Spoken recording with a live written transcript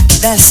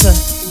That's a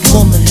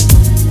woman.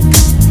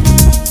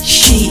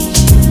 She,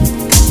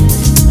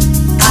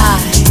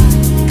 I,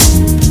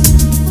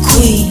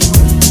 queen,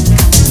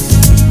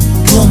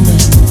 woman.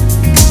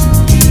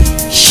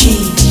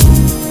 She,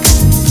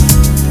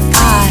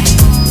 I,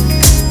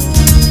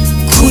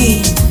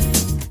 queen.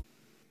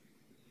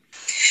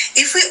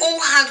 If we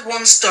all had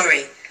one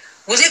story,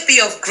 would it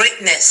be of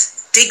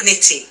greatness,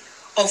 dignity,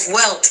 of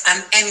wealth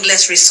and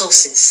endless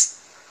resources?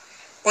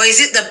 Or is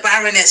it the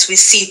barrenness we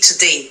see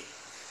today,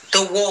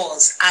 the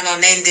wars and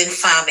unending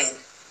famine?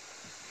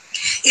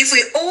 If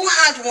we all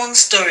had one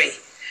story,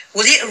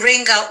 would it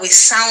ring out with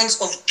sounds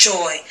of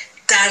joy,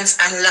 dance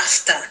and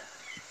laughter?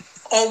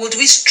 Or would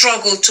we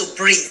struggle to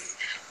breathe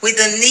with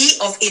the knee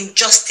of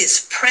injustice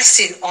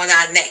pressing on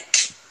our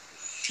neck?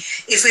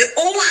 If we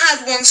all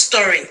had one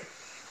story,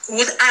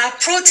 would our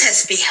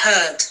protests be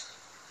heard?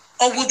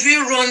 Or would we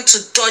run to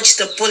dodge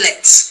the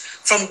bullets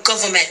from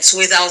governments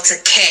without a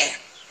care?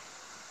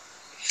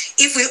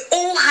 If we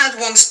all had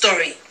one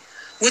story,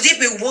 would it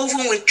be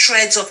woven with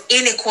threads of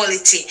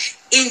inequality,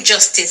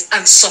 injustice,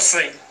 and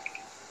suffering?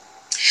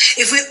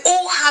 If we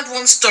all had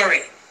one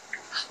story,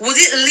 would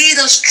it lead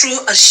us through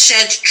a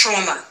shared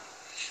trauma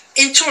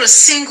into a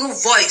single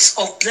voice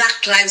of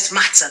Black Lives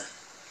Matter,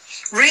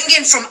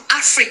 ringing from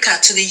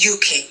Africa to the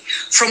UK,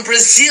 from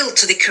Brazil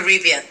to the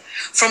Caribbean,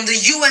 from the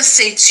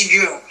USA to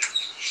Europe?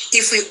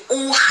 If we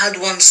all had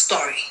one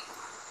story.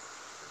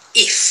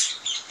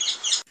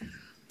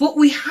 But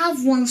we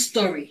have one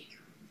story,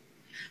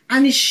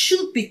 and it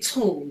should be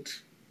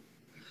told,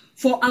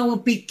 for our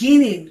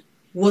beginning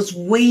was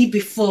way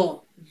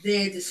before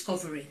their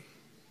discovery.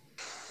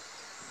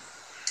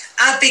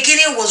 Our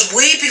beginning was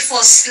way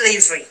before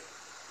slavery,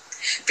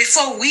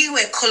 before we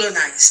were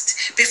colonized,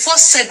 before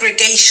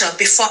segregation,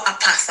 before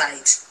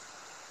apartheid.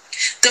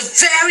 The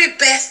very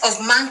birth of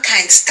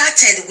mankind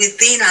started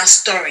within our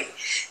story: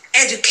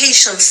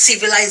 education,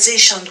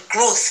 civilization,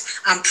 growth,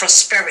 and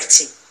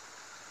prosperity.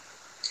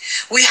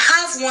 We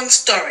have one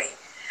story,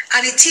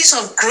 and it is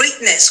of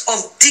greatness,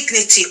 of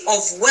dignity,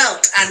 of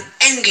wealth, and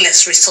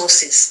endless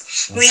resources.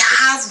 We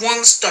have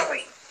one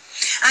story,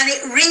 and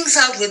it rings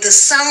out with the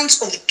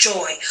sounds of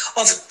joy,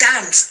 of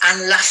dance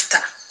and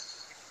laughter.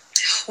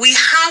 We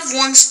have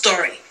one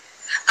story,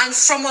 and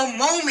from a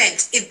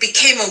moment it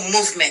became a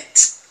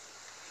movement,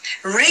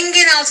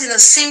 ringing out in a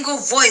single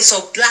voice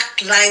of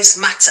Black Lives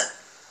Matter.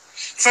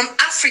 From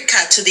Africa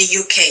to the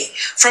UK,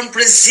 from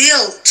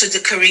Brazil to the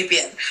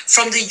Caribbean,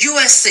 from the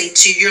USA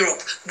to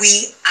Europe,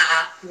 we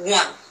are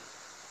one.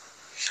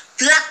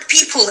 Black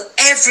people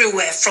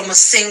everywhere from a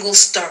single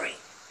story,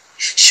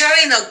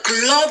 sharing a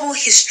global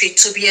history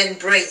to be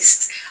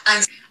embraced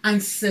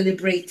and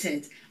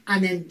celebrated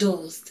and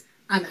endorsed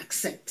and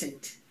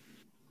accepted.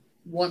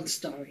 One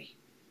story.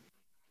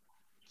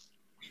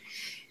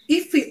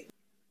 If we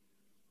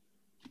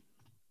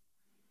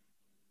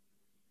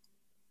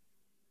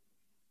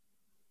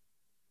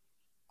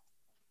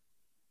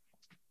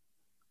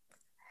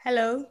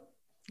Hello.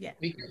 Yeah.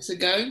 We good to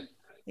go?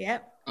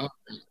 Yep.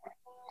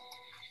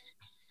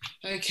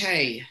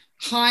 Okay.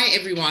 Hi,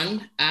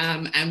 everyone,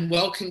 and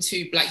welcome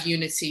to Black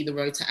Unity, the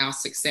Road to Our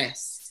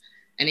Success,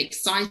 an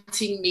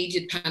exciting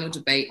media panel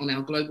debate on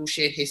our global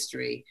shared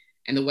history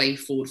and the way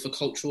forward for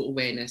cultural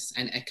awareness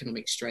and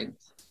economic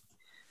strength.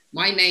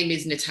 My name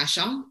is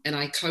Natasha, and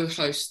I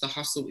co-host the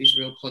Hustle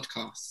Israel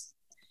podcast.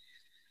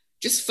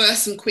 Just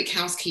first, some quick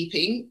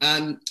housekeeping.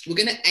 We're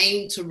going to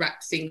aim to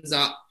wrap things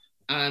up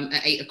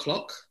at 8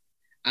 o'clock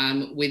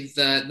with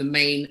the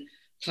main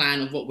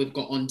plan of what we've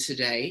got on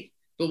today.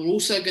 But we're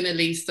also going to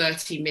leave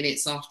 30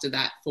 minutes after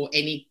that for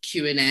any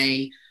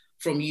Q&A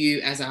from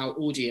you as our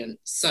audience.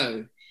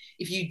 So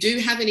if you do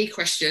have any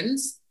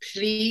questions,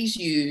 please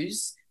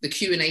use the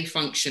Q&A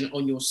function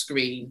on your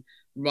screen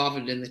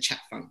rather than the chat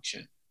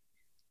function.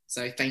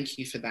 So thank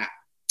you for that.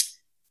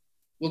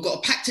 We've got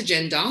a packed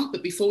agenda,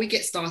 but before we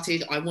get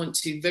started, I want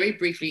to very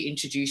briefly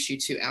introduce you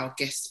to our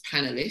guest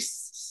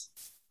panelists.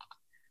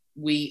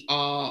 We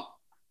are,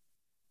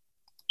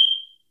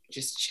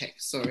 checking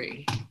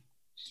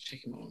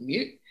on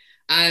mute.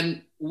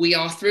 We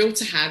are thrilled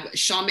to have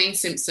Charmaine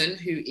Simpson,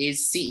 who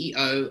is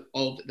CEO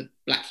of the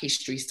Black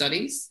History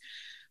Studies.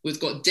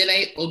 We've got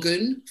Dele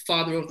Ogun,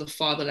 father of the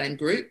Fatherland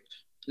Group,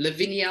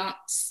 Lavinia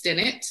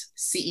Stennett,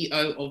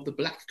 CEO of the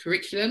Black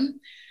Curriculum,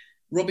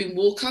 Robin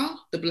Walker,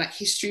 the Black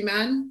History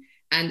Man,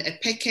 and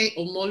Epeke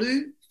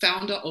Omolu,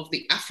 founder of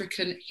the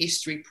African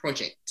History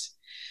Project.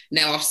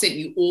 Now, I've sent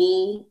you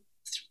all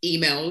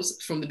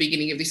emails from the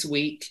beginning of this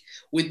week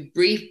with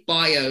brief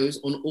bios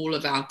on all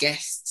of our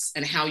guests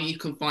and how you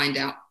can find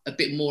out a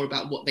bit more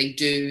about what they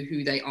do,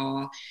 who they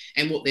are,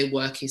 and what their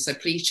work is. So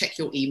please check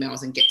your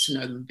emails and get to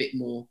know them a bit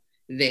more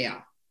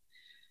there.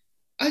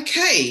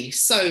 Okay,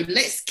 so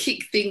let's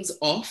kick things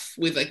off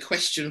with a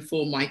question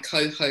for my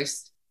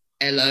co-host,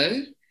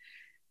 Elo.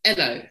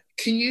 Elo,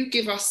 can you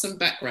give us some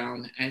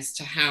background as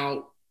to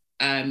how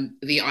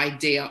the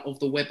idea of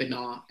the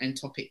webinar and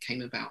topic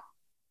came about?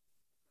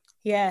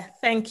 Yeah,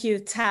 thank you,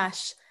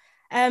 Tash.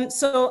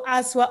 So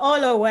as we're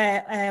all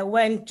aware,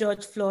 when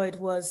George Floyd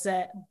was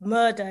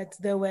murdered,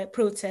 there were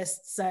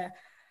protests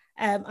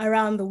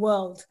around the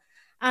world.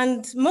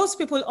 And most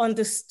people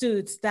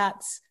understood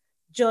that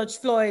George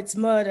Floyd's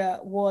murder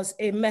was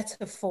a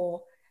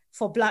metaphor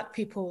for Black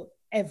people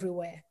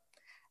everywhere.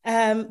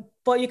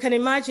 But you can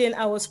imagine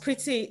I was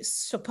pretty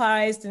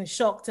surprised and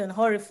shocked and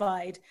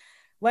horrified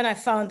when I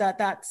found out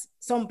that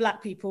some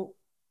Black people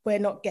were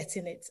not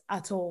getting it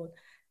at all.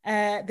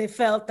 They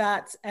felt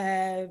that,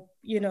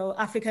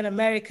 African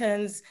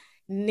Americans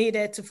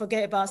needed to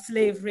forget about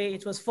slavery.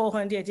 It was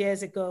 400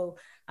 years ago.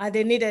 And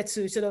they needed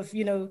to sort of,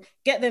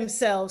 get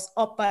themselves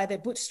up by their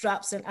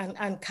bootstraps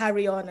and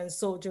carry on and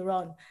soldier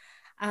on.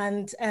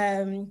 And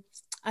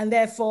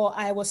therefore,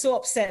 I was so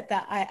upset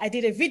that I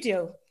did a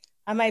video.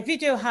 And my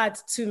video had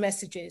two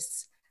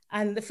messages.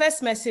 And the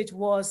first message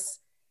was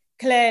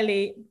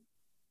clearly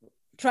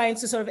trying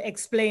to sort of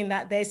explain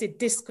that there's a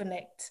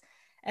disconnect.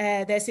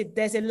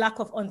 There's a lack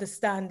of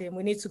understanding.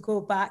 We need to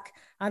go back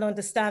and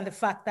understand the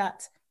fact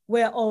that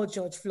we're all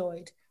George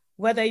Floyd.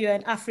 Whether you're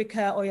in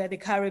Africa or you're the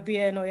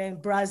Caribbean or you're in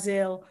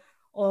Brazil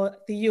or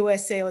the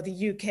USA or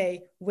the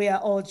UK, we are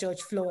all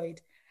George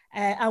Floyd.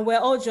 And we're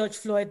all George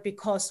Floyd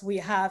because we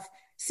have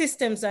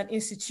systems and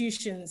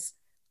institutions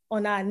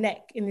on our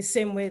neck in the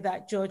same way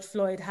that George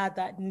Floyd had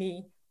that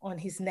knee on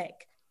his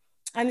neck.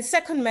 And the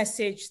second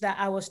message that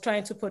I was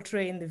trying to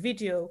portray in the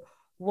video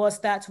was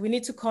that we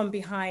need to come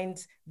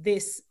behind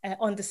this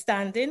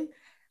understanding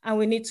and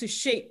we need to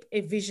shape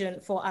a vision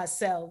for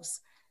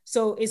ourselves.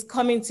 So it's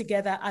coming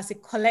together as a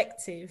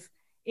collective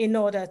in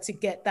order to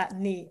get that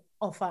knee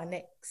off our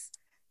necks.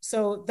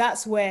 So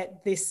that's where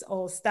this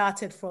all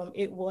started from.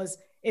 It was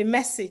a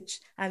message,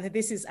 and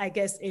this is, I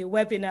guess, a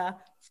webinar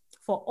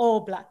for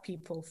all Black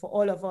people, for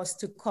all of us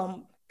to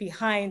come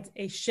behind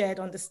a shared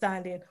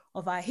understanding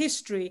of our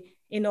history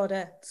in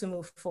order to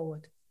move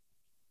forward.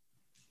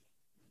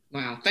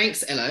 Wow,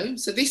 thanks, Elo.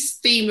 So this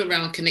theme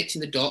around connecting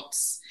the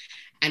dots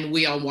and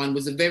we are one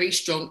was a very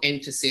strong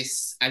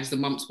emphasis as the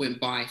months went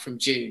by from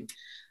June.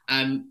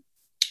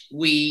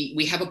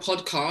 We have a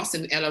podcast,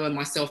 and Elo and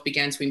myself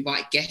began to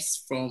invite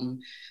guests from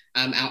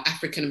our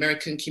African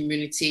American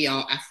community,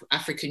 our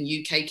African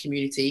UK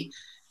community,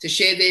 to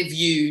share their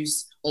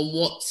views on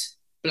what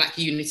Black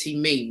unity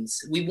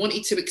means. We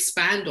wanted to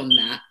expand on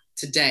that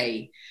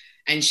today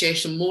and share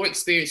some more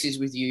experiences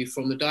with you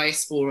from the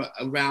diaspora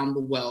around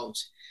the world.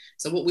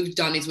 So what we've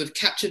done is we've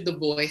captured the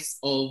voice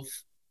of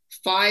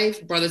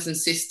 5 brothers and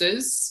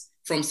sisters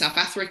from South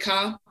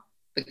Africa,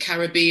 the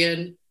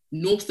Caribbean,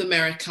 North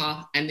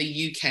America, and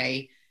the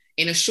UK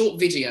in a short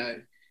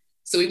video.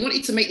 So we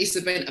wanted to make this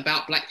event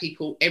about Black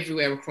people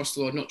everywhere across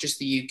the world, not just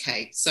the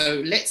UK.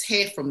 So let's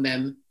hear from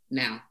them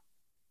now.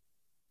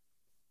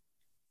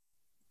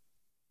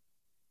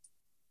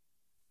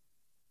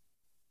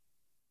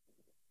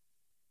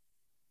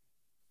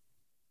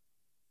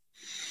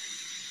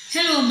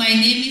 Hello, my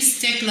name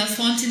is Tekla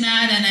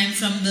Fontenard and I'm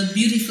from the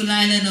beautiful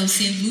island of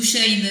St.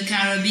 Lucia in the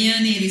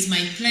Caribbean. It is my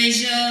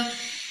pleasure,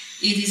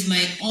 it is my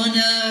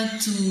honor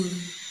to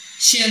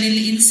share a little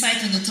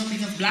insight on the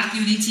topic of Black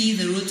unity,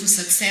 the road to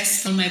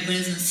success. For my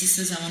brothers and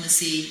sisters, I want to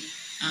say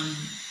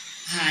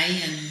hi,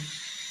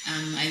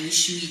 and I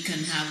wish we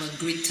can have a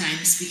great time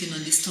speaking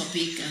on this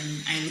topic,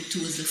 and I look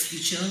towards the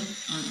future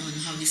on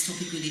how this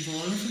topic will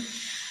evolve.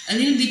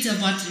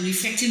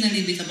 Reflecting a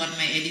little bit about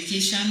my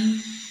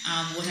education.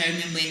 What I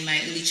remember in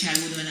my early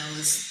childhood when I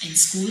was in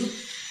school.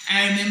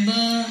 I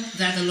remember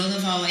that a lot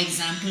of our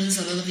examples,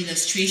 a lot of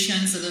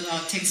illustrations, a lot of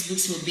our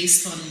textbooks were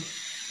based on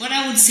what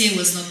I would say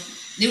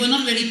they were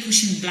not really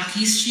pushing Black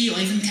history or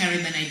even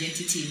Caribbean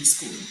identity in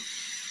school.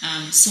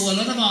 So a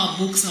lot of our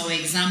books, our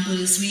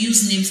examples, we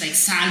use names like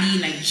Sally,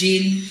 like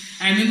Jane.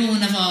 I remember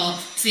one of our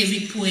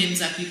favorite poems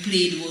that we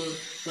played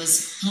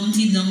was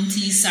Humpty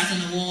Dumpty sat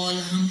on a wall,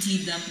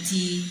 Humpty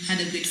Dumpty had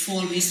a great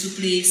fall. We used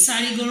to play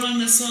Sally go round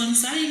the sun,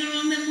 Sally go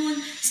round the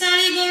moon,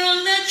 Sally go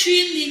round the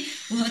chimney,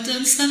 what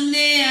on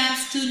Sunday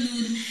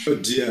afternoon. Oh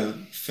dear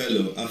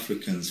fellow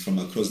Africans from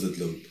across the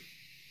globe.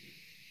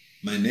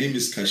 My name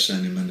is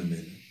Kashani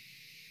Manamela.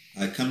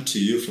 I come to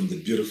you from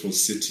the beautiful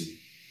city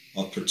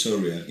of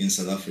Pretoria in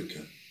South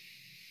Africa,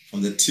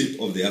 from the tip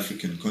of the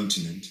African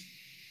continent,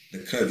 the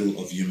cradle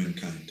of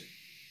humankind.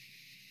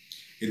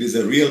 It is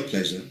a real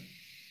pleasure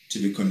to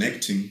be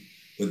connecting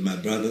with my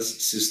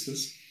brothers,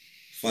 sisters,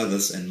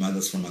 fathers, and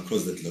mothers from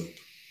across the globe.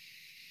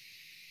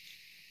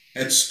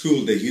 At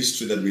school, the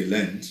history that we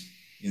learned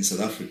in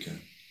South Africa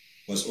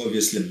was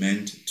obviously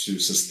meant to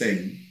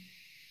sustain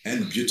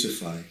and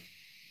beautify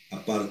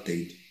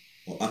apartheid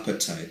or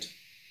apartheid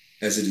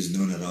as it is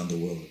known around the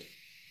world.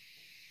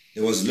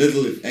 There was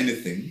little, if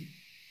anything,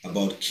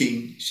 about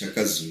King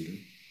Shaka Zulu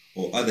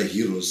or other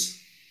heroes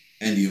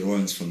and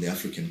heroines from the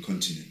African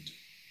continent.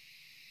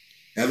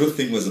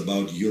 Everything was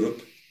about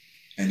Europe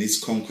and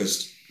its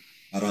conquest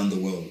around the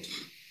world.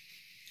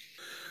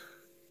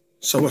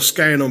 So what's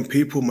going on,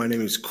 people? My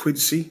name is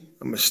Quincy.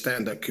 I'm a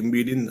stand-up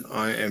comedian.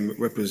 I am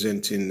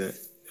representing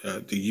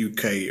the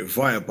UK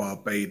via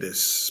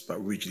Barbados, but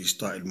originally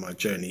started my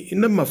journey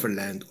in the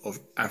motherland of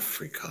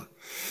Africa.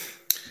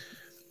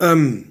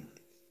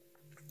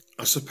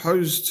 I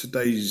suppose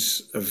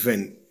today's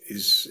event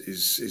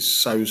is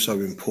so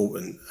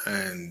important,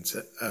 and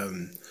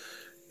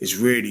is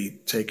really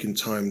taking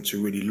time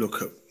to really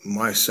look at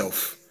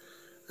myself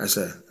as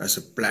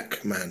a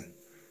black man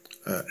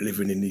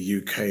living in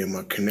the UK, and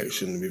my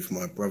connection with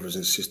my brothers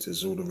and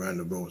sisters all around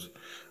the world,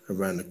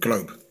 around the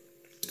globe.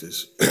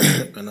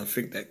 And I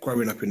think that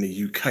growing up in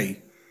the UK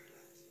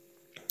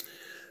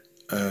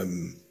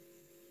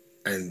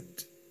and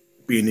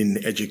being in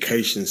the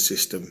education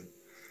system,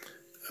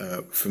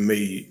 for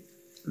me,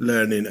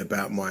 learning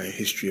about my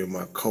history and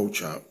my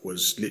culture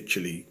was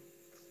literally,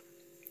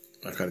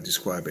 I can't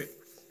describe it,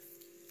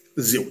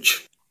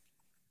 zilch.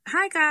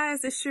 Hi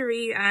guys, it's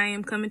Cherie. I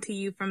am coming to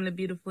you from the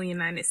beautiful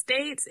United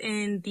States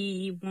in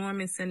the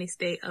warm and sunny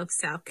state of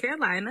South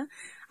Carolina.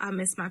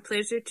 It's my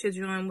pleasure to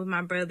join with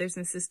my brothers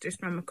and sisters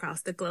from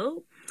across the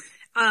globe.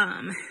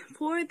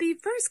 For the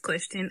first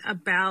question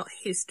about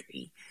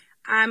history,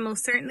 I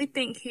most certainly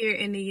think here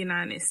in the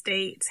United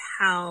States,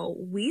 how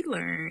we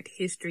learned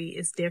history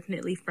is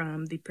definitely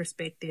from the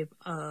perspective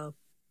of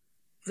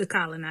the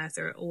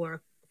colonizer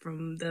or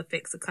from the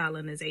effects of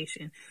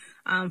colonization.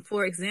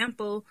 For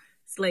example,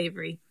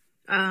 slavery.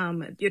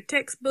 Your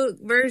textbook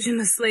version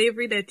of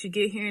slavery that you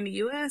get here in the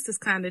U.S. is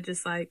kind of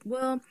just like,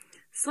 well,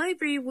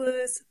 slavery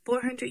was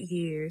 400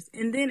 years,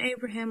 and then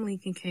Abraham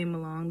Lincoln came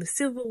along, the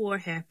Civil War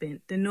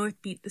happened, the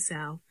North beat the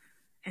South,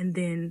 and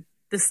then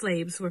the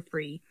slaves were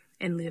free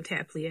and lived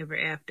happily ever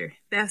after.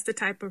 That's the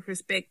type of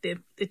perspective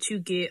that you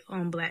get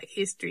on Black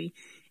history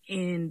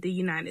in the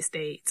United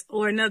States.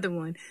 Or another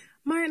one,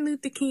 Martin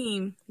Luther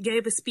King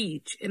gave a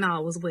speech and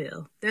all was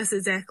well. That's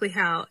exactly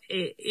how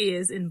it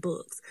is in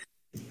books.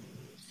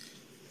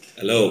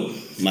 Hello,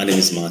 my name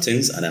is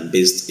Martins and I'm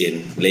based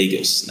in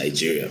Lagos,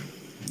 Nigeria.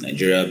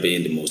 Nigeria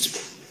being the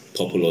most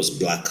populous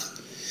Black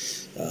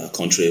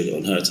country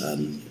on earth,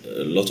 and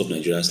a lot of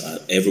Nigerians are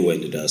everywhere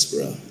in the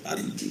diaspora.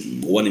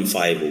 And 1 in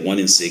 5 or 1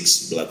 in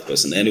 6 Black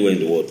person anywhere in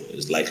the world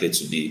is likely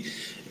to be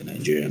a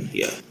Nigerian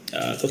here.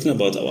 Talking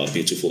about our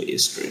beautiful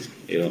history,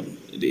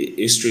 the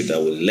history that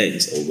we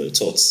learned or were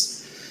taught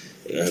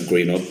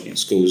growing up in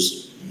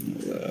schools,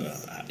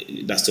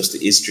 that's just the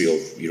history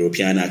of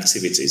European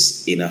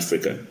activities in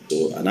Africa.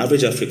 So an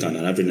average African,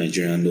 an average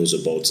Nigerian knows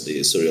about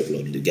the story of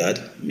Lord Lugard,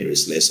 Mary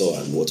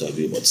Slessor, and what have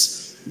you, but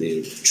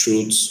the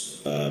truths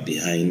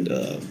behind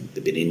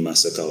the Benin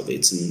massacre of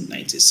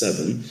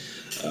 1897,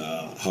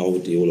 how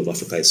the whole of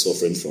Africa is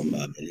suffering from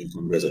Berlin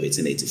Congress of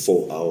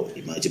 1884, how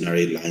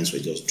imaginary lines were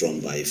just drawn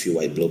by a few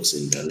white blocks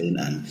in Berlin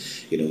and,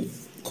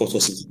 cut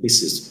us into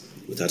pieces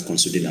without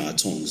considering our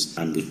tongues.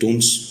 And we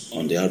don't,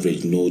 on the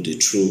average, know the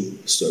true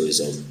stories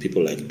of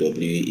people like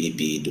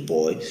W.E.B. Du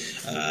Bois,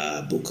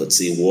 Booker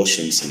T.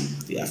 Washington,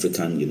 the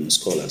African,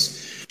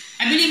 scholars.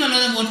 I believe a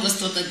lot of what was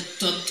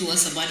taught to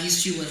us about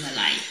history was a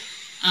lie.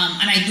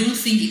 And I don't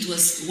think it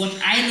was what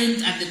I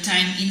learned at the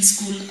time in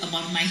school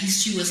about my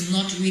history was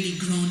not really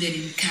grounded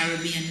in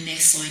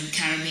Caribbean-ness or in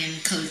Caribbean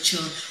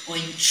culture or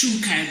in true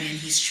Caribbean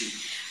history.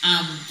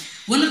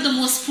 One of the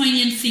most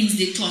poignant things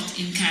they taught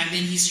in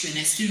Caribbean history, and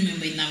I still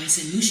remember it now, is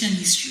St. Lucian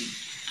history.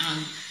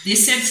 They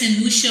said St.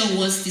 Lucia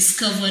was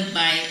discovered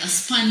by a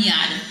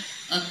Spaniard,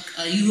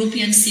 a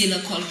European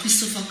sailor called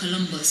Christopher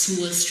Columbus,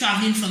 who was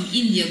traveling from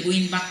India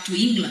going back to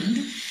England,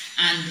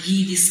 and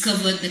he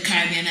discovered the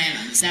Caribbean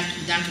islands.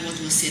 That what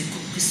was said,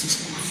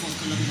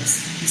 Christopher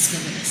Columbus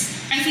discovered us.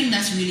 I think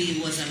that really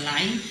was a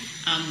lie,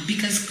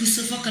 because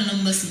Christopher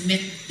Columbus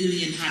met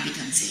the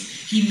inhabitants.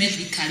 He met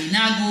the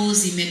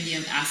Kalinagos, he met the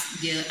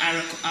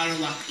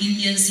Arawak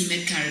Indians, he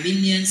met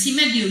Caribbeans, he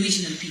met the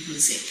original people.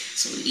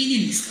 So he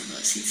didn't discover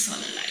us, it's all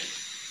a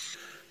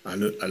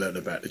lie. I learned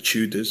about the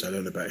Tudors, I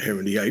learned about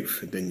Henry VIII,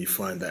 and then you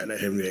find out that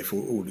Henry VIII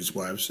fought all his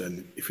wives,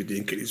 and if he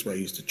didn't get his way,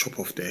 he used to chop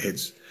off their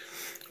heads,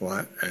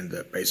 right? And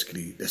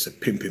basically, that's a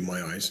pimp in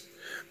my eyes.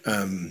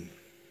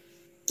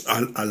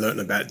 I learned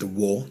about the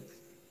war,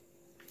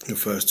 the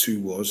first 2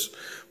 wars,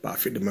 but I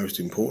think the most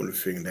important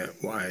thing that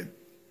what I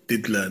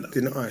did learn,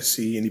 didn't I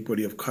see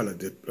anybody of colour?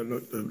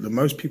 The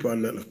most people I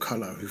learned of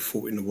colour who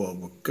fought in the war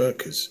were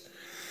Gurkhas.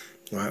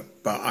 Right,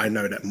 but I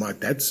know that my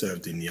dad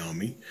served in the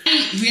army.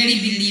 I really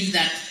believe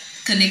that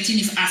connecting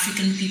with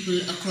African people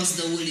across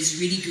the world is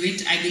really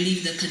great. I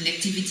believe the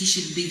connectivity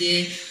should be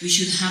there. We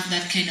should have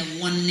that kind of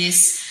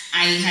oneness.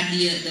 I had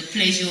the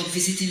pleasure of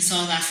visiting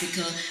South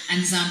Africa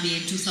and Zambia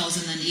in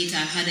 2008.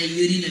 I've had a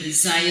yearning, a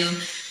desire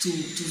to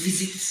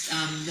visit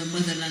the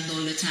motherland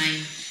all the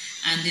time.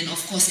 And then, of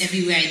course,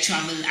 everywhere I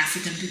travel,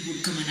 African people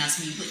would come and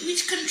ask me, but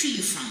which country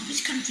are you from?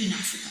 Which country in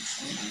Africa?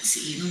 Well, I would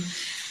say,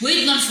 were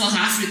it not for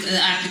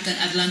African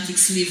Atlantic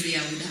slavery,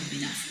 I would have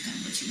been African,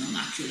 but I'm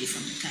actually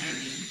from the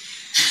Caribbean.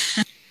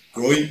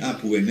 Growing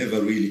up, we were never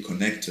really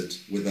connected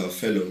with our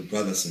fellow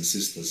brothers and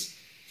sisters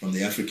from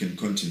the African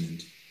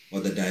continent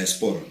or the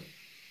diaspora.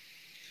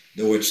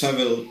 There were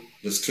travel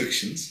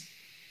restrictions,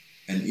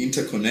 and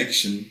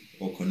interconnection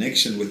or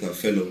connection with our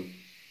fellow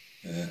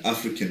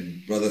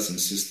African brothers and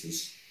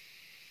sisters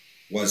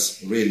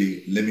was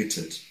really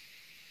limited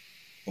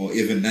or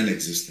even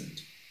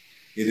non-existent.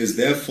 It is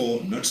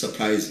therefore not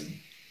surprising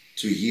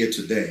to hear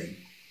today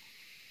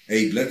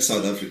a black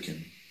South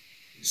African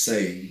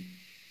saying,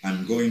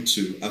 I'm going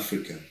to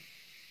Africa,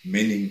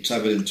 meaning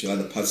traveling to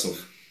other parts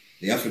of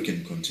the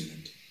African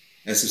continent,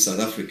 as if South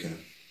Africa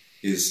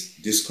is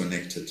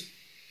disconnected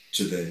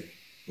to the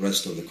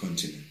rest of the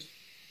continent.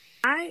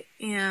 I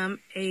am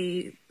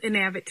an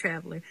avid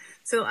traveler,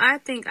 so I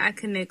think I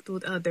connect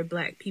with other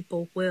Black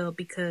people well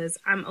because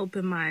I'm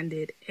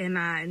open-minded and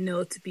I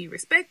know to be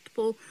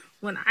respectful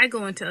when I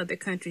go into other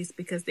countries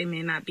because they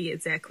may not be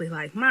exactly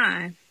like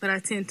mine, but I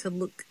tend to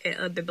look at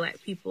other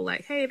Black people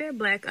like, hey, they're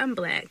Black, I'm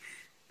Black.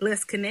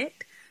 Let's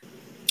connect.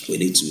 We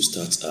need to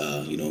start,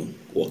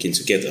 working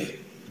together.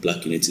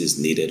 Black unity is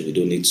needed. We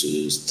don't need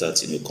to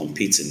start,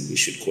 competing. We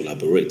should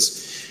collaborate.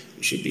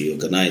 We should be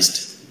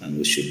organized, and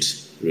we should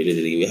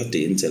we have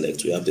the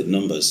intellect, we have the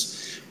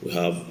numbers, we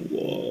have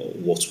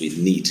what we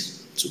need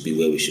to be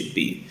where we should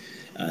be.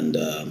 And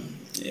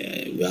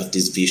we have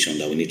this vision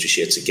that we need to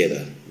share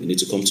together. We need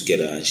to come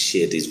together and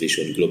share this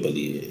vision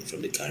globally,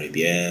 from the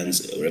Caribbean,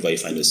 wherever you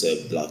find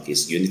yourself. Black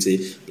is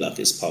unity, Black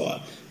is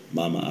power.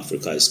 Mama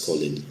Africa is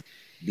calling.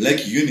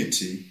 Black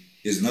unity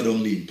is not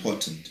only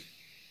important,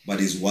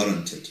 but is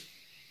warranted.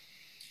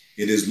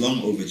 It is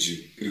long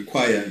overdue. It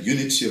requires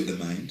unity of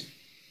the mind,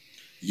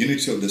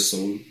 unity of the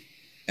soul,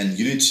 and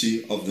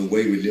unity of the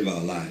way we live our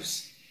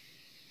lives.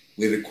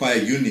 We require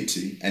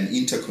unity and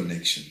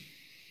interconnection,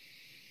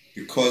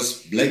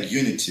 because Black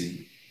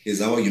unity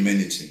is our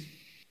humanity.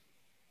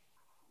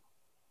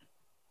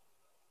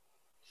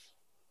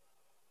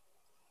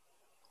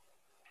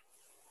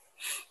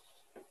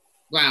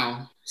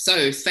 Wow.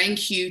 So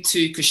thank you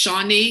to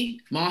Kashani,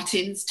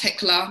 Martins,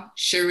 Tekla,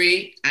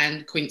 Cherie,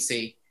 and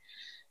Quincy.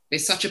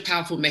 There's such a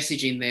powerful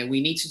message in there. We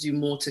need to do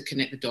more to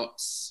connect the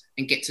dots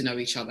and get to know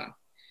each other.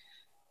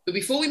 But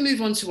before we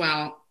move on to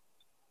our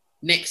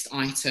next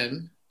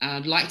item,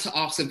 I'd like to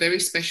ask a very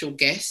special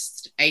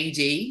guest, AD,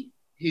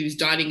 who's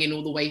dialing in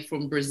all the way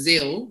from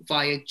Brazil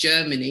via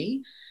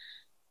Germany,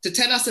 to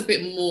tell us a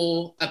bit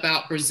more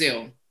about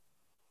Brazil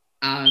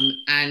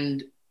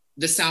and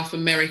the South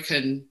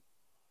American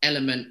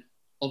element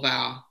of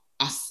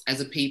us as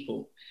a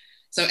people.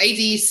 So AD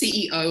is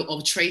CEO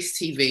of Trace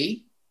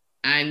TV,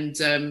 and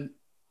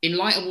in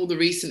light of all the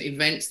recent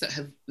events that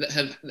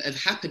have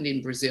happened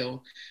in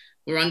Brazil,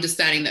 we're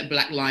understanding that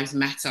Black Lives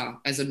Matter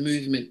as a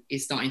movement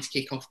is starting to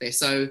kick off there.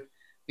 So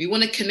we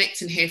want to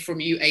connect and hear from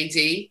you,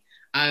 AD.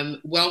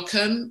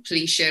 Welcome.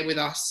 Please share with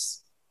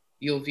us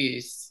your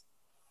views.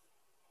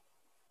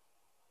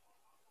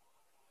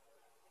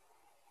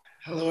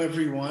 Hello,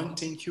 everyone.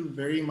 Thank you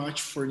very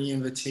much for the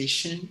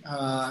invitation.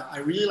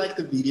 I really like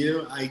the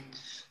video. I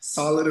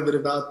saw a little bit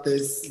about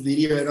this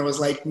video and I was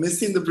like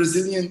missing the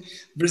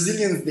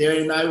Brazilians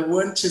there. And I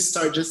want to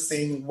start just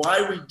saying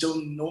why we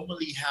don't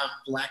normally have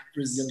Black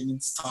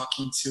Brazilians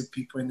talking to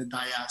people in the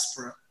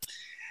diaspora.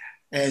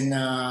 And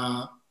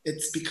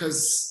it's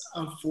because,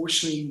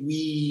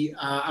 unfortunately,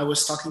 I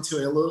was talking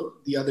to Elo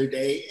the other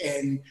day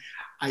and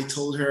I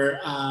told her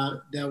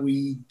that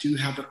we do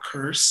have a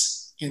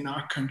curse in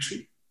our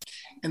country.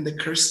 And the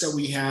curse that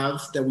we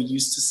have, that we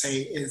used to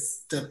say,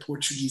 is the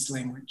Portuguese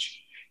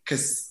language,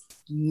 because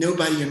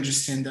nobody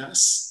understands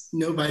us.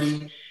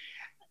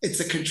 It's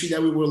a country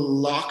that we were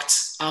locked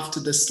after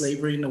the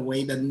slavery in a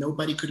way that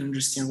nobody could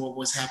understand what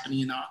was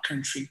happening in our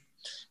country.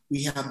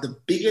 We have the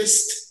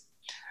biggest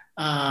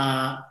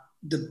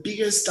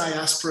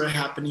diaspora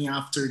happening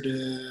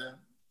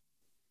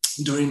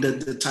during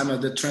the time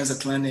of the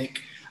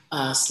transatlantic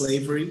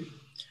slavery.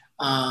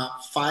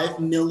 5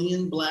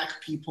 million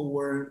Black people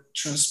were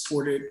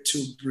transported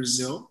to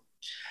Brazil,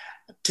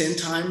 10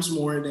 times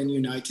more than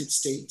United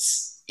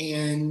States.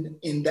 And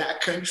in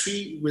that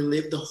country, we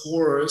lived the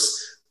horrors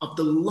of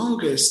the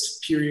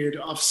longest period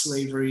of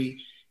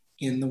slavery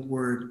in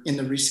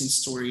the recent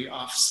story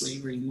of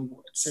slavery in the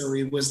world. So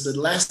it was the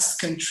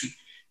last country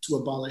to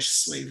abolish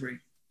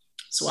slavery.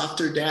 So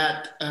after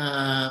that,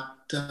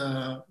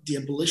 the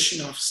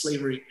abolition of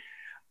slavery,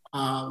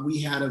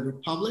 we had a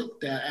republic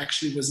that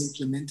actually was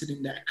implemented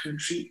in that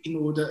country in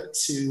order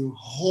to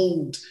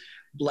hold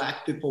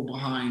Black people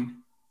behind.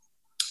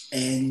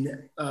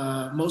 And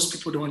most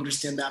people don't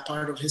understand that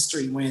part of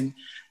history. When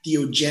the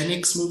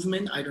eugenics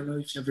movement, I don't know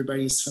if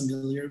everybody is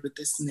familiar with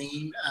this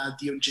name,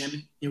 the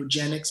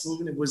eugenics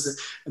movement, it was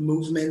a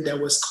movement that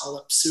was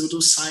called a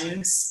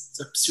pseudoscience.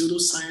 It's a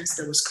pseudoscience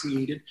that was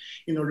created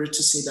in order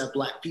to say that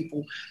Black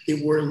people,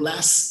 they were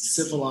less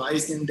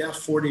civilized and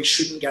therefore they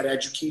shouldn't get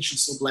education.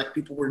 So Black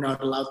people were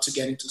not allowed to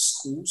get into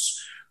schools.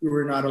 We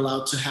were not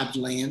allowed to have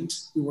land.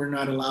 We were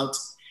not allowed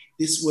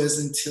this was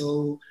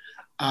until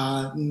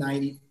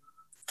 1940s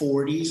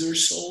or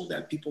so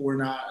that people were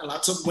not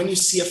allowed. So when you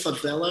see a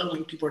favela,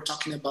 when people are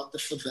talking about the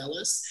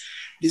favelas,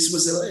 this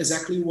was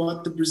exactly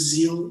what the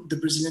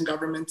Brazilian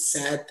government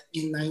said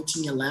in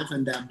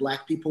 1911, that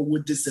Black people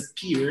would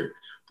disappear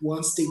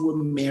once they were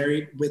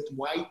married with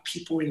white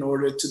people in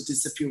order to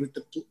disappear with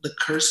the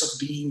curse of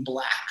being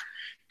Black.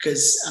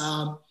 Because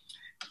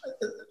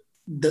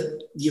the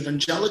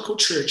evangelical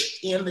church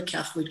and the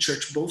Catholic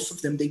church, both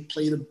of them, they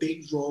played a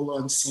big role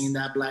on saying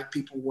that Black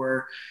people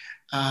were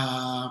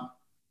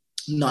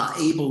not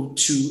able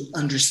to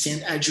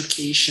understand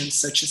education,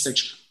 such and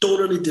such.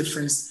 Totally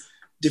different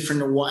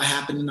than what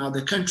happened in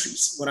other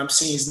countries. What I'm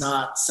saying is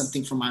not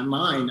something from my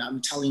mind.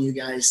 I'm telling you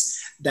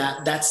guys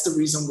that that's the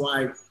reason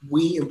why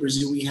we in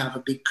Brazil, we have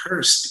a big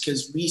curse,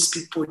 because we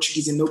speak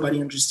Portuguese and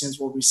nobody understands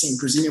what we're saying.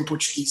 Brazilian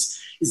Portuguese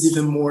is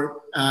even more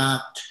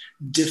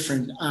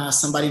different.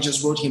 Somebody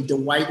just wrote him the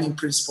whitening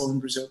principle in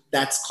Brazil.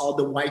 That's called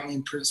the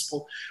whitening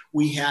principle.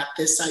 We had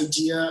this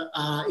idea.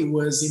 It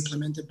was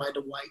implemented by the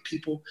white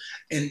people,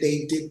 and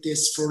they did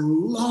this for a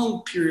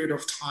long period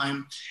of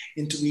time,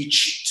 into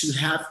which to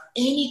have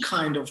any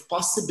kind of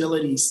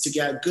possibilities to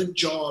get good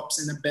jobs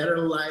and a better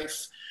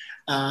life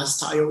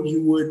style,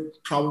 you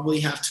would probably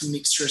have to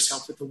mix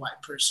yourself with a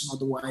white person.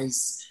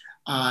 Otherwise,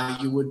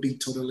 you would be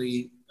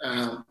totally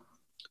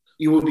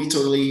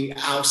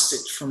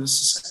ousted from the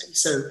society.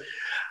 So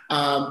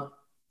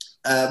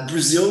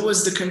Brazil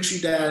was the country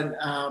that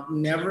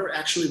never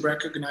actually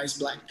recognized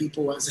Black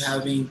people as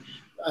having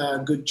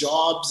good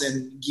jobs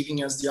and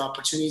giving us the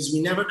opportunities. We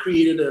never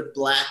created a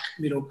Black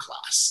middle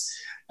class.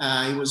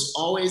 It was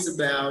always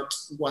about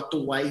what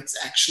the whites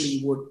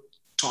actually were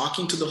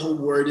talking to the whole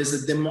world. They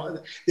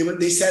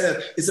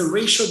said it's a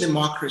racial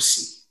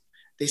democracy.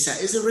 They said,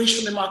 is a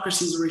racial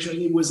democracy,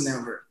 it was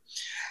never.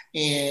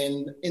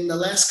 And in the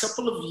last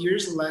couple of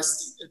years, the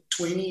last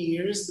 20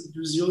 years,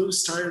 Brazil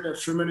started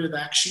affirmative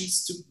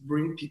actions to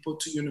bring people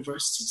to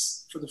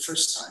universities for the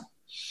first time.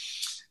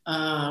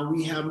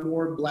 We have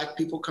more Black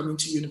people coming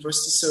to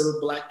university,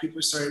 so Black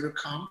people started to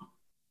come.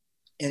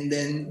 And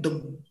then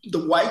the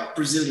white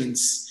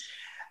Brazilians,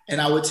 and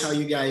I would tell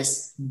you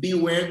guys,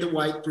 beware the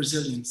white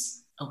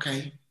Brazilians,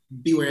 okay?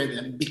 Beware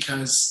them,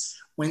 because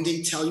when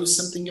they tell you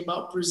something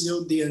about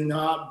Brazil, they are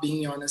not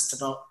being honest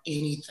about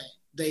anything.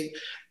 They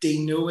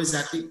know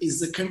exactly, is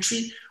the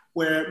country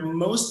where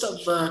most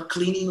of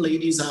cleaning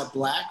ladies are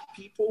Black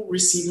people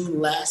receiving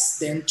less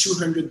than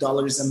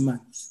 $200 a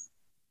month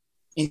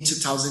in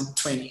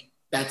 2020.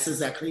 That's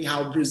exactly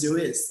how Brazil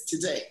is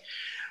today.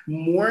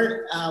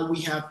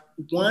 We have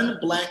one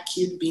Black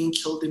kid being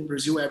killed in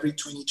Brazil every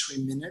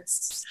 23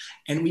 minutes.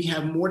 And we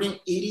have more than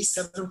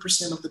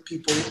 87% of the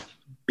people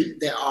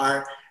that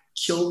are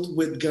killed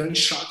with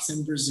gunshots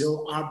in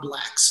Brazil are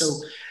Black.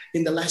 So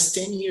in the last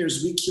 10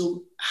 years, we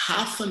killed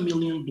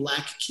 500,000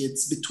 Black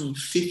kids between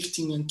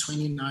 15 and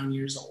 29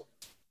 years old.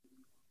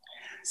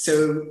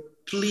 So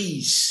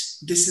please,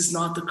 this is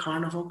not the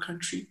carnival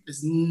country.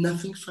 There's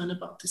nothing fun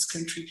about this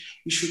country.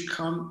 You should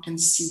come and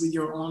see with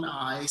your own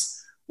eyes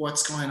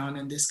what's going on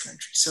in this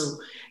country. So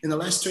in the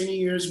last 20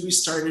 years, we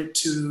started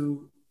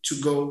to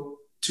go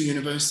to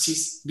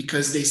universities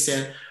because they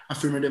said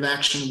affirmative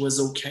action was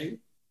okay.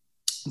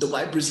 The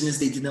white Brazilians,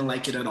 they didn't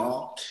like it at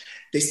all.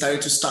 They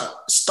started to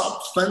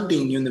stop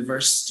funding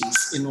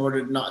universities in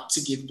order not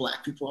to give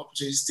Black people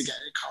opportunities to get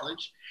to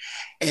college.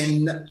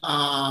 And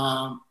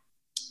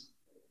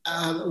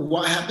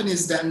what happened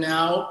is that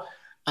now,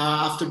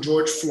 after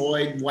George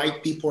Floyd,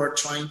 white people are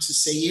trying to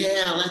say,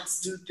 yeah, let's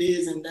do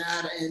this and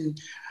that. And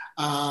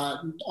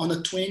on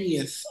the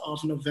 20th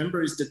of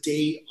November is the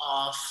day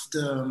of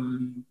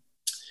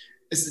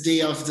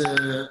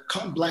the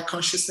Black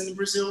consciousness in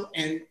Brazil.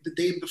 And the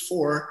day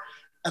before,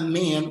 a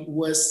man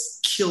was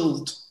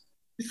killed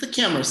with the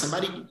camera.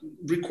 Somebody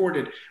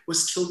recorded,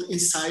 was killed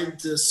inside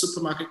the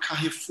supermarket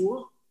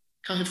Carrefour.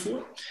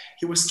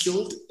 He was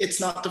killed. It's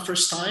not the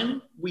first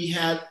time. We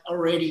had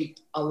already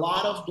a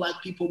lot of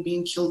Black people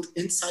being killed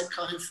inside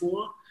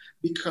Carrefour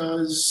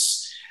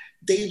because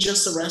they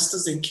just arrest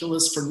us and kill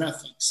us for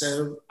nothing.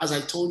 So as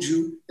I told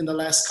you, in the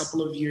last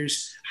couple of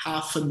years,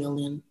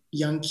 500,000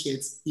 young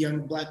kids,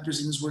 young Black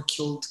Brazilians were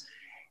killed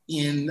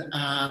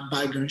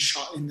by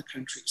gunshot in the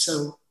country.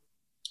 So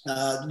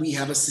we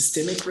have a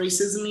systemic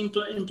racism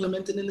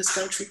implemented in this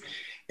country.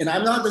 And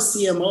I'm not the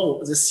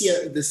CMO, the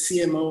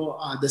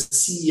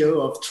CEO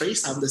of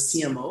Trace. I'm the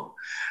CMO.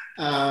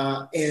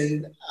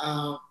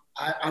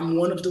 I'm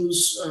one of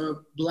those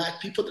Black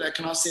people that I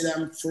cannot say that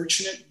I'm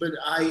fortunate, but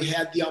I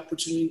had the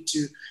opportunity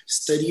to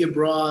study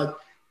abroad,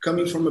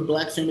 coming from a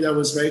Black family that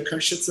was very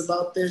conscious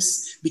about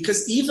this,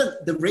 because even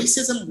the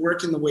racism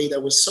worked in a way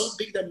that was so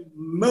big that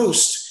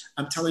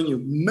I'm telling you,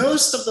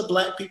 most of the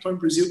Black people in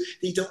Brazil,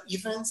 they don't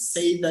even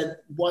say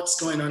that what's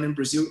going on in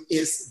Brazil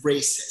is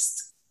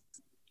racist.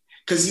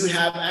 Because you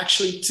have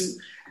actually to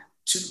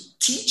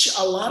teach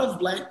a lot of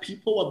Black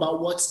people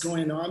about what's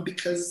going on,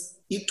 because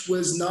we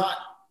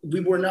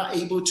were not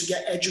able to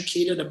get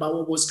educated about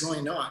what was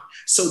going on.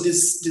 So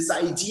this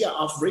idea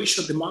of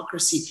racial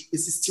democracy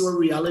is still a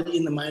reality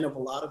in the mind of a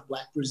lot of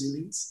Black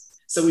Brazilians.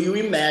 So you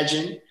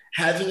imagine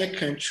having a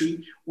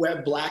country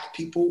where Black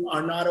people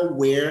are not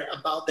aware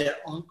about their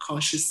own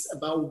conscience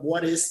about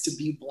what is to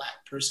be a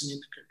Black person in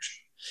the country.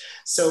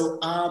 So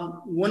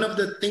one of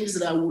the things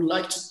that I would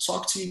like to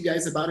talk to you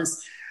guys about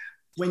is,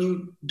 when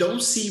you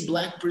don't see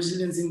Black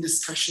Brazilians in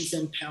discussions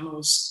and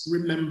panels,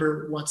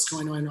 remember what's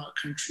going on in our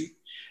country,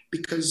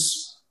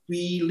 because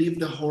we live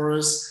the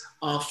horrors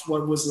of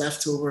what was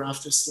left over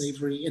after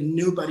slavery, and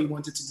nobody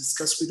wanted to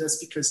discuss with us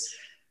because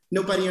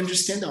Nobody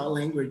understands our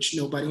language.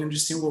 Nobody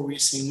understands what we're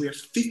saying. We are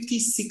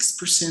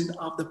 56%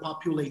 of the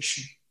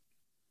population.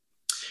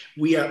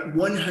 We are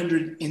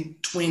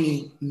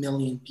 120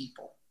 million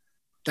people.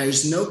 There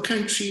is no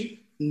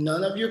country,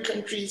 none of your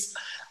countries,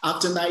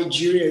 after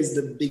Nigeria is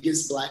the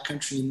biggest Black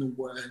country in the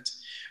world.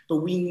 But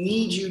we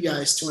need you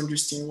guys to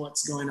understand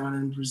what's going on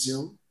in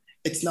Brazil.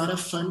 It's not a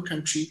fun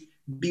country.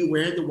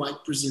 Beware the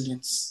white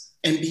Brazilians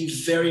and be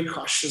very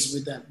cautious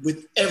with them,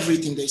 with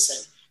everything they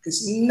say.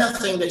 Because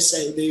nothing they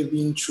say, they're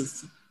being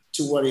truthful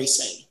to what they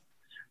say.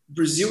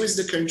 Brazil is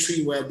the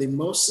country where the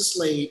most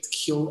enslaved,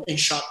 killed, and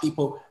shot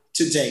people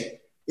today.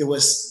 It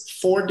was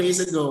 4 days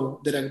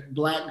ago that a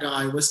Black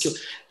guy was killed.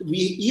 We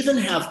even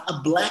have a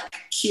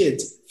Black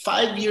kid,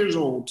 5 years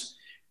old.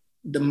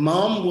 The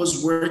mom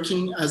was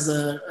working as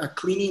a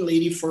cleaning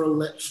lady for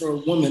a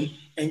woman,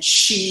 and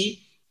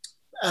she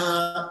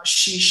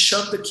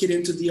shoved the kid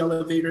into the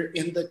elevator,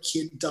 and the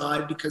kid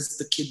died because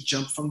the kid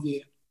jumped from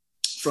the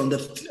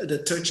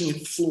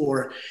 13th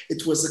floor.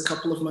 It was a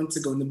couple of months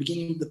ago in the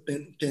beginning of the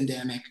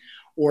pandemic.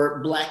 Or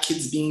Black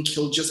kids being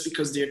killed just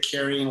because they're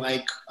carrying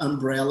like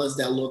umbrellas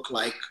that look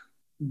like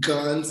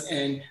guns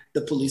and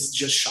the police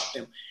just shot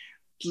them.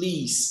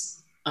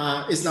 Please,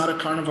 it's not a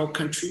carnival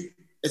country.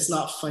 It's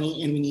not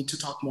funny, and we need to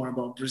talk more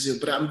about Brazil.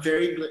 But I'm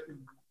very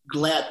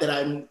glad that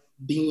I'm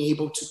being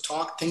able to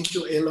talk. Thank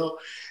you, Elo.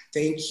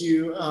 Thank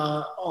you,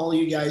 all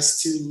you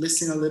guys, to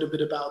listen a little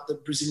bit about the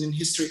Brazilian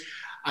history.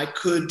 I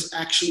could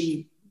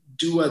actually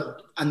do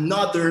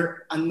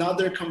another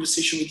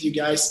conversation with you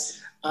guys.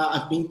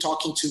 I've been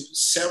talking to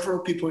several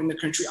people in the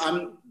country.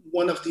 I'm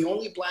one of the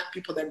only Black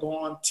people that go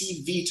on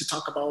TV to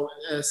talk about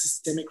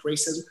systemic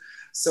racism.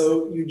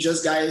 So you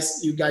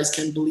guys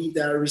can believe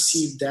that I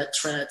received death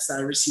threats.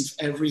 I received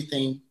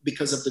everything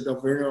because of the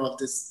governor of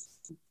this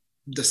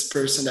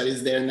person that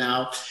is there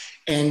now.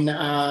 And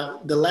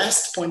the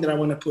last point that I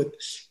want to put,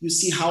 you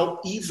see how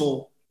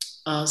evil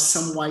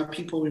some white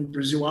people in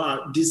Brazil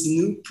are. This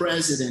new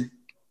president,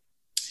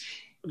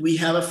 we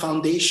have a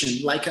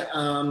foundation like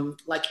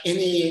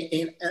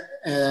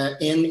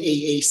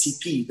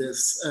NAACP,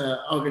 this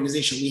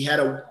organization. We had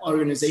an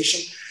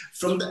organization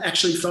from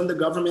the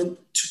government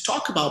to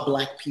talk about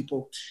Black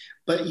people.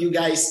 But you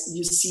guys,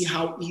 you see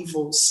how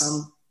evil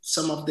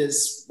some of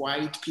these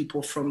white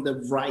people from the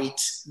right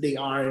they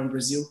are in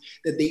Brazil,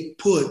 that they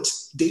put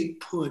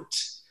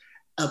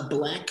a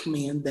Black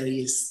man that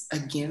is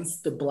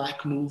against the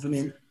Black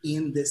movement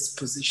in this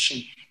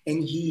position.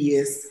 And he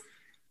is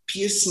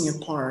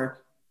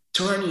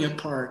turning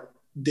apart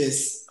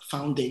this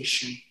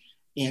foundation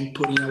and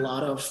putting a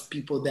lot of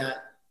people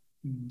that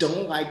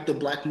don't like the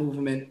Black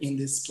movement in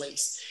this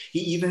place. He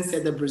even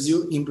said that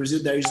in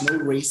Brazil, there is no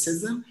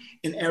racism,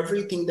 and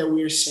everything that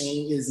we're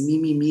saying is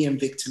me, and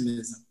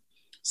victimism.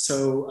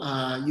 So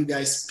you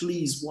guys,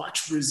 please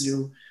watch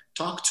Brazil,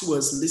 talk to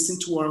us, listen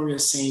to what we're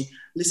saying,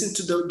 listen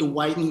to the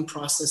widening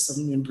process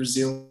in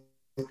Brazil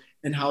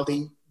and how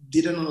they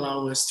didn't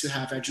allow us to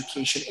have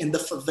education. And the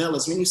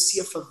favelas, when you see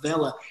a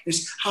favela,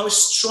 how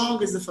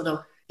strong is the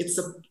favela? It's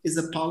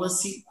a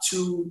policy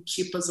to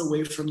keep us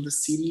away from the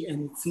city,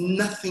 and it's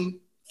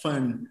nothing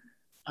fun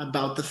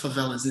about the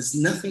favelas. There's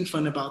nothing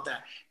fun about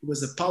that. It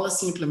was a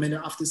policy implemented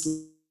of this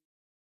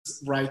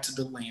right to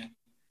the land.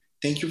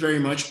 Thank you very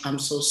much. I'm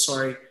so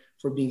sorry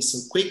for being so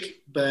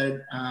quick,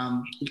 but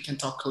we can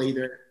talk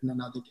later in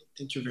another day.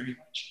 Thank you very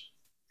much.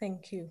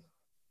 Thank you.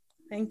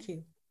 Thank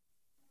you.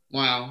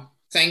 Wow.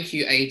 Thank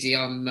you, AD.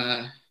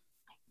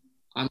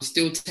 I'm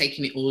still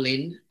taking it all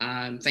in.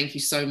 Thank you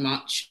so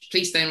much.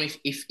 Please stay on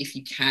if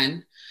you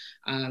can.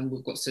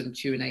 We've got some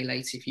Q&A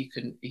later if you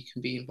can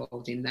be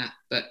involved in that.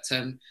 But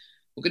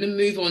we're going to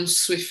move on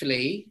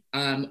swiftly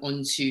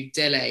onto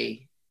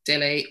Dele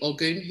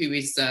Ogun, who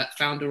is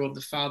founder of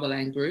the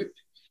Fatherland Group.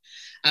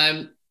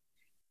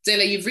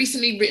 Dele, you've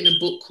recently written a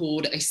book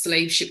called A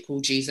Slave Ship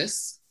Called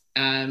Jesus.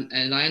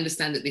 And I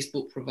understand that this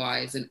book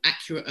provides an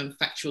accurate and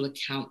factual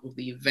account of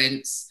the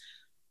events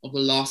of the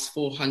last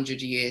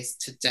 400 years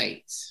to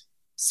date.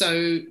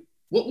 So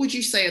what would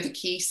you say are the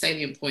key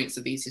salient points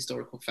of these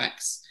historical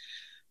facts,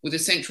 with a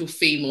central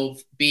theme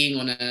of being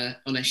on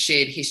a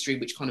shared history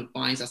which kind of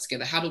binds us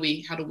together? How do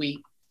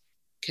we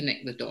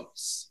connect the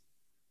dots?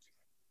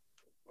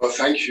 Well,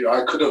 thank you.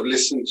 I could have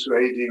listened to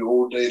AD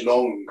all day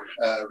long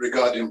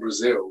regarding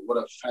Brazil. What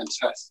a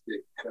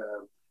fantastic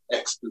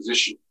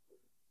exposition.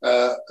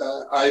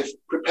 I've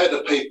prepared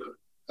a paper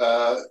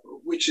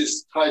which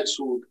is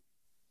titled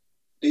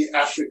The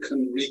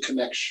African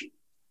Reconnection,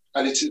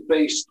 and it is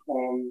based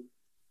on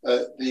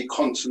the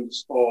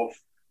contents of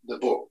the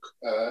book,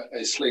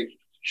 A Slave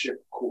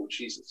Ship Called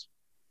Jesus.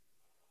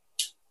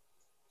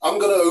 I'm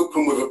going to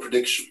open with a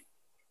prediction.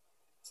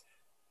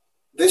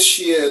 This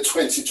year,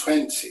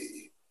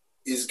 2020,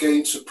 is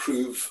going to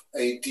prove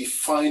a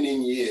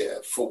defining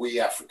year for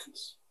we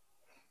Africans,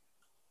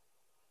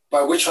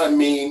 by which I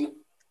mean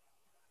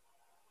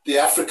the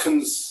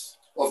Africans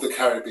of the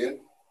Caribbean,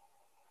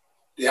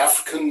 the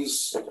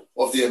Africans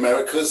of the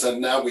Americas,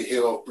 and now we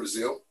hear of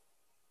Brazil,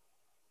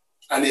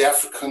 and the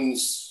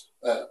Africans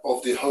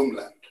of the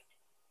homeland.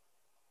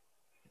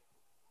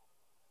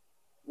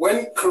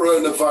 when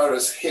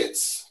coronavirus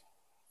hits,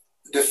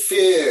 the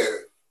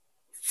fear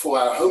for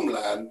our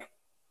homeland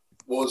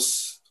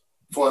was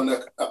for an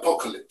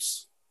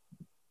apocalypse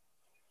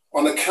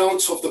on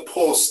account of the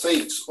poor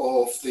state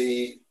of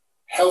the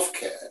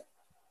healthcare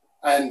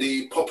and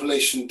the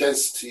population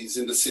densities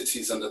in the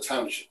cities and the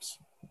townships.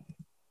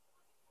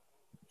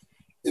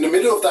 In the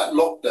middle of that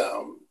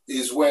lockdown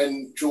is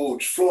when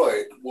George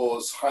Floyd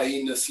was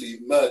heinously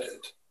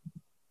murdered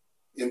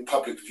in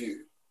public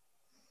view.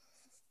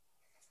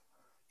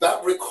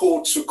 That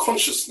recalled to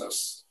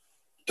consciousness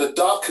the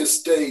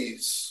darkest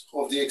days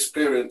of the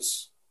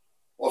experience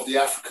of the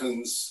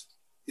Africans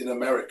in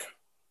America.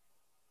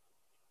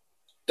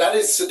 That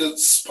incident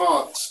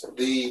sparked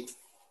the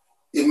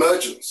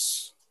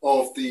emergence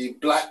of the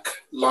Black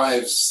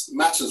Lives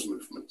Matters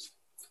movement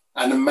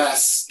and the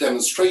mass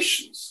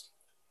demonstrations,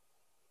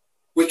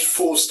 which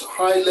forced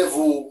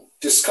high-level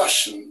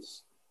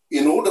discussions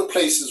in all the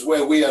places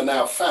where we are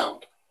now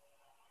found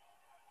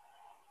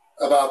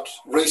about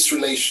race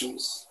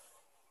relations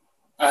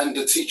and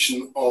the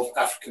teaching of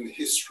African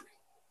history.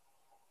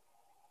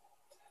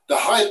 The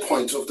high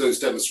point of those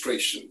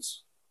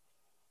demonstrations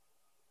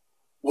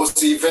was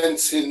the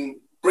event in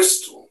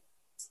Bristol,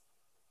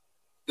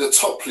 the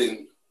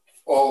toppling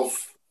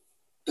of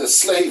the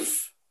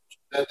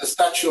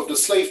statue of the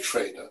slave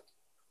trader,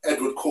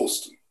 Edward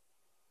Colston.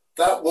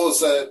 That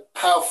was a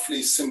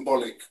powerfully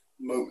symbolic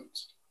moment.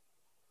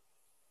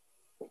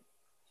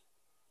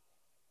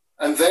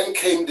 And then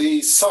came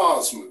the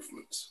SARS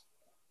movement.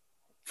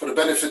 For the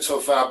benefit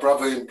of our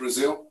brother in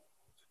Brazil,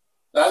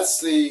 that's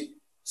the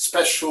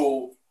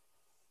special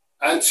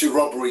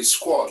anti-robbery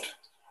squad,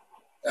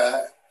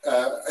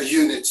 a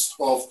unit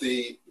of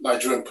the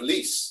Nigerian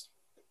police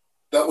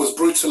that was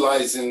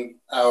brutalizing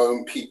our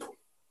own people.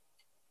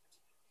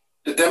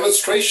 The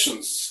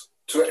demonstrations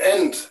to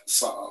end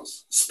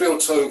SARS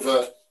spilled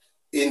over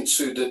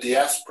into the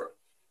diaspora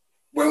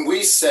when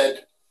we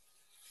said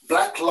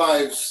Black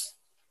lives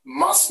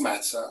must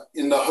matter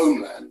in the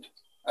homeland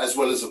as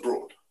well as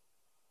abroad.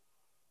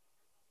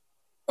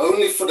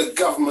 Only for the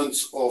government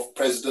of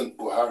President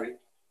Buhari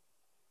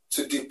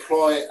to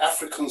deploy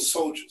African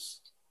soldiers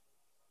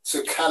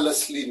to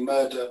callously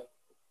murder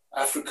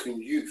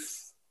African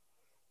youth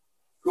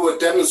who are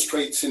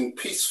demonstrating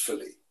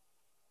peacefully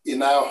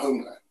in our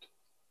homeland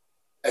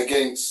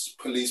against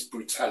police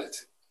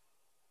brutality.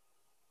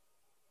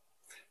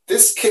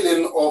 This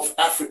killing of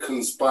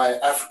Africans by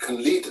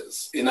African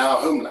leaders in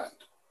our homeland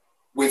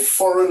with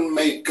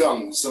foreign-made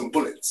guns and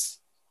bullets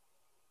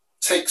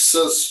takes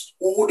us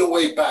all the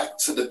way back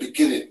to the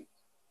beginning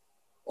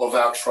of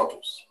our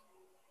troubles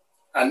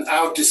and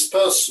our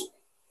dispersal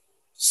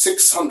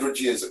 600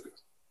 years ago.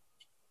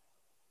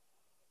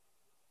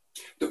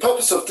 The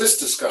purpose of this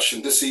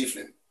discussion this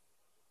evening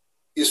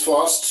is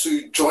for us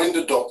to join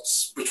the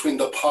dots between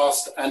the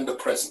past and the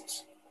present,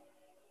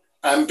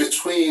 and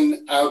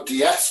between our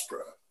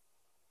diaspora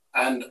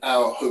and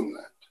our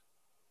homeland.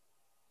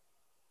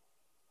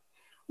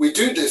 We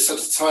do this at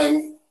a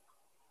time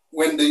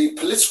when the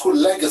political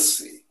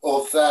legacy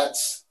of that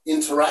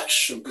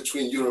interaction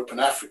between Europe and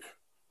Africa,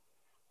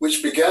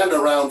 which began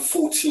around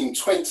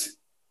 1420,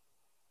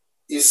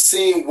 is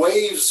seeing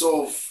waves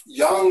of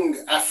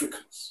young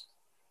Africans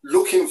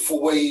looking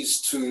for ways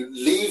to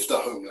leave the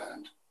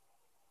homeland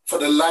for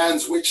the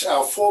lands which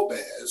our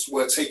forebears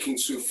were taking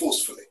to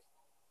forcefully,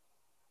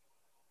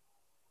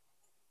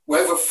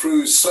 whether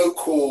through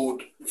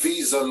so-called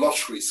visa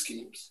lottery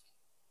schemes,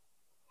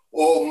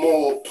 or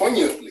more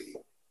poignantly,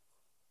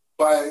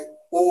 by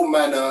all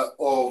manner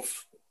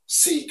of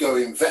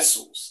sea-going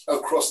vessels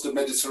across the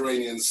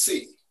Mediterranean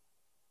Sea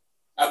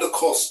at the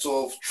cost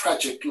of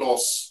tragic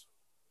loss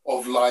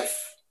of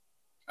life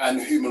and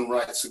human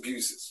rights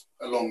abuses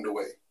along the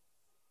way.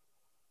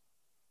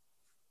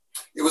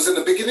 It was in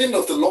the beginning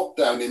of the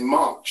lockdown in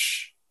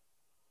March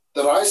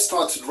that I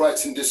started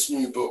writing this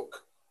new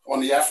book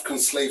on the African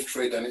slave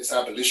trade and its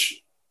abolition.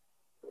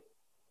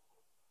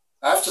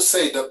 I have to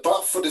say that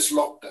but for this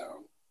lockdown,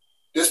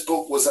 this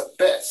book was at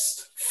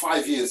best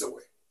 5 years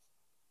away.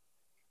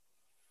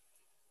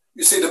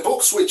 You see, the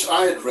books which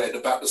I had read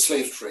about the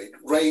slave trade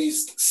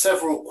raised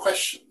several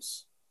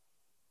questions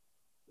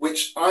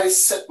which I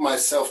set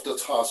myself the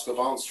task of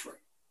answering.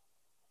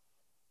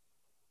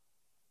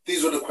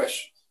 These were the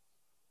questions.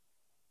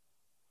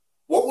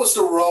 What was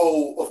the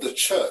role of the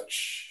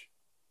church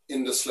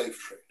in the slave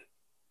trade?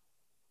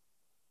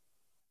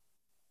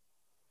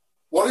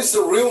 What is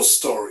the real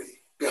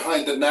story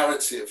behind the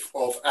narrative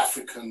of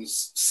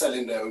Africans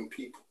selling their own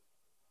people?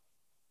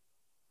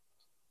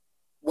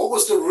 What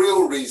was the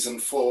real reason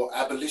for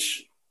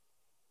abolition?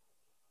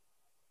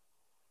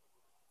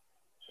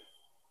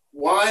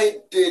 Why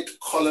did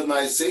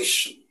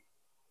colonization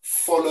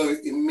follow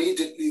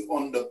immediately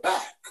on the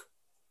back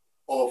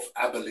of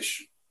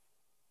abolition?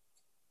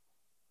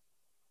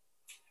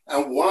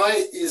 And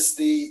why is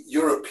the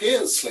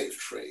European slave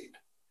trade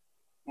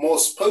more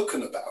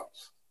spoken about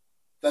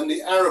than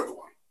the Arab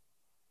one?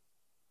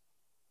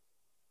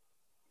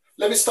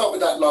 Let me start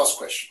with that last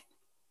question.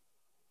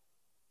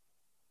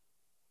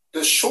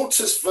 The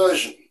shortest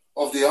version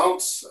of the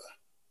answer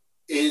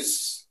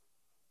is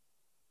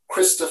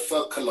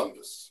Christopher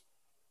Columbus.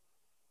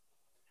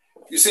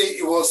 You see,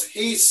 it was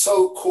his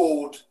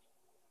so-called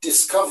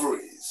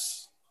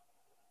discoveries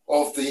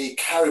of the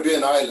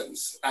Caribbean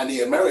islands and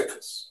the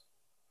Americas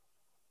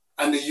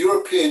and the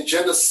European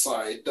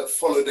genocide that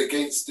followed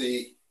against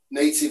the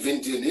native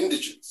Indian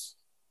indigents,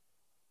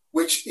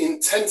 which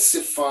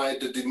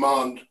intensified the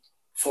demand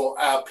for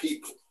our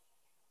people.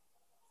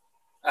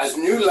 As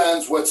new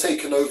lands were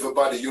taken over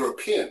by the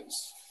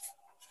Europeans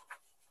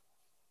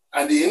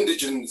and the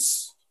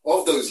indigents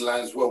of those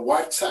lands were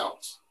wiped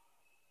out,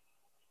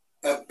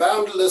 a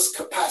boundless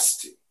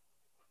capacity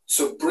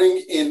to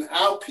bring in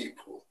our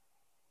people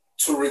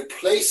to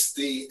replace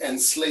the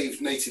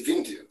enslaved native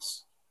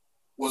Indians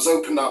was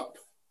opened up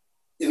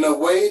in a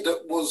way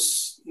that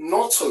was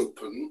not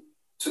open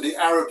to the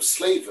Arab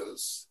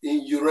slavers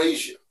in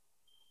Eurasia.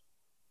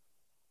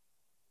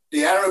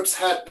 The Arabs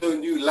had no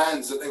new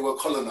lands that they were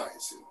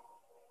colonizing.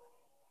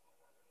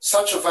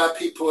 Such of our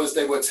people as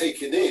they were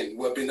taken in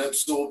were being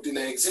absorbed in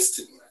their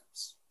existing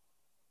lands.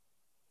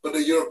 But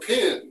the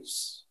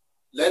Europeans,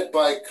 led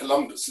by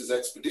Columbus's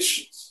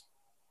expeditions,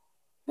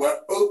 were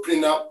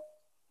opening up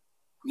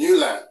new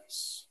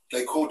lands.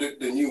 They called it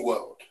the New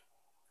World.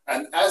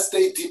 And as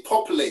they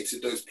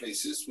depopulated those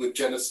places with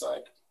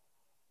genocide,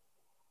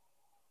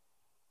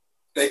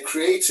 they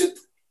created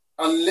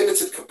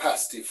unlimited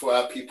capacity for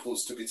our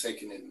peoples to be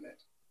taken in there.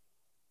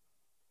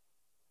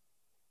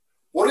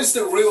 What is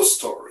the real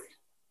story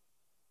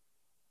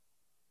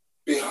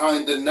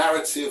behind the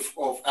narrative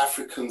of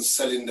Africans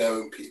selling their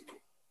own people?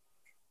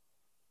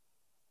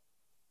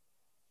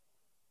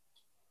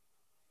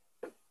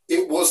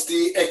 It was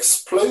the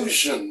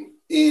explosion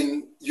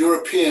in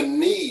European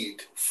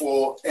need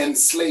for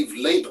enslaved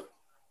labor,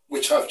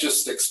 which I've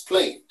just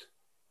explained,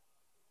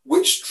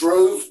 which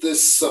drove the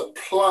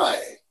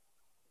supply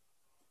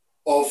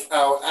of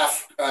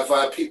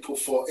our people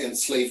for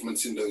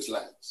enslavement in those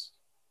lands.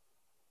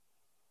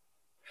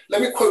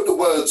 Let me quote the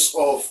words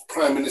of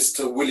Prime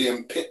Minister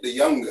William Pitt the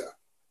Younger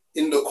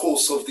in the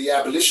course of the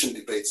abolition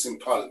debates in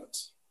Parliament.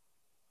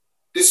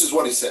 This is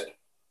what he said.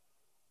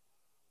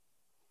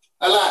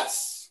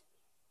 Alas,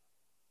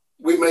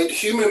 we made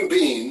human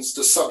beings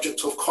the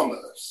subject of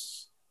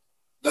commerce,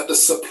 that the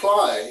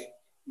supply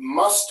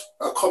must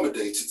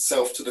accommodate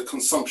itself to the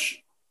consumption.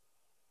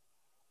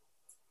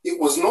 It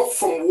was not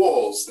from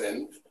wars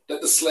then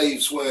that the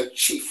slaves were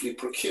chiefly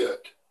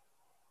procured.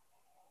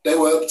 They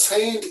were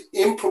obtained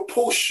in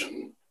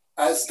proportion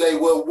as they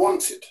were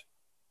wanted.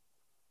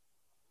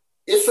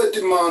 If a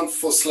demand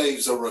for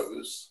slaves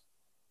arose,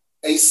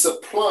 a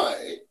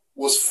supply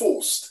was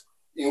forced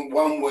in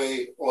one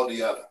way or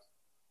the other.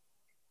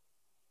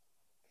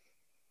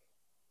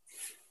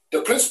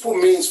 The principal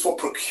means for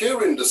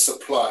procuring the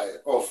supply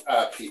of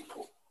our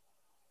people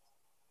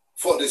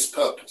for this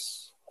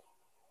purpose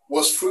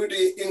was through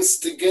the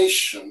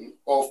instigation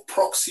of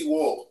proxy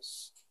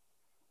wars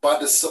by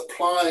the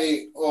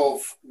supply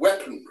of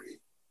weaponry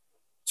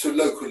to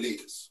local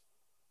leaders.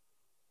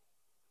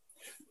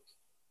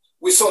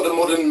 We saw the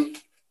modern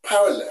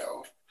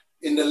parallel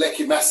in the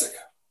Lekki massacre,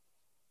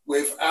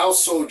 with our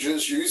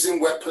soldiers using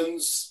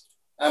weapons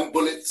and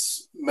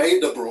bullets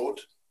made abroad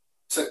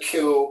to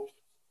kill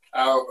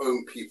our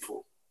own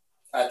people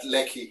at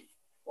Lekki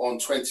on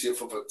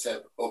 20th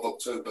of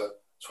October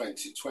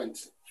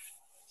 2020.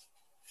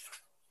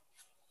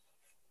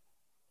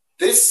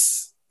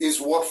 This is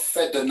what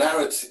fed the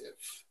narrative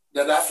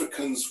that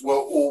Africans were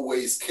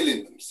always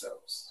killing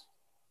themselves.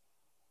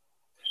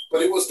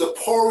 But it was the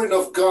pouring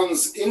of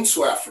guns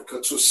into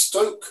Africa to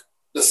stoke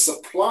the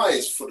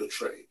supplies for the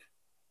trade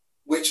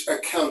which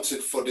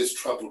accounted for this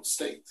troubled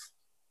state.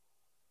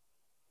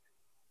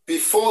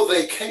 Before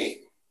they came,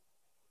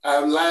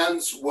 our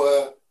lands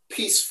were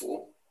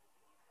peaceful.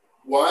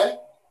 Why?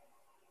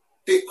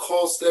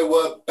 Because they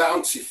were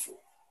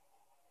bountiful.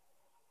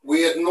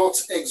 We had not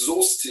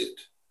exhausted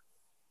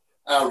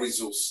our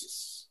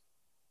resources.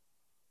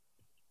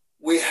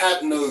 We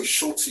had no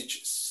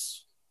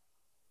shortages.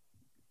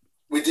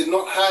 We did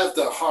not have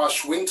the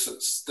harsh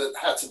winters that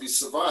had to be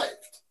survived.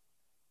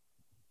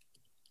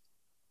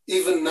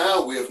 Even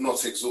now, we have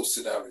not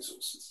exhausted our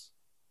resources.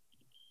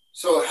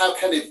 So how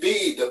can it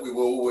be that we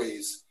were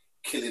always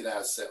killing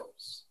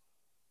ourselves?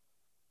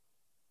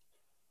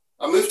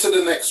 I move to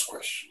the next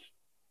question,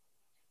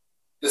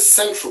 the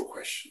central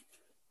question.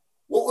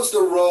 What was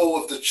the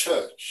role of the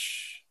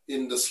church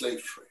in the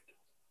slave trade?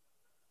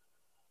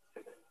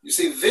 You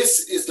see,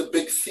 this is the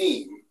big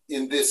theme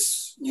in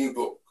this new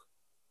book,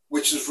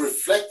 which is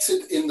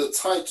reflected in the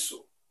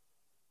title,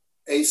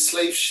 A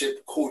Slave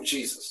Ship Called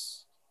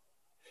Jesus.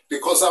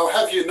 Because I'll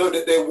have you know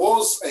that there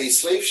was a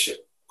slave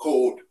ship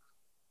called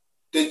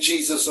the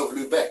Jesus of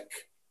Lubeck.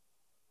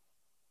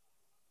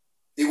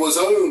 It was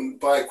owned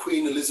by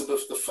Queen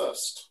Elizabeth I.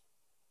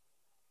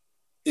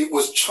 It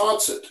was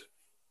chartered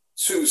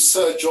to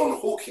Sir John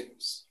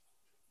Hawkins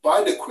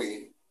by the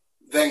Queen,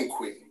 then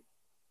Queen,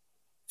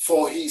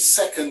 for his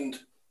second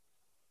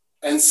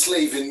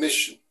enslaving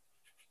mission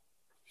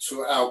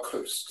to our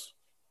coast.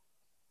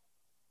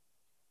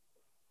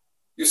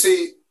 You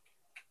see,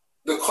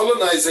 the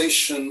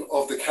colonization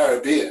of the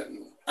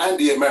Caribbean and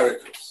the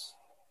Americas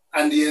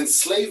and the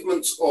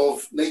enslavement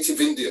of native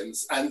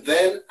Indians and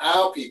then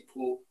our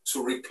people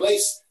to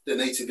replace the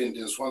native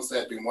Indians once they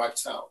had been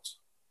wiped out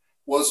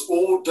was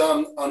all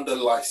done under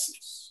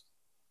license.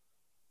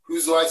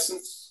 Whose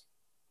license?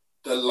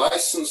 The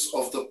license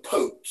of the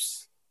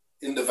popes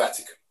in the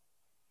Vatican.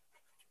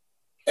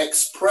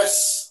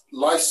 Express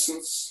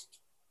license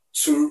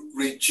to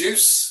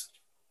reduce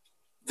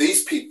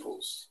these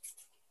peoples.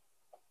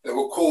 They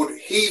were called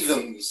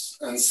heathens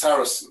and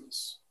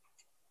Saracens.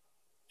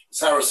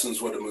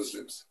 Saracens were the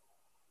Muslims.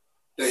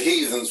 The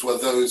heathens were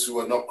those who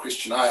were not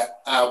Christian,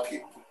 our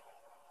people,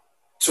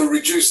 to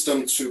reduce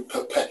them to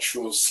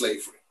perpetual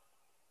slavery.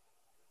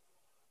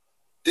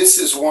 This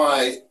is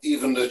why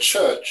even the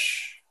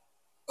church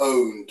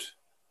owned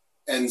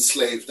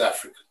enslaved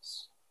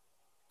Africans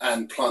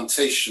and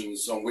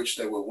plantations on which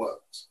they were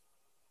worked.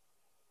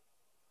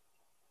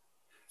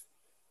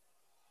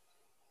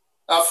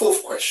 Our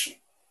fourth question,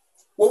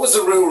 what was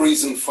the real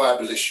reason for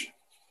abolition?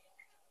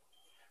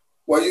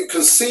 Well, you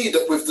can see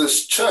that with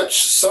this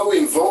church so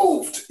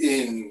involved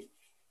in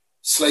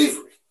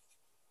slavery,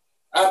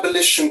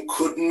 abolition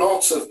could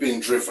not have been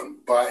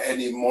driven by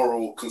any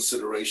moral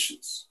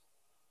considerations.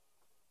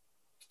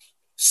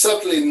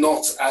 Certainly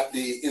not at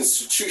the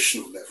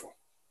institutional level.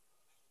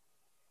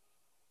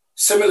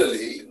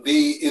 Similarly,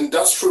 the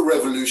Industrial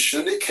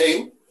Revolution, it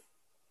came,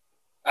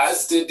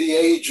 as did the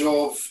Age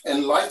of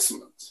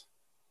Enlightenment,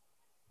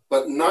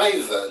 but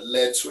neither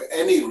led to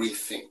any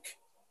rethink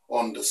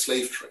on the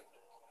slave trade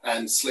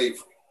and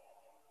slavery.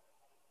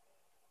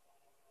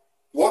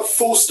 What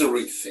forced a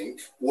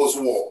rethink was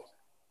war.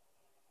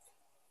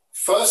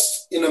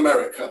 First in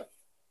America,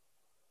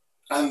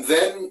 and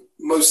then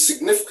most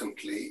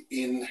significantly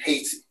in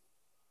Haiti.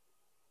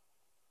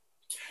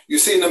 You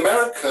see, in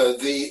America,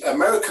 the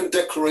American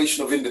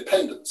Declaration of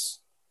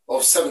Independence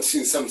of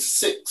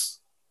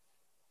 1776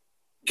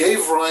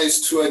 gave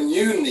rise to a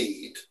new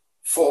need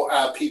for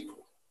our people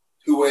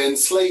who were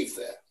enslaved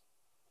there.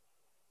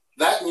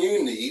 That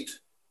new need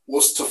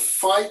was to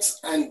fight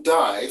and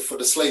die for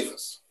the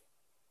slavers.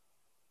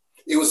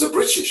 It was the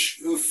British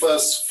who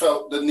first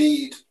felt the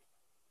need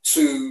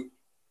to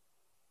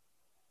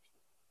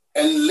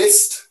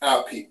enlist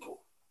our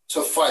people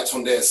to fight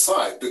on their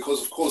side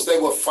because, of course, they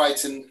were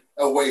fighting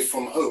away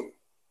from home.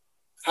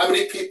 How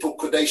many people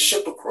could they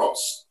ship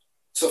across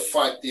to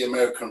fight the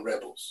American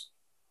rebels?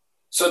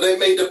 So they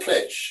made a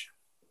pledge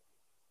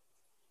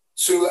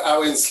to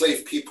our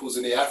enslaved peoples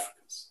in the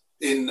Africans,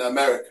 in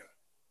America.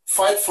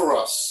 Fight for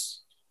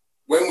us.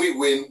 When we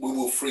win, we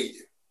will free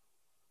you.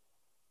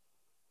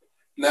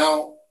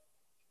 Now,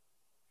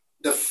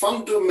 the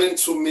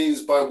fundamental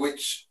means by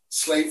which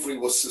slavery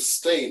was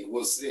sustained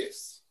was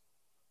this.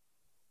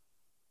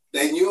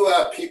 They knew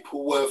our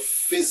people were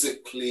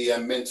physically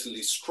and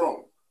mentally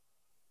strong.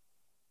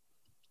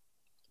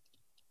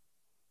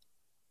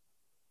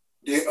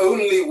 The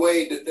only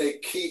way that they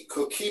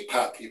could keep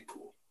our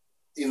people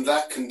in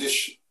that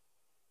condition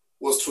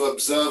was to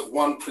observe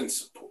one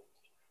principle: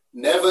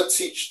 never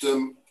teach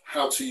them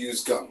how to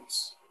use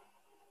guns.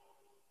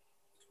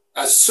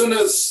 As soon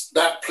as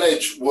that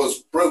pledge was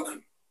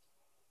broken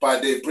by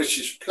the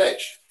British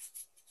pledge,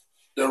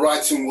 the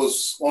writing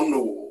was on the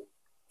wall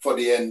for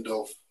the end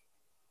of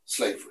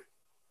slavery.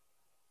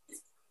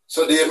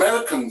 So the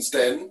Americans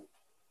then,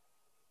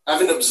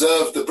 having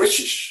observed the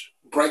British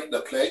break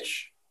the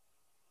pledge,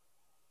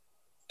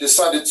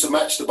 decided to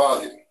match the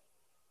bargain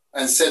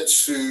and said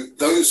to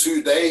those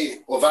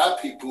of our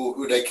people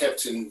who they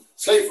kept in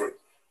slavery,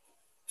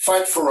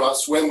 fight for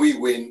us. When we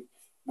win,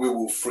 we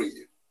will free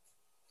you.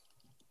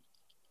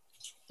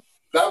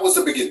 That was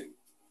the beginning.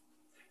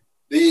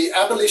 The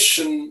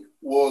abolition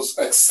was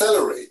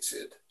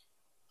accelerated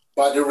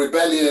by the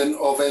rebellion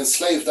of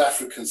enslaved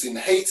Africans in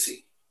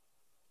Haiti,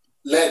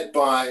 led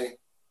by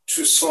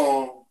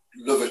Toussaint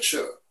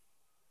Louverture.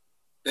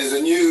 There's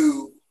a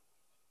new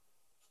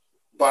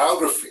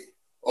biography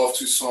of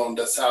Toussaint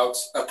that's out,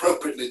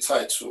 appropriately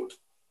titled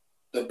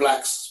The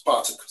Black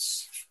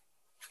Spartacus.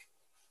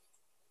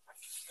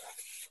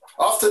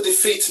 After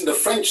defeating the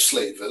French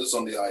slavers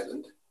on the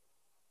island,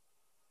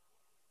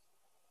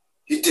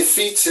 he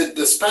defeated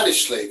the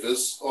Spanish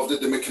slavers of the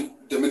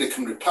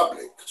Dominican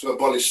Republic to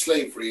abolish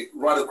slavery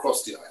right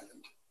across the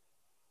island.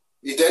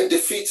 He then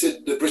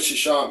defeated the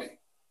British Army.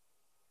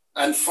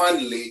 And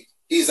finally,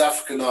 his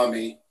African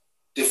army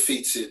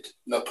defeated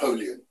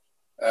Napoleon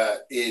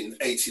in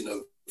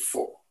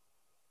 1804.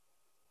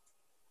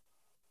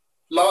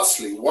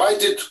 Lastly, why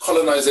did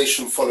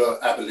colonization follow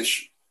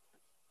abolition?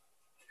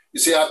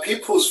 You see, our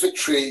people's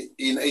victory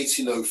in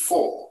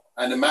 1804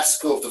 and the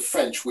massacre of the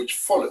French, which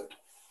followed,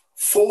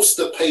 forced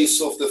the pace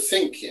of the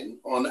thinking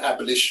on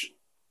abolition.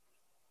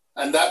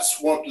 And that's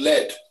what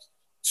led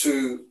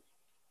to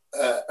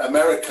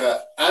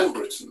America and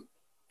Britain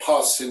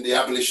passing the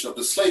Abolition of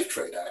the Slave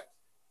Trade Act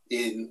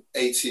in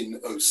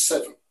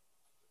 1807.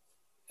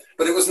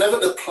 But it was never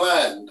the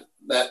plan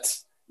that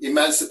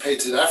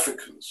emancipated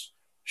Africans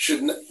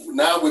should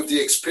now, with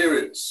the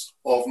experience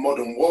of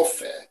modern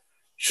warfare,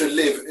 should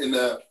live in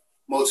a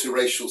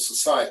multiracial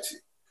society.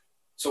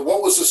 So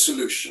what was the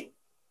solution?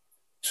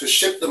 To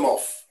ship them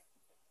off.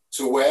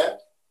 To where?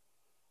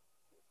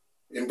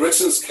 In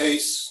Britain's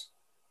case,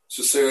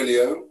 to Sierra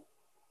Leone.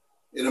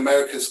 In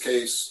America's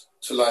case,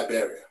 to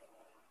Liberia.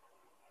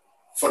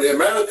 For the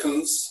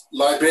Americans,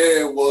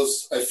 Liberia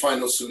was a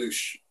final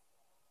solution.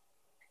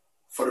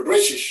 For the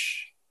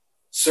British,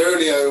 Sierra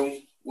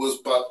Leone was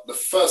but the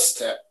first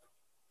step,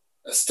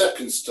 a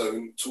stepping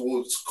stone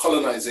towards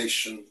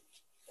colonization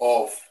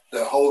of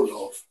the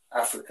whole of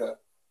Africa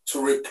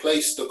to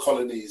replace the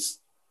colonies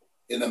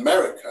in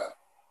America,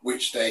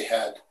 which they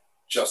had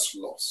just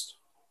lost.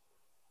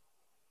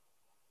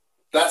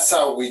 That's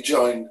how we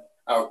join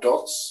our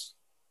dots.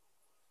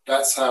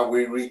 That's how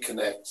we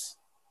reconnect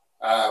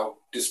our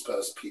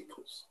dispersed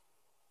peoples.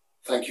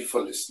 Thank you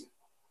for listening.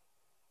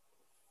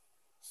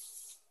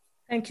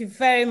 Thank you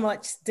very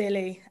much,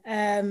 Dilly.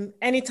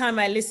 Anytime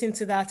I listen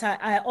to that,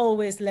 I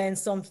always learn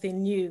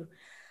something new.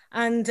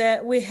 And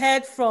we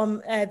heard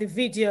from the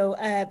video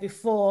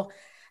before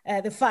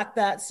the fact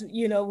that,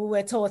 we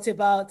were taught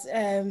about,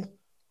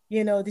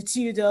 the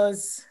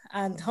Tudors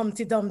and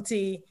Humpty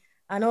Dumpty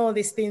and all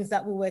these things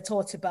that we were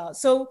taught about.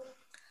 So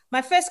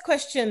my first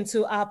question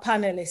to our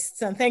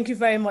panelists, and thank you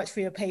very much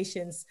for your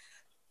patience.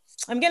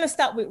 I'm going to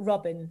start with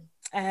Robin.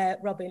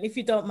 Robin, if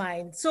you don't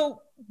mind.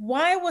 So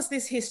why was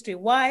this history?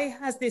 Why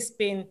has this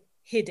been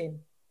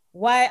hidden?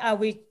 Why are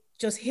we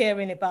just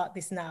hearing about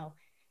this now?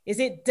 Is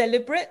it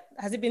deliberate?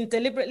 Has it been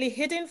deliberately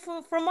hidden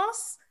from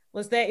us?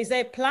 Is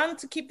there a plan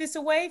to keep this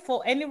away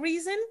for any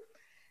reason?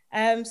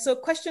 So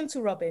question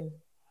to Robin.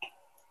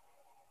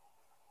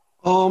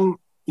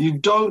 You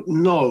don't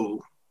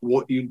know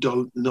what you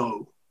don't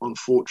know,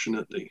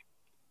 unfortunately.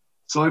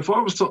 So if I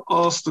was to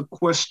ask the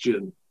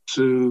question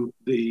to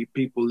the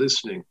people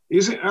listening,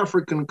 is it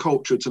African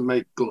culture to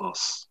make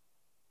glass?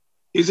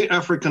 Is it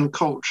African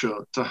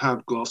culture to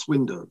have glass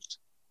windows?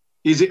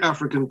 Is it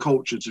African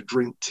culture to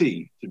drink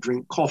tea, to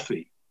drink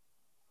coffee,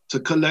 to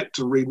collect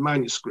and read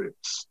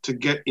manuscripts, to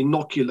get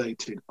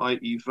inoculated,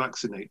 i.e.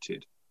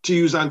 vaccinated, to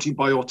use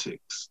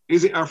antibiotics?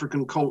 Is it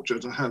African culture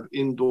to have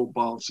indoor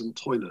baths and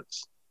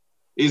toilets?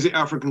 Is it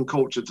African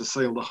culture to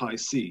sail the high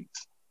seas?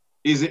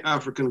 Is it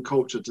African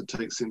culture to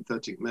take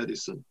synthetic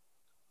medicine?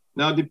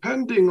 Now,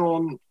 depending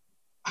on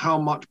how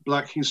much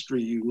Black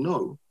history you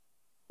know,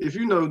 if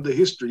you know the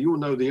history, you will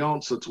know the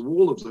answer to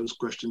all of those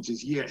questions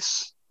is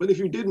yes. But if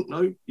you didn't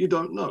know, you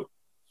don't know.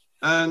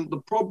 And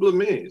the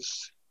problem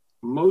is,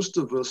 most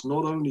of us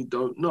not only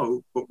don't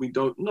know, but we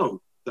don't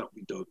know that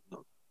we don't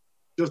know.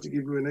 Just to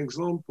give you an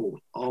example,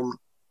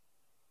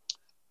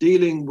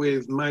 dealing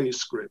with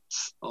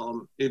manuscripts,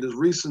 it has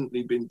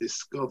recently been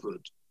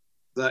discovered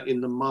that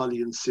in the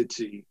Malian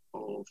city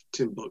of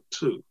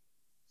Timbuktu,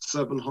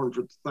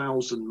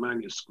 700,000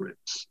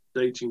 manuscripts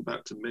dating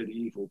back to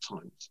medieval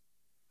times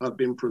have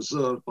been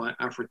preserved by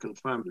African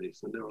families,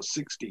 and there are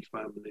 60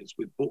 families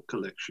with book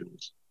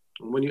collections.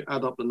 And when you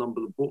add up the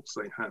number of books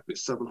they have,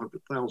 it's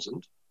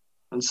 700,000.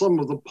 And some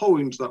of the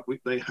poems that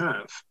they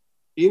have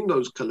in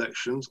those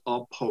collections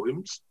are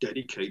poems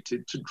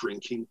dedicated to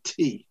drinking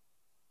tea.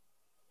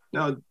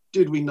 Now,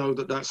 did we know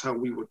that that's how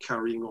we were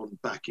carrying on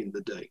back in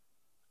the day?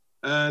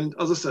 And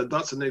as I said,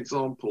 that's an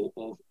example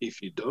of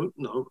if you don't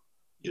know,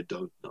 you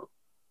don't know.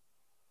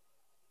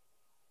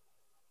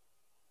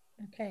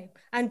 Okay.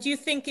 And do you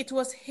think it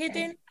was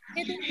hidden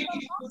from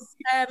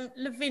us?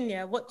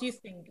 Lavinia, what do you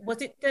think?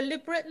 Was it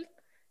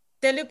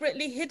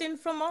deliberately hidden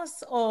from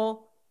us,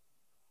 or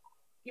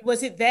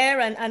was it there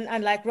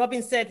and like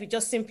Robin said, we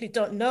just simply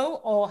don't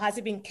know, or has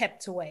it been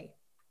kept away?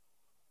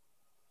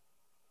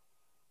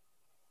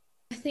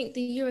 I think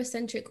the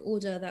Eurocentric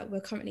order that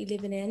we're currently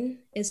living in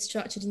is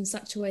structured in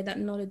such a way that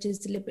knowledge is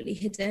deliberately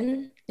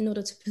hidden in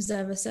order to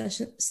preserve a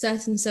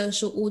certain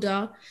social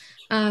order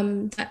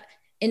that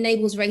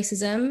enables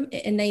racism,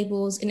 it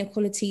enables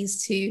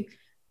inequalities to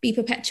be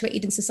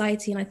perpetuated in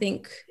society. And I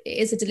think it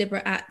is a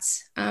deliberate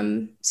act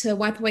to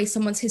wipe away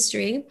someone's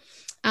history.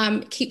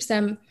 It keeps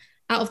them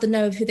out of the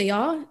know of who they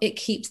are. It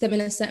keeps them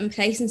in a certain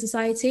place in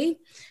society.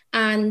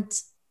 And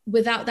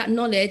without that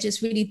knowledge,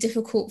 it's really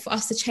difficult for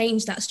us to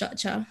change that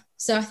structure.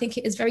 So I think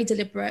it is very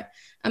deliberate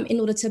in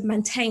order to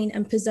maintain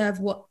and preserve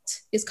what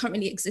is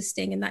currently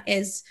existing, and that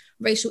is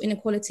racial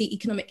inequality,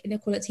 economic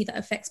inequality that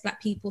affects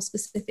Black people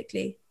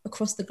specifically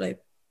across the globe.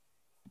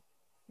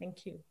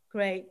 Thank you.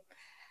 Great.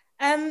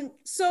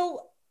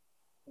 So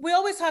we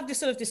always have this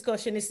sort of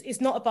discussion.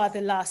 It's not about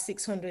the last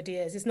 600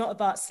 years. It's not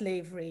about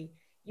slavery.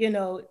 You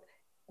know,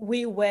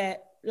 we were,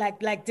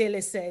 like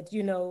Dele said,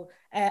 you know,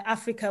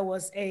 Africa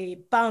was a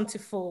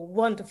bountiful,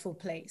 wonderful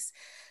place.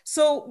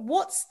 So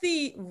what's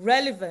the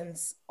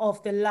relevance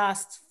of the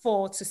last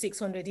 400 to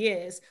 600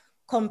 years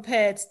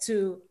compared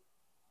to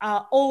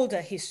our older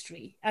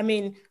history? I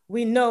mean,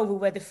 we know we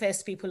were the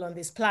first people on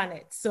this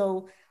planet.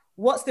 So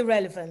what's the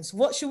relevance?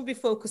 What should we be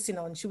focusing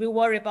on? Should we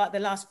worry about the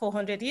last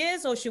 400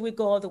 years, or should we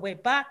go all the way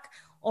back,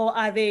 or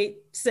are they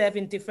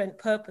serving different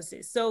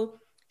purposes? So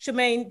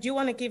Charmaine, do you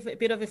want to give a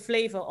bit of a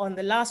flavor on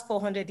the last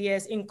 400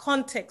 years in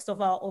context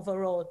of our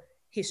overall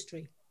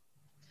history?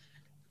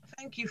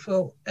 Thank you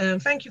for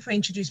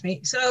introducing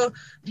me. So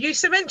you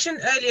mentioned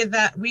earlier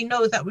that we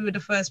know that we were the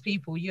first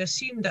people. You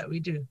assume that we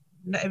do.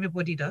 Not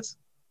everybody does.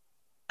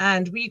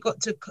 And we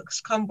got to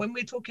come, when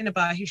we're talking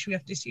about history, we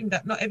have to assume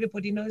that not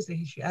everybody knows the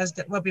history, as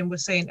Robin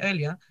was saying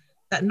earlier,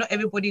 that not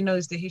everybody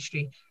knows the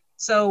history.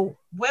 So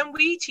when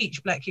we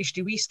teach Black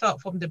history, we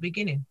start from the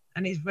beginning,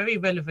 and it's very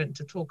relevant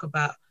to talk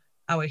about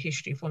our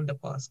history from the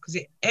past, because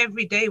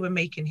every day we're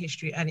making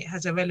history and it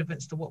has a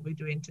relevance to what we're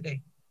doing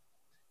today.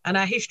 And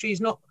our history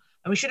is not,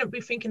 and we shouldn't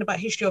be thinking about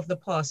history of the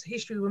past.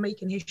 History, we're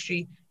making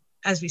history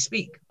as we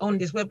speak on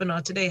this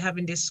webinar today,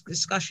 having this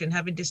discussion,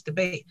 having this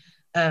debate,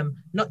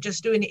 not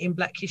just doing it in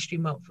Black History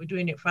Month, we're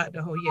doing it throughout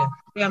the whole year.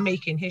 We are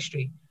making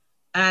history.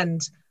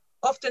 And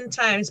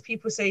oftentimes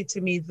people say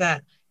to me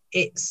that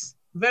it's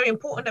very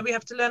important that we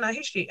have to learn our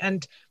history,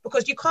 and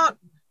because you can't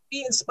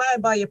be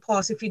inspired by your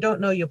past if you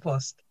don't know your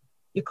past.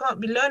 You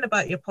can't learn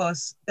about your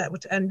past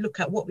and look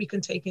at what we can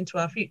take into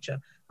our future.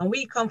 And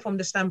we come from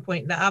the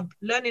standpoint that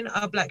learning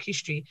our Black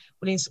history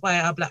will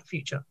inspire our Black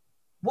future.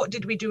 What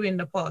did we do in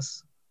the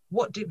past?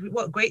 What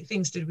great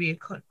things did we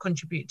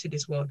contribute to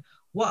this world?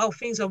 What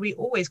things are we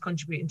always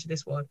contributing to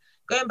this world?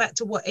 Going back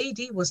to what AD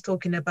was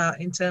talking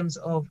about in terms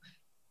of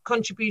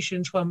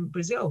contributions from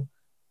Brazil.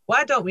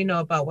 Why don't we know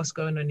about what's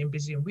going on in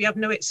Brazil? We have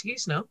no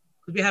excuse now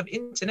because we have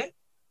internet.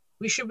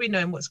 We should be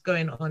knowing what's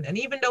going on. And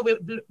even though we're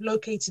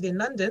located in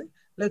London,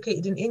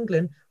 located in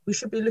England, we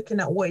should be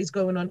looking at what is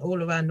going on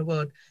all around the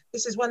world.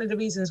 This is one of the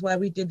reasons why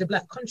we did the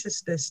Black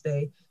Consciousness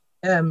Day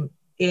on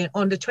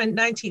the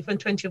 19th and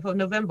 20th of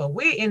November.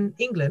 We're in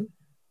England,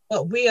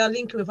 but we are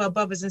linking with our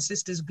brothers and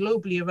sisters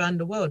globally around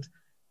the world.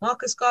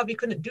 Marcus Garvey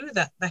couldn't do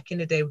that back in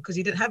the day because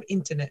he didn't have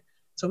internet.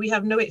 So we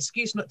have no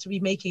excuse not to be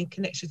making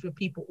connections with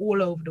people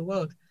all over the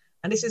world.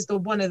 And this is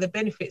one of the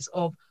benefits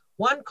of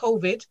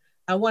COVID,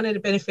 and one of the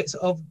benefits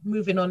of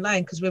moving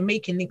online, because we're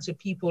making links with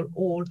people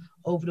all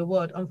over the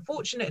world.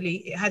 Unfortunately,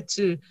 it had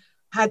to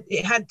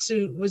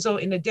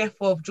result in the death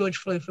of George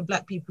Floyd for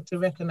Black people to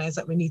recognize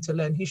that we need to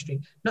learn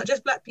history. Not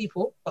just Black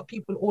people, but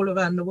people all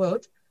around the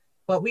world.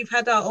 But we've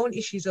had our own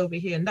issues over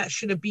here, and that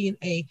should have been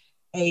a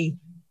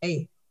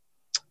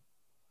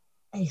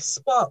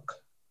spark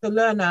to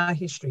learn our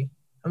history.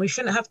 And we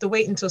shouldn't have to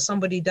wait until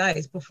somebody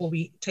dies before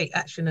we take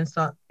action and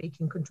start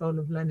taking control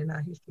of learning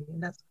our history.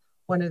 And that's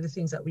one of the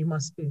things that we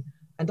must do.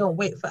 And don't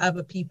wait for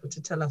other people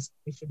to tell us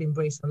we should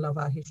embrace and love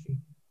our history,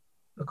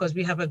 because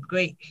we have a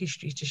great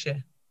history to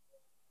share.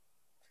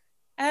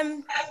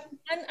 And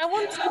I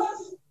want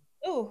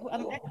to,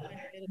 I'm echoing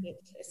a little bit,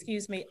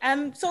 excuse me.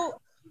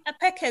 So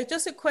Apeke,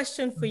 just a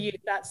question for you,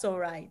 if that's all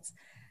right.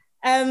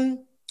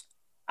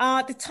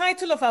 The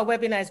title of our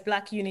webinar is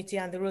Black Unity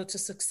and the Road to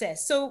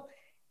Success. So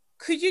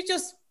could you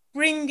just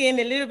bring in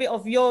a little bit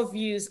of your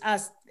views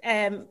as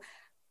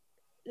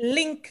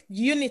link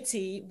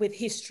unity with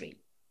history?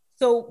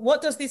 So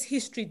what does this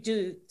history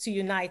do to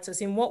unite us?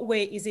 In what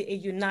way is it a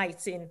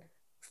uniting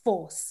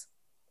force,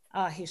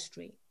 our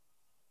history?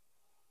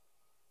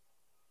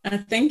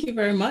 Thank you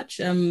very much.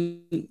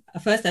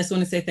 First, I just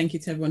want to say thank you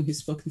to everyone who's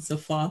spoken so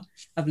far.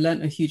 I've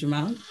learned a huge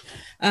amount.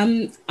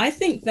 I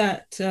think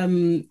that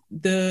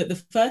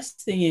the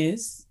first thing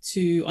is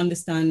to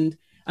understand,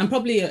 I'm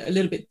probably a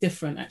little bit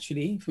different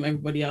actually from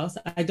everybody else.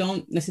 I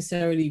don't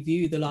necessarily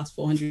view the last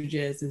 400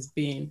 years as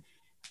being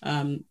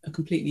a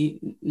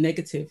completely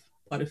negative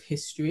part of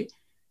history.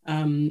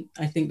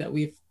 I think that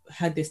we've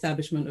had the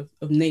establishment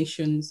of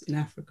nations in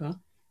Africa.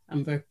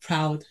 I'm very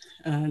proud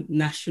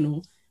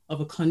national of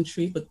a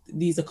country, but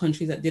these are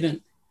countries that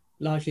didn't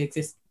largely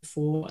exist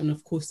before. And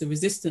of course, the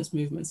resistance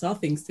movements are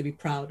things to be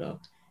proud of.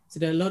 So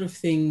there are a lot of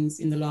things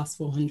in the last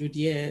 400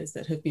 years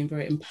that have been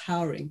very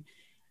empowering.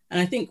 And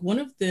I think one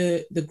of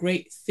the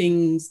great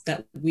things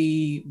that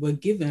we were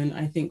given,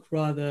 I think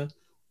rather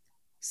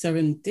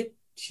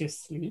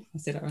serendipitously, I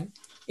said that right,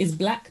 is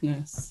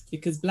Blackness,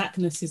 because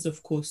Blackness is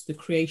of course the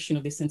creation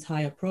of this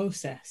entire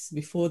process.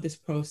 Before this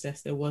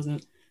process, there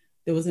wasn't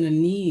a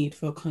need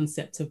for a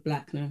concept of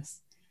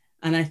Blackness.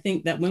 And I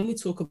think that when we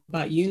talk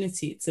about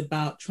unity, it's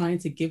about trying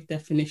to give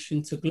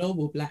definition to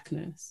global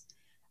Blackness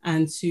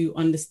and to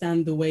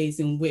understand the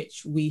ways in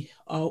which we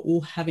are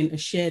all having a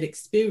shared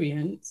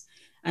experience.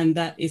 And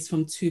that is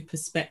from two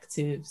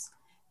perspectives.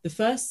 The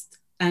first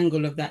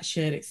angle of that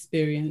shared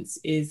experience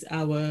is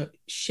our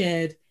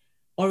shared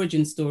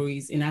origin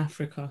stories in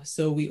Africa.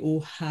 So we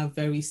all have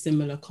very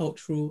similar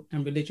cultural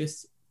and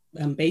religious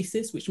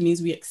basis, which means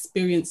we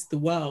experience the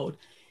world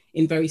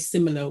in very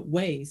similar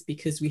ways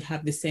because we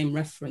have the same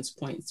reference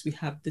points. We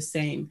have the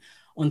same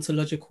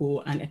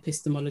ontological and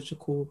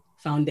epistemological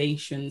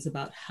foundations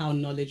about how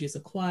knowledge is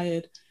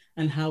acquired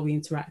and how we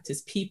interact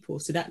as people.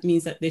 So that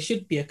means that there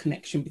should be a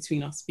connection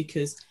between us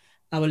because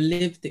our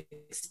lived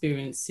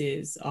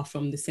experiences are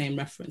from the same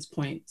reference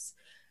points.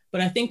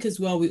 But I think as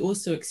well, we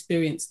also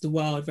experience the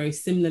world very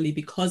similarly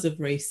because of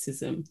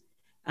racism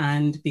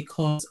and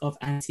because of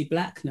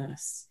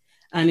anti-Blackness.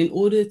 And in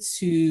order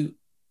to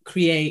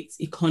create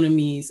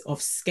economies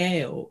of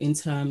scale in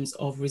terms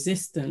of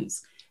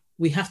resistance,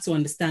 we have to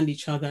understand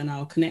each other and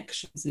our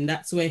connections. And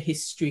that's where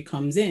history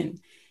comes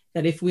in,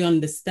 that if we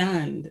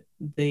understand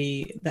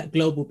that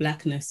global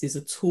Blackness is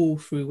a tool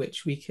through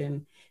which we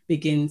can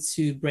begin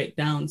to break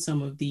down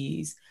some of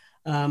these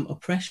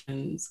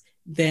oppressions,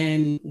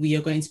 then we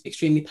are going to be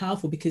extremely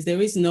powerful, because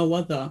there is no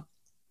other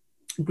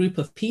group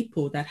of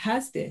people that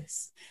has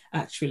this,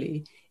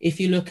 actually. If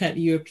you look at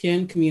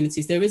European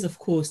communities, there is, of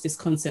course, this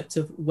concept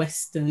of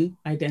Western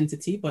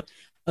identity, but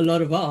a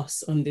lot of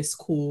us on this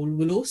call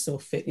will also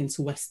fit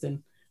into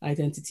Western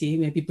identity,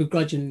 maybe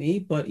begrudgingly,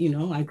 but, you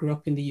know, I grew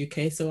up in the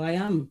UK, so I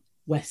am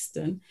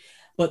Western.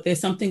 But there's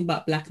something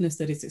about Blackness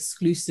that is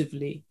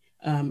exclusively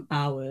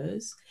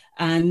ours,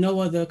 and no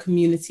other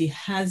community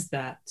has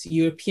that.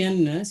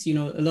 Europeanness, you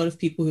know, a lot of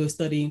people who are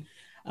studying,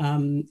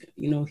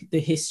 you know, the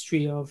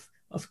history of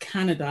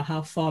Canada,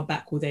 how far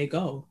back will they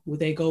go? Will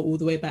they go all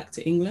the way back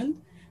to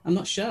England? I'm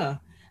not sure.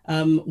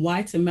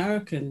 White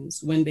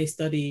Americans, when they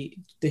study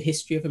the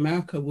history of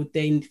America, would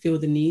they feel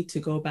the need to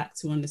go back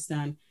to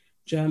understand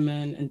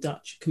German and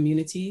Dutch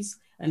communities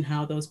and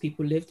how those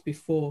people lived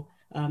before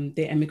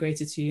they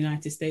emigrated to the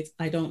United States?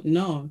 I don't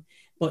know.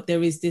 But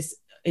there is this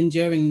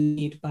enduring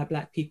need by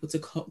Black people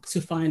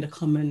to find a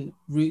common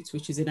root,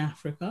 which is in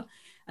Africa.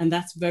 And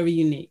that's very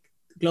unique.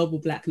 Global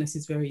Blackness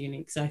is very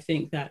unique. So I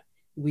think that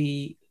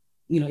we,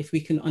 you know, if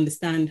we can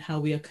understand how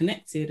we are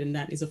connected, and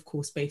that is, of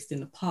course, based in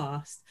the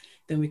past,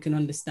 then we can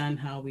understand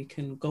how we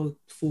can go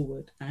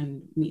forward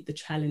and meet the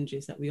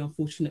challenges that we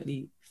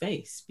unfortunately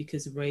face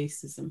because of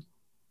racism.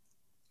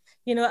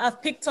 You know,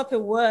 I've picked up a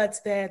word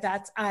there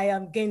that I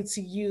am going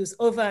to use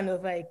over and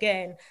over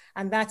again,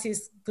 and that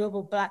is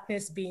global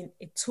Blackness being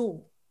a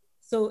tool.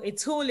 So a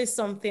tool is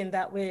something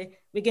that we're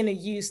going to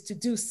use to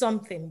do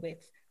something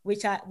with,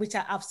 which I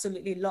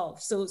absolutely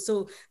love.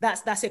 So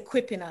that's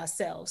equipping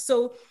ourselves.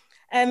 So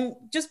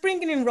just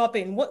bringing in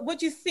Robin, what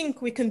do you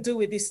think we can do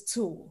with this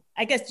tool?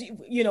 I guess,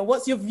 you know,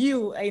 what's your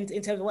view in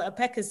terms of what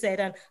Apeka said,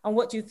 and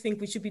what do you think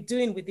we should be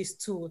doing with this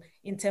tool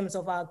in terms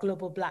of our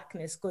global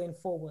Blackness going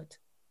forward?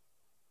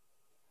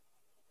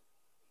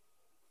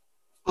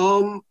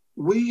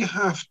 We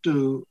have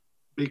to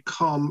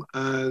become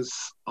as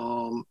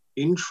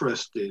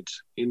interested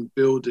in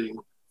building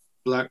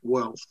Black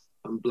wealth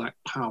and Black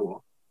power.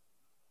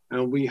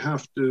 And we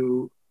have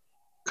to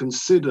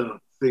consider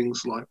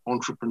things like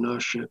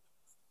entrepreneurship,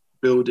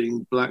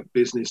 building Black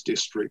business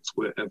districts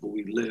wherever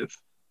we live,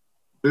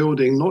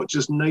 building not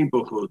just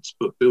neighborhoods,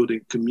 but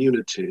building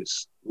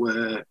communities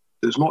where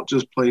there's not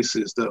just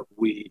places that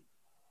we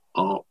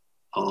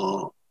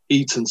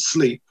eat and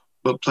sleep,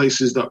 but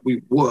places that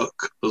we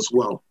work as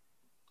well.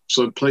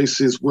 So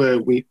places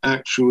where we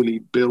actually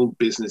build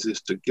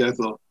businesses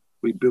together,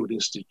 we build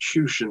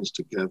institutions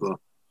together,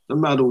 no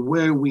matter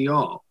where we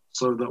are,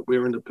 so that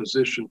we're in a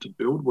position to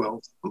build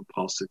wealth and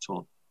pass it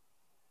on.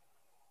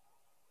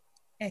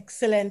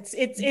 Excellent.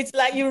 It's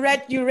like you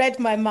read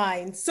my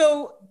mind.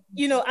 So,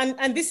 you know,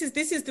 and this is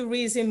the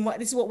reason why,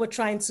 this is what we're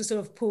trying to sort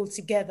of pull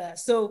together.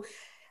 So,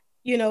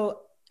 you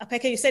know,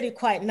 Apeka, you said it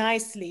quite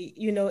nicely.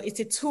 You know,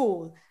 it's a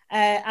tool,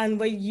 and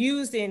we're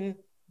using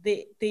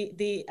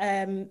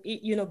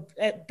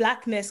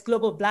Blackness,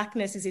 global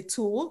Blackness is a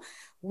tool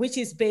which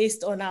is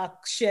based on our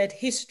shared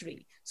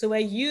history. So we're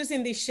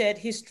using this shared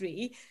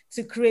history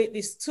to create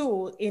this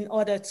tool in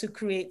order to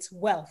create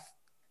wealth.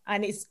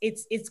 And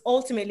it's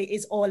ultimately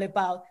is all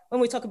about, when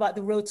we talk about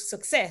the road to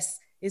success,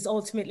 is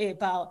ultimately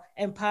about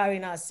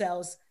empowering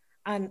ourselves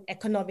and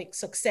economic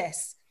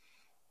success.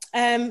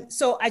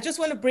 So I just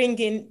want to bring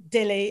in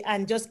Dele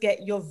and just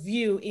get your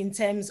view in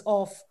terms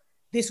of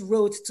this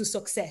road to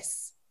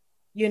success.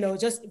 You know,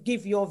 just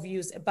give your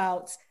views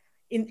about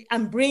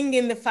and bring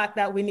in the fact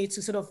that we need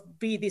to sort of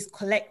be this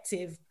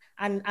collective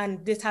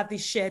and just have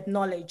this shared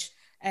knowledge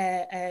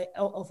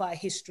of our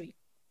history,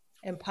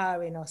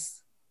 empowering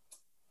us.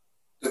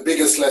 The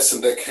biggest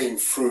lesson that came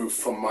through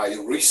from my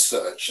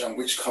research, and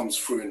which comes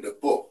through in the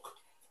book,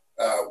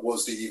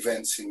 was the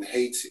events in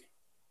Haiti,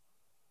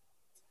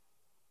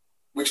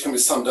 which can be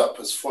summed up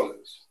as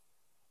follows.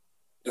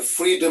 The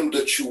freedom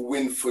that you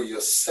win for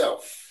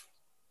yourself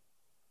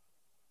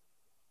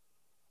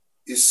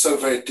is so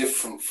very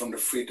different from the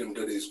freedom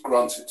that is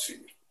granted to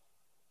you.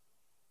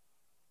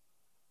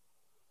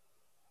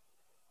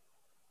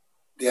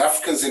 The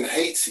Africans in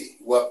Haiti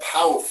were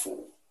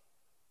powerful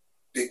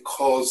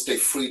because they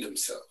freed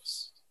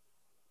themselves.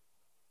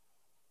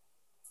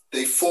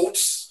 They fought,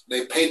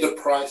 they paid the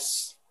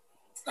price.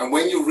 And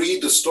when you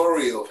read the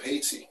story of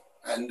Haiti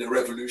and the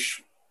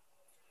revolution,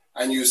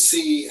 and you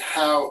see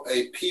how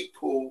a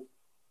people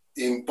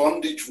in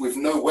bondage with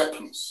no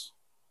weapons,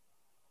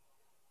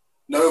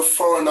 no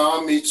foreign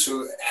army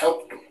to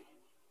help them,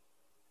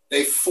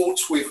 they fought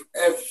with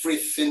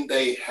everything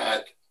they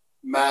had,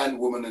 man,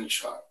 woman, and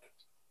child,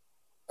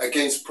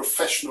 against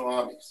professional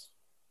armies,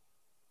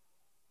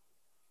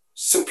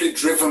 simply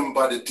driven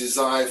by the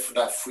desire for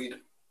that freedom.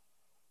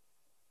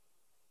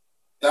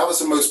 That was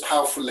the most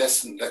powerful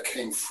lesson that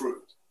came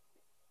through.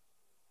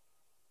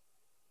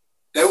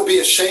 They will be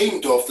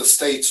ashamed of the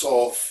state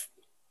of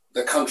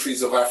the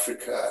countries of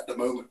Africa at the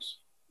moment,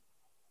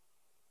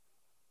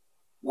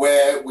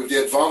 where with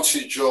the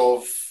advantage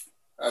of,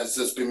 as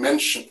has been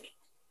mentioned,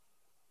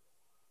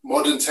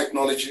 modern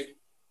technology,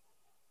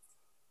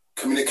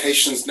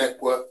 communications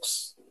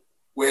networks,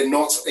 we're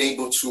not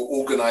able to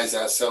organize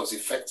ourselves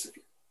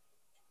effectively.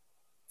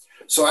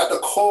 So at the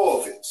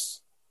core of it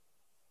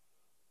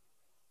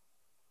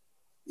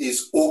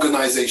is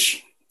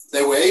organization.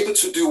 They were able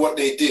to do what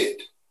they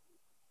did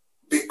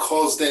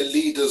because their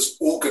leaders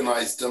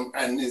organized them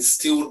and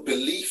instilled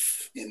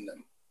belief in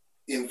them,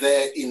 in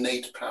their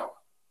innate power.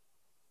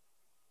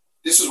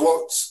 This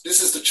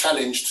is the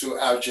challenge to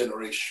our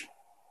generation,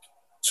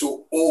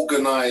 to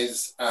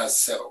organize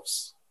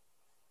ourselves.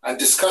 And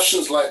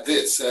discussions like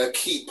this are a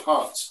key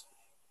part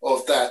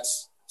of that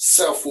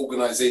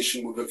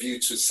self-organization with a view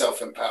to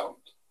self-empowerment.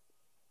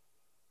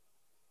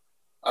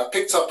 I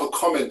picked up a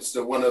comment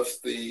that one of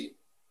the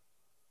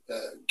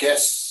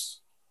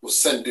guests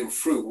was sending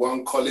through,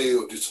 one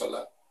Koleo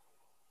Dutola,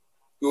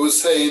 who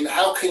was saying,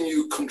 how can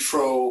we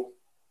control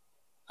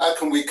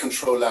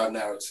our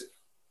narrative?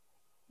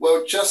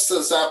 Well, just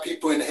as our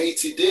people in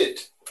Haiti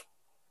did,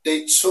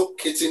 they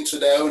took it into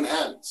their own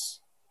hands.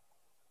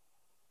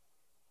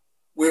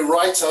 We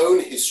write our own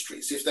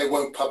histories if they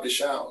won't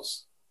publish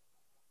ours.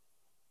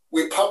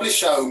 We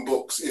publish our own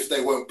books if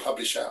they won't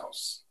publish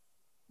ours.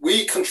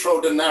 We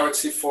control the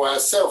narrative for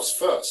ourselves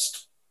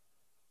first.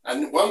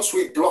 And once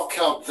we block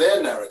out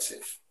their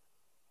narrative,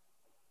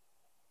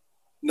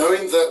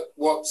 knowing that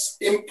what's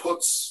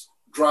inputs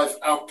drive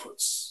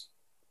outputs,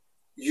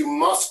 you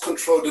must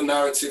control the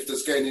narrative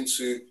that's going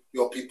into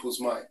your people's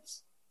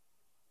minds.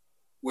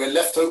 We're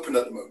left open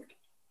at the moment.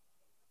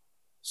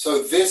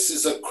 So this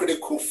is a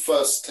critical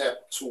first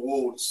step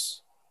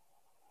towards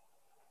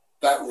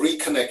that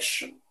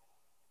reconnection,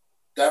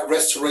 that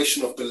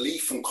restoration of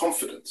belief and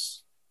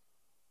confidence,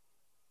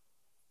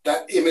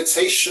 that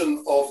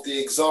imitation of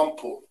the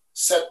example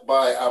set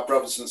by our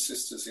brothers and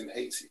sisters in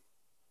Haiti.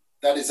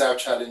 That is our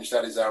challenge,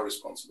 that is our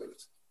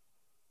responsibility.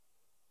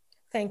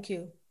 Thank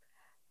you.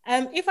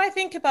 If I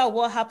think about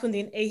what happened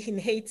in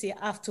Haiti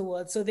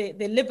afterwards, so they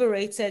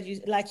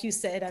liberated, like you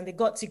said, and they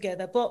got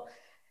together. But,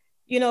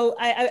 you know,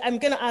 I'm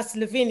going to ask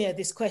Lavinia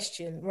this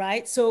question,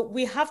 right? So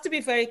we have to be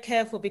very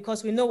careful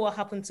because we know what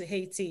happened to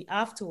Haiti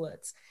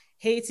afterwards.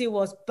 Haiti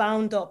was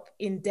bound up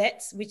in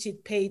debts, which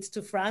it paid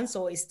to France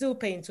or is still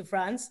paying to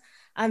France,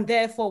 and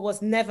therefore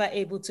was never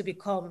able to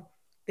become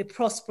the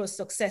prosperous,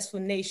 successful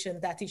nation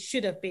that it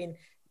should have been,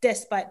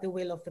 despite the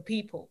will of the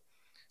people.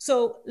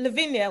 So,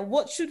 Lavinia,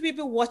 what should we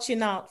be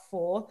watching out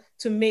for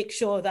to make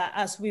sure that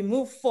as we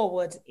move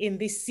forward in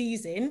this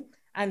season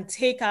and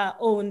take our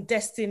own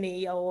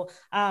destiny or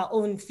our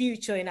own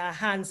future in our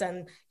hands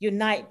and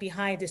unite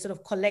behind a sort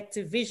of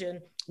collective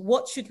vision,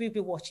 what should we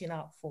be watching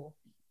out for?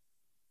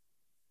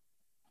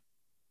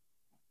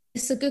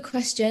 It's a good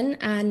question.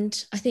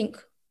 And I think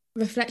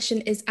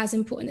reflection is as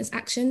important as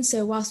action.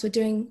 So whilst we're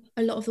doing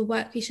a lot of the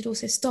work, we should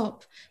also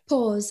stop,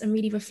 pause, and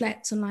really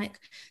reflect on like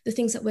the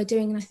things that we're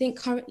doing. And I think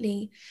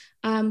currently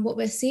what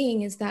we're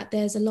seeing is that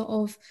there's a lot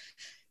of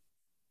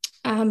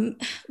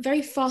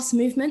very fast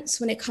movements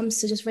when it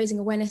comes to just raising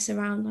awareness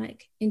around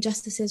like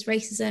injustices,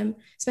 racism,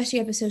 especially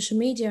over social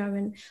media.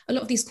 And a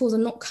lot of these calls are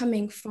not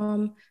coming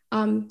from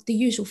the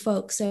usual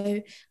folks.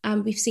 So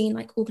we've seen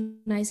like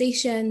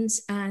organizations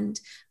and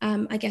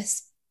I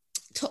guess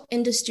top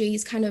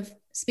industries kind of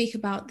speak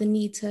about the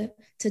need to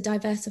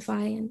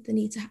diversify and the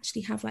need to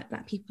actually have like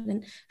Black people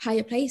in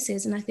higher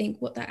places. And I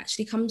think what that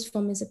actually comes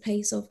from is a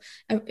place of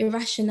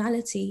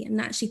irrationality and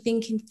actually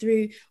thinking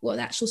through what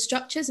the actual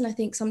structures. And I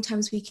think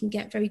sometimes we can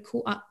get very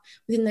caught up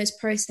within those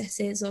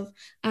processes of,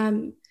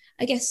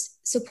 I guess,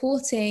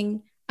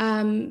 supporting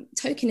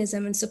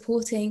tokenism and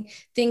supporting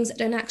things that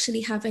don't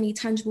actually have any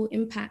tangible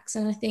impacts.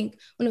 And I think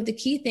one of the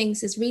key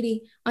things is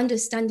really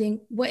understanding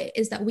what it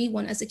is that we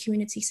want as a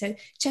community. So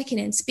checking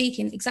in,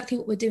 speaking, exactly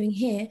what we're doing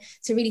here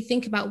to really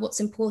think about what's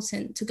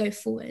important to go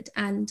forward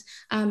and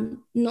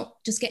not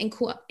just getting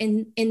caught up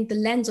in the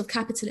lens of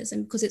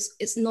capitalism because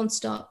it's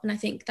nonstop. And I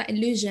think that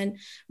illusion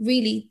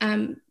really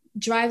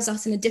drives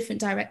us in a different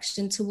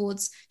direction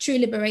towards true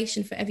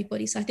liberation for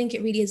everybody. So I think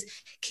it really is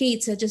key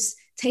to just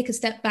take a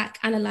step back,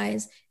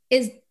 analyze,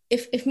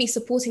 if me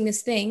supporting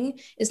this thing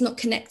is not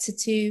connected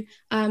to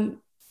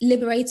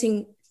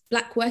liberating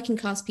Black working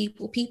class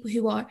people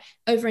who are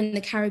over in the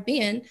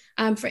Caribbean,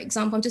 for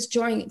example. I'm just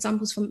drawing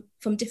examples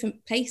from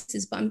different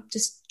places, but I'm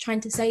just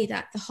trying to say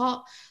that the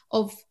heart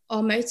of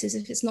our motives,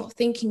 if it's not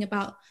thinking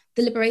about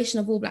the liberation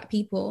of all Black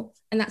people,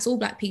 and that's all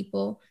Black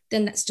people,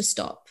 then let's just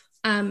stop,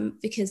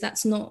 because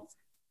it's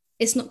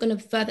not going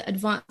to further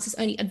advance. It's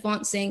only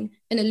advancing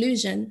an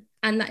illusion,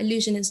 and that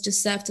illusion is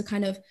just served to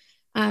kind of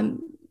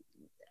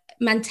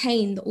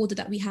maintain the order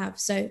that we have.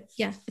 So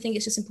yeah, I think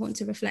it's just important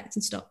to reflect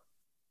and stop.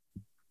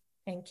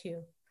 Thank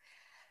you.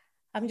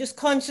 I'm just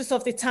conscious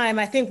of the time.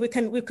 I think we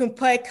can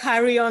probably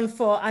carry on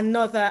for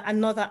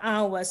another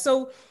hour.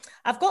 So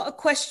I've got a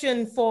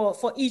question for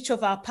each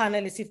of our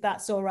panelists, if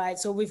that's all right.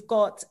 So we've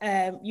got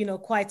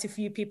quite a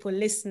few people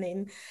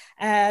listening.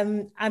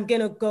 I'm going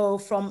to go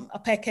from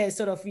Apeke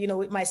sort of,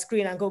 with my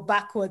screen and go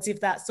backwards,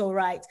 if that's all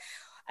right.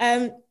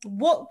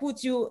 What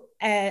would you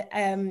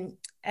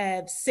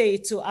say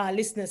to our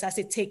listeners as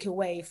a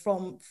takeaway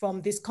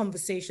from this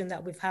conversation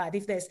that we've had?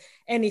 If there's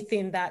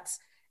anything that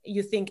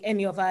you think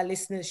any of our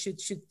listeners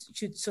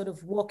should sort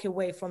of walk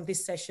away from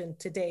this session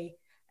today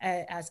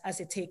as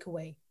a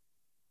takeaway.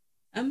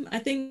 I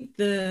think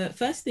the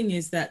first thing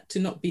is that to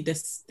not be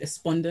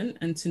despondent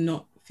and to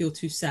not feel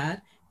too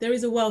sad. There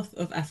is a wealth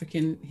of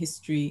African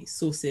history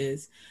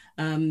sources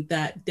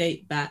that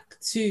date back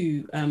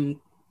to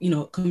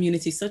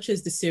communities such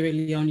as the Sierra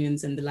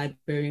Leoneans and the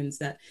Liberians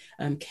that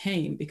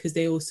came, because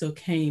they also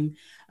came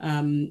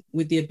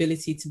with the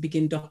ability to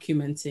begin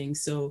documenting.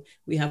 So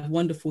we have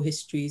wonderful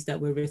histories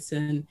that were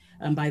written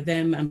by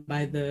them and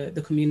by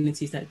the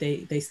communities that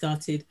they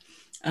started.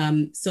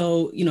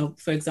 So,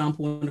 for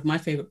example, one of my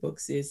favorite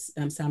books is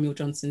Samuel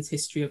Johnson's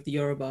History of the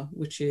Yoruba,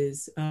 which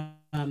is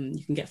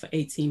you can get for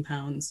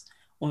 £18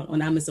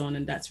 on Amazon,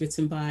 and that's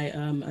written by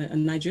a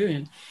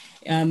Nigerian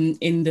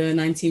in the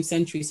 19th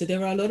century. So there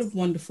are a lot of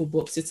wonderful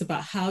books. It's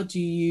about how do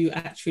you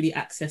actually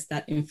access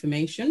that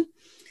information.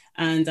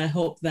 And I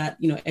hope that,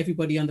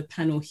 everybody on the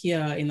panel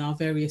here in our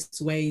various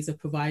ways of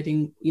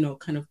providing,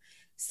 kind of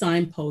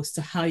signposts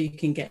to how you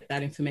can get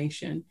that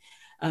information.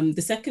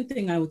 The second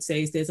thing I would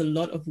say is there's a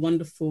lot of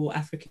wonderful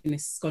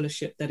Africanist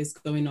scholarship that is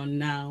going on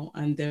now.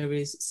 And there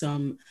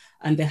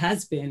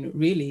has been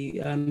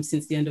really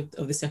since the end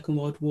of the Second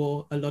World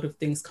War, a lot of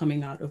things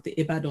coming out of the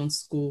Ibadan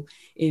school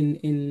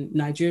in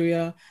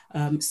Nigeria.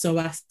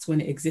 SOAS,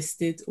 when it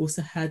existed,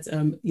 also had,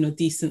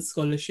 decent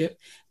scholarship,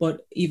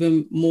 but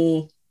even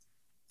more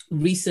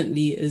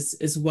recently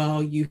as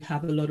well, you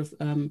have a lot of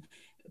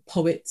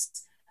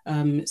poets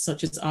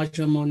such as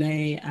Aja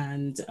Monet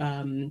and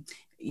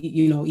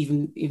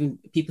even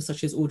people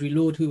such as Audre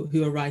Lorde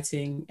who are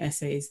writing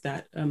essays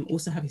that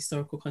also have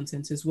historical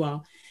content as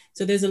well.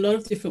 So there's a lot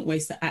of different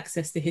ways to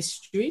access the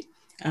history.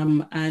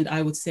 And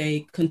I would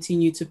say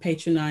continue to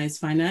patronize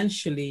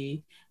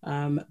financially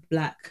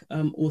Black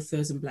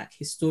authors and Black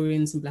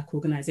historians and Black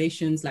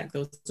organizations like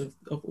those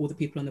of all the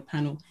people on the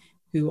panel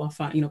who are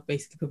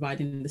basically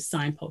providing the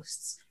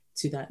signposts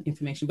to that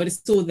information. But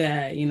it's all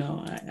there.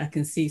 I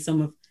can see some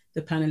of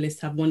the panelists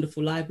have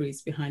wonderful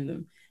libraries behind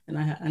them. And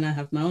I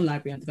have my own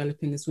library I'm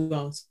developing as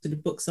well. So the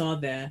books are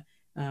there.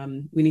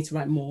 We need to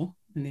write more,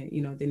 and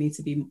they need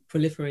to be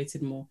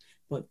proliferated more.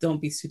 But don't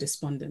be too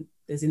despondent.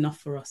 There's enough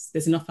for us.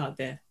 There's enough out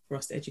there for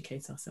us to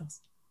educate ourselves.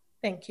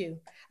 Thank you.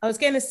 I was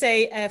going to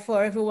say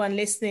for everyone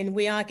listening,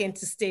 we are going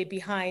to stay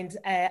behind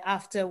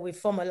after we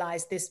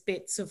formalize this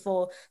bit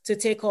to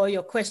take all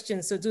your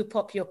questions. So do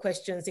pop your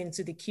questions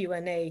into the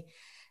Q&A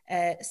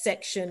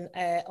section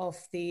of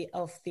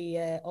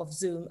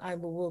Zoom,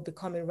 and we will be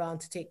coming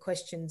around to take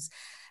questions.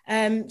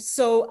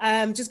 So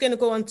I'm just going to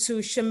go on to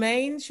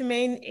Shemaine.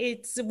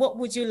 Shemaine, what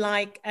would you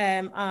like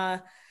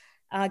our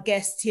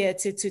guests here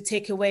to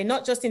take away,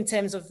 not just in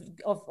terms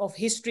of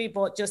history,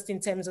 but just in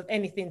terms of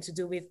anything to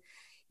do with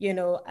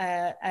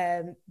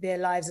their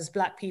lives as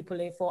Black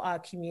people and for our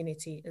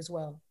community as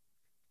well?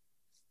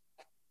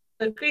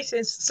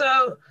 Greetings.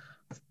 So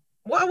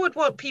what I would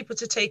want people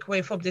to take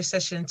away from this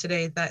session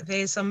today, that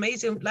there's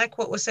amazing, like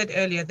what was said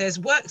earlier, there's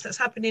work that's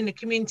happening in the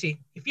community.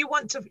 If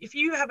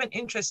you have an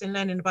interest in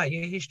learning about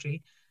your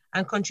history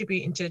and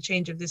contributing to the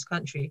change of this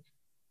country,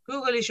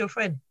 Google is your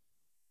friend.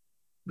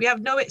 We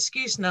have no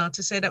excuse now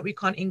to say that we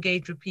can't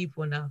engage with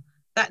people now.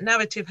 That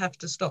narrative has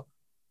to stop.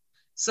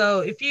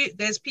 So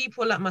there's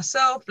people like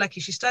myself, Black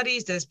History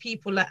Studies, there's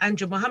people like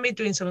Andrew Mohammed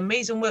doing some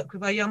amazing work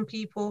with our young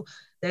people.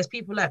 There's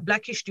people like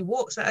Black History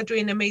Walks that are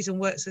doing amazing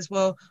works as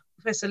well.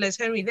 Professor Les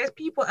Henry, there's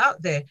people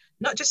out there,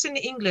 not just in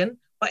England,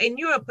 but in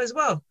Europe as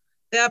well.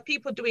 There are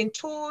people doing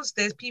tours,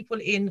 there's people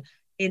in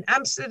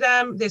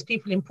Amsterdam, there's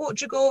people in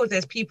Portugal,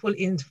 there's people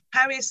in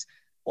Paris,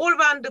 all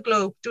around the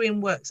globe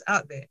doing works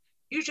out there.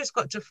 You just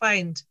got to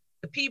find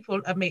the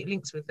people and make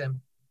links with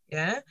them,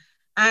 yeah?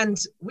 And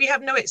we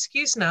have no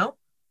excuse now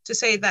to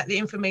say that the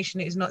information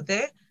is not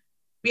there.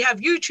 We have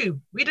YouTube.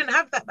 We didn't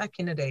have that back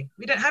in the day.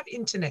 We didn't have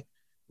internet.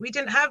 We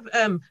didn't have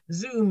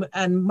Zoom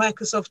and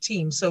Microsoft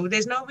Teams. So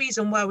there's no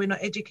reason why we're not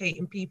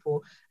educating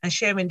people and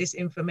sharing this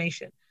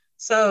information.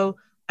 So,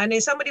 and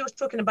then somebody was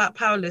talking about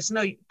powerless.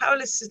 No,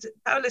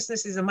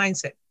 powerlessness is a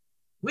mindset.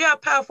 We are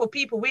powerful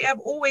people. We have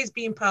always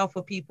been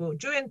powerful people.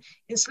 During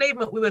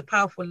enslavement, we were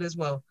powerful as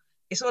well.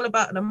 It's all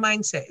about the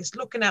mindset. It's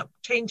looking at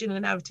changing the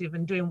narrative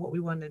and doing what we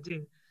want to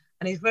do.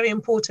 And it's very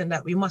important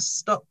that we must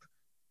stop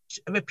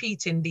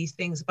repeating these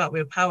things about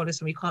we're powerless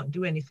and we can't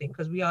do anything,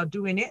 because we are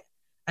doing it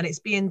and it's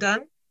being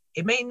done.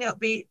 It may not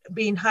be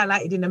being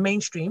highlighted in the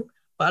mainstream,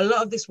 but a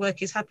lot of this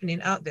work is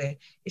happening out there.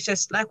 It's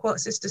just like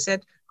what Sister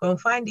said, go and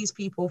find these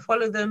people,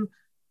 follow them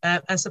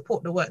and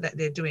support the work that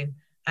they're doing.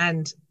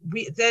 And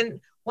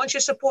then once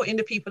you're supporting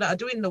the people that are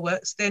doing the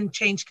works, then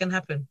change can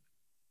happen.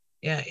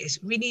 Yeah,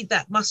 we need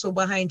that muscle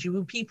behind you,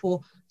 with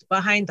people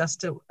behind us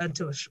to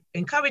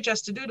encourage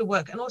us to do the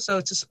work and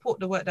also to support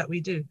the work that we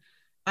do.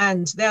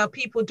 And there are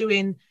people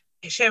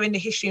sharing the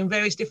history in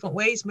various different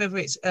ways, whether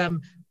it's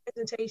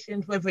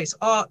presentations, whether it's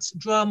arts,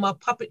 drama,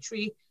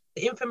 puppetry.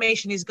 The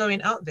information is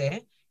going out there.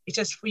 It's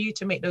just for you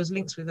to make those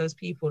links with those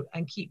people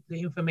and keep the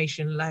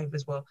information alive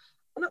as well.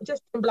 not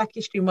just in Black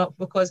History Month,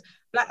 because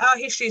our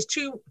history is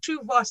too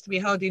vast to be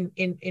held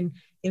in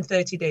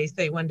 30 days,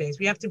 31 days.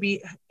 We have to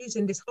be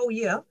using this whole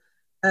year,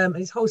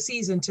 this whole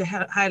season to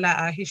highlight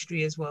our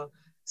history as well.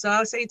 So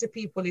I'll say to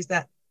people is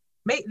that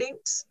make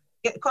links,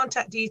 get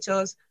contact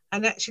details,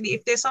 and actually,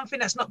 if there's something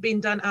that's not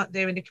being done out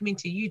there in the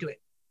community, you do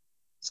it.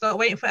 Start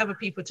waiting for other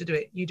people to do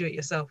it. You do it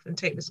yourself and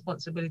take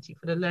responsibility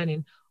for the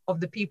learning of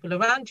the people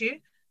around you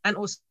and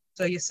also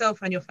yourself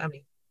and your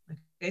family.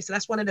 Okay, so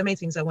that's one of the main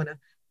things I want to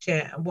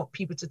share and want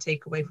people to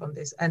take away from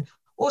this. And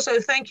also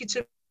thank you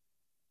to...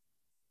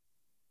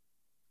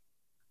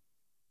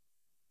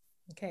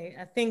 Okay,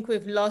 I think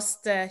we've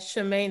lost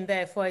Charmaine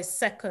there for a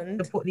second.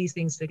 To put these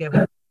things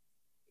together.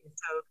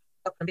 So,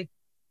 this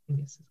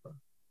as well.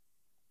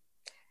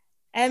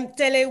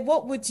 Dele,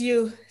 what would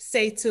you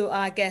say to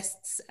our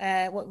guests?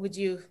 What would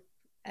you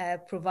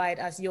provide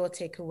as your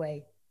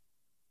takeaway?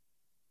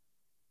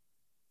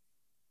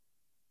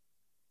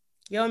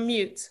 You're on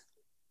mute.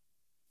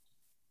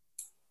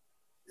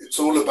 It's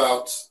all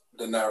about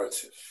the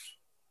narrative.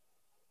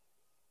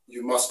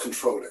 You must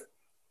control it.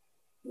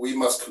 We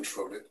must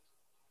control it.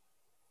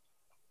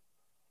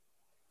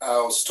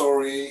 Our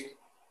story,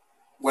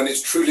 when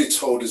it's truly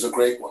told, is a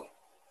great one.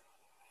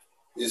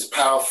 Is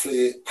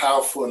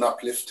powerful and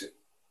uplifting.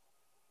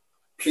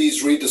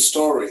 Please read the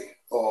story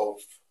of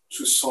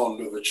Toussaint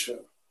Louverture.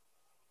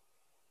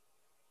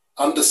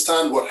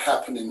 Understand what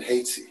happened in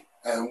Haiti,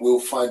 and we'll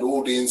find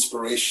all the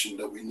inspiration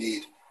that we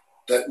need,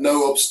 that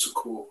no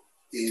obstacle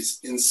is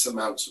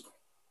insurmountable.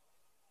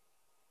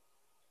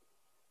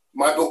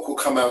 My book will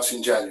come out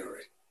in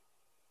January.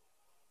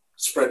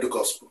 Spread the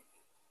gospel.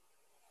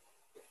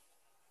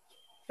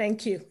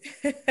 Thank you.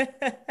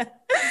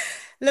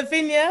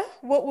 Lavinia,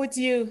 what would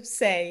you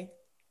say?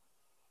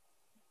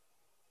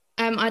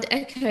 I'd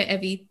echo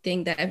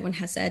everything that everyone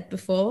has said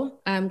before.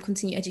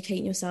 Continue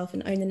educating yourself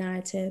and own the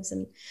narratives.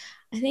 And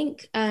I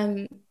think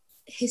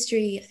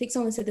history, I think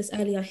someone said this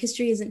earlier,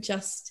 history isn't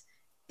just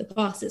the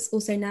past, it's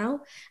also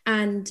now.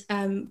 And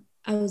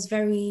I was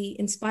very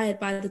inspired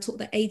by the talk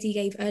that AD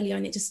gave earlier,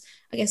 and it just,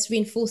 I guess,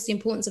 reinforced the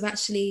importance of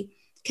actually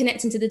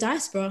connecting to the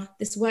diaspora.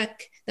 This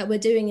work that we're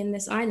doing in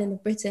this island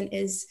of Britain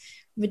is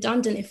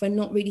redundant if we're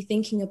not really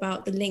thinking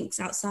about the links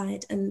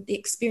outside and the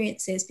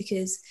experiences,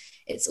 because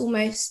it's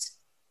almost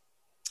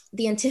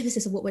the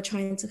antithesis of what we're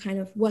trying to kind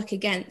of work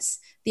against,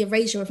 the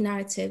erasure of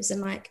narratives. And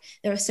like,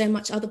 there are so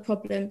much other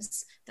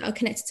problems that are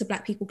connected to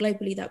Black people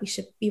globally that we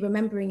should be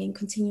remembering and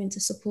continuing to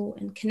support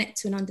and connect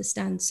to and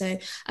understand. So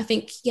I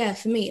think, yeah,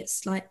 for me,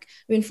 it's like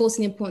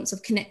reinforcing the importance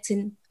of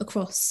connecting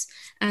across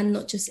and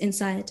not just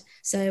inside.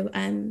 So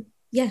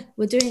yeah,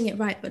 we're doing it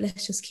right, but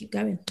let's just keep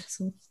going.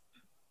 That's all.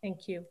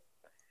 Thank you.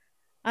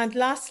 And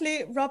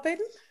lastly, Robin?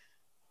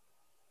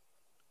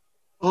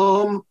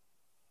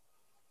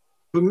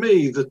 For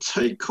me, the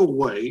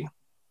takeaway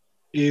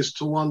is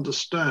to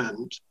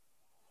understand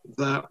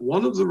that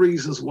one of the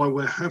reasons why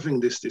we're having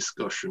this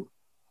discussion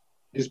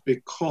is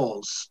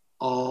because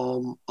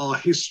our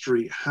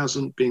history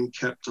hasn't been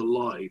kept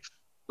alive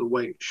the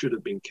way it should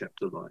have been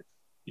kept alive,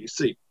 you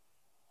see.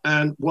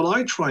 And what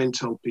I try and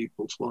tell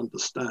people to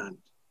understand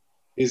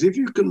is if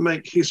you can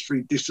make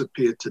history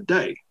disappear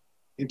today,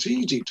 it's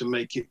easy to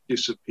make it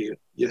disappear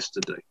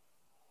yesterday,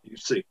 you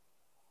see.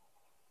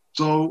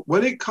 So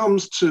when it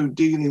comes to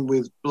dealing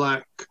with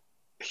Black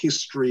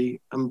history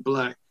and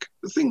Black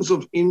things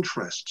of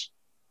interest,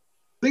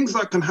 things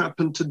that can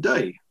happen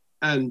today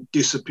and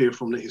disappear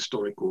from the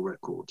historical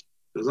record.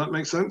 Does that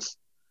make sense?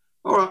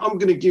 All right, I'm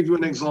going to give you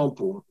an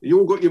example. You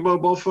all got your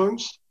mobile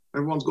phones?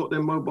 Everyone's got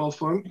their mobile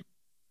phone?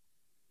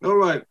 All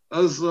right,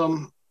 as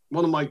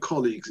one of my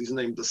colleagues, he's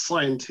named the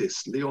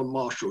scientist, Leon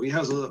Marshall, he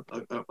has a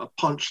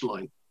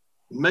punchline: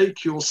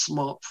 make your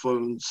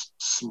smartphones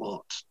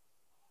smart.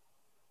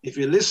 If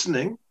you're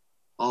listening,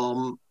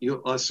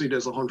 I see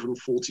there's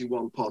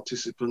 141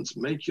 participants.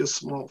 Make your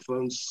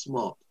smartphones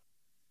smart.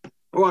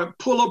 All right,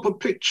 pull up a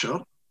picture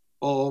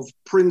of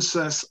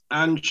Princess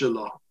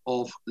Angela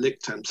of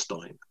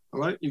Liechtenstein. All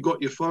right, you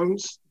got your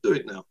phones? Do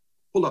it now.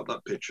 Pull up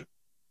that picture.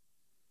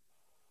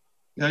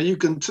 Now you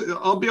can,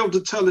 I'll be able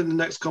to tell in the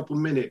next couple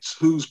of minutes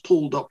who's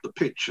pulled up the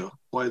picture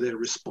by their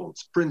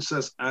response.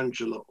 Princess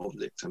Angela of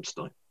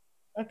Liechtenstein.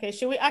 Okay,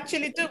 should we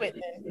actually do it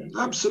then?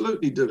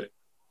 Absolutely do it.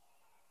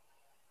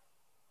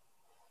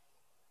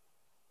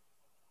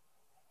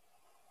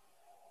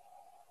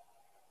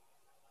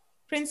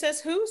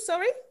 Princess who,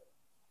 sorry?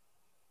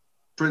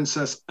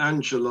 Princess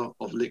Angela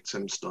of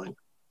Liechtenstein.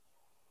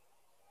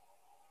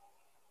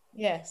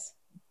 Yes.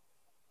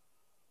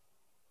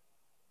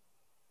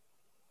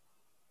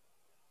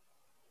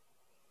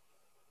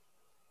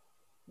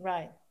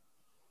 Right.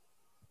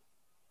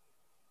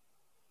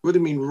 What do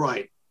you mean,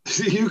 right?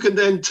 You can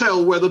then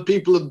tell whether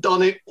people have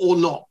done it or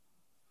not.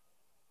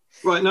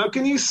 Right, now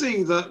can you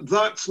see that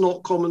that's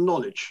not common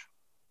knowledge?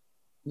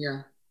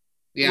 Yeah.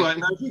 Yeah. Right,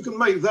 now if you can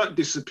make that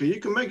disappear,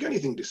 you can make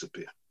anything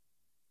disappear.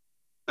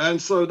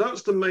 And so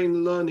that's the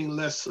main learning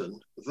lesson,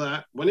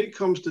 that when it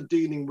comes to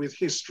dealing with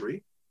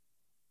history,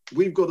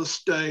 we've got to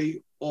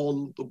stay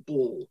on the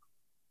ball.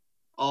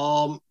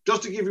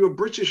 Just to give you a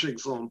British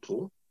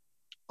example,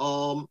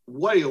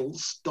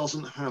 Wales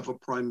doesn't have a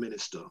prime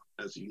minister,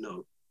 as you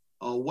know.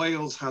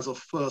 Wales has a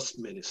first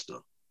minister.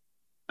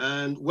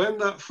 And when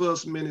that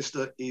first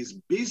minister is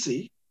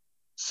busy,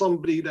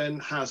 somebody then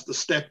has to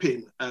step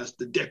in as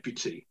the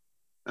deputy.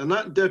 And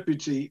that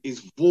deputy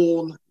is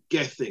Vaughan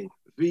Gething,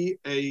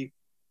 Vaughan,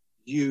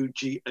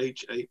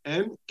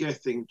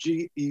 Gething, Gething,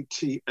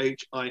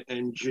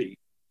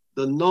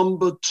 the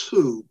number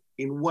 2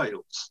 in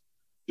Wales.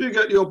 If you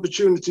get the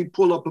opportunity,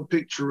 pull up a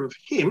picture of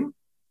him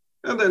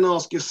and then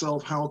ask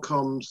yourself how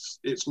comes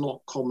it's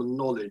not common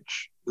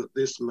knowledge that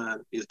this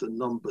man is the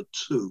number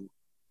 2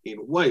 in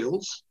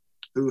Wales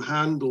who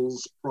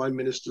handles Prime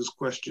Minister's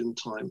question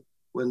time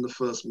when the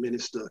First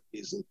Minister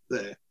isn't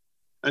there.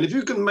 And if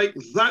you can make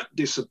that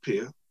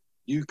disappear,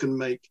 you can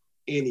make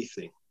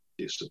anything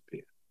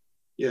disappear.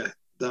 Yeah,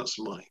 that's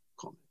my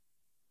comment.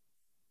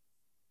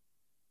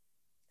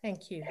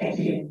 Thank you.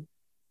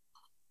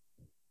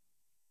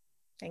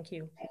 Thank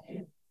you.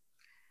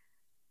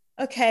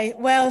 Okay,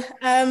 well,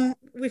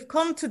 we've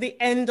come to the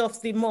end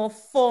of the more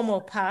formal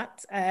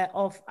part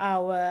of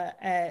our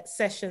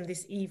session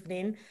this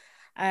evening.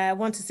 I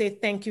want to say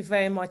thank you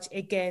very much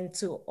again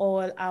to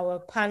all our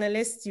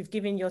panelists. You've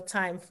given your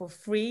time for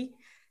free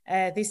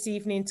this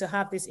evening to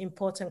have this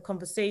important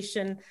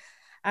conversation.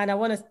 And I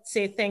want to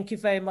say thank you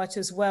very much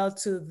as well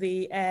to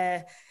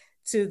the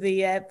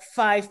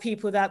 5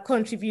 people that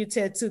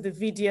contributed to the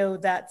video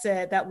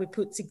that we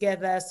put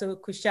together. So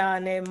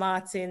Kushane,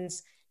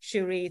 Martins,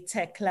 Shuri,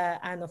 Tekla,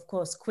 and of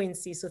course,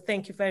 Quincy. So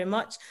thank you very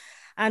much.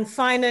 And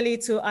finally,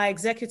 to our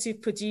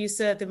executive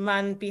producer, the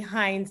man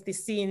behind the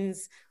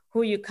scenes,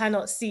 who you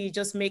cannot see,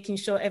 just making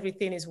sure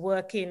everything is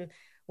working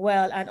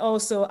well. And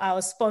also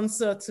our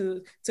sponsor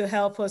to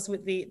help us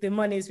with the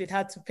monies we'd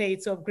had to pay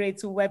to upgrade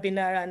to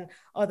webinar and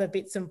other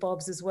bits and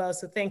bobs as well.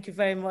 So thank you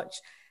very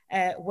much,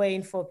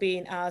 Wayne, for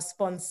being our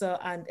sponsor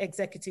and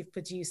executive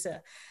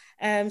producer.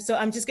 So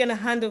I'm just going to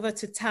hand over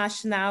to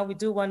Tash now. We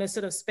do want to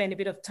sort of spend a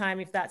bit of time,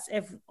 if that's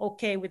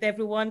okay with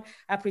everyone.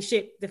 I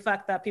appreciate the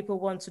fact that people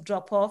want to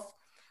drop off,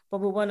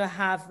 but we want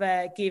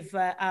to give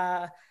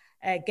our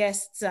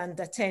guests and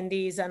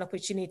attendees an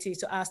opportunity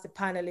to ask the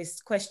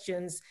panelists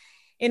questions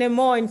in a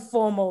more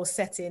informal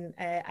setting,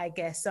 I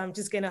guess. So I'm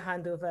just going to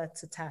hand over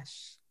to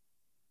Tash.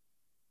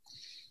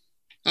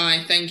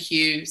 Hi, thank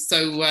you.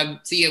 So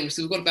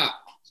we've got about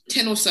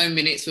 10 or so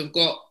minutes. We've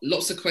got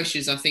lots of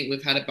questions. I think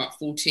we've had about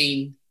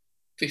 15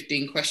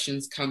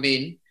 questions come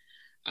in.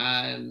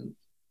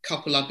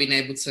 Couple I've been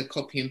able to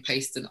copy and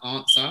paste and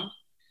answer.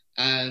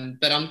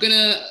 But I'm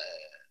gonna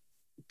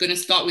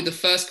start with the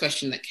first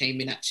question that came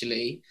in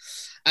actually.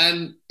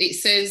 It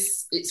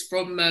says, it's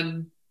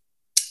from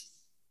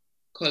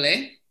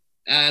Cole,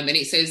 and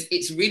it says,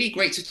 it's really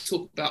great to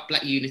talk about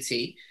Black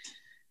unity,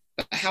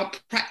 but how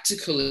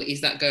practical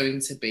is that going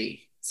to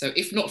be? So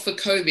if not for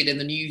COVID and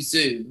the new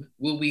Zoom,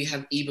 will we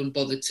have even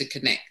bothered to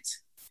connect?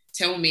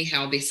 Tell me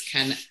how this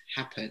can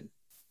happen.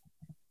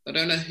 I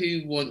don't know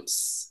who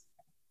wants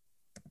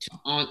to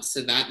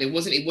answer that. It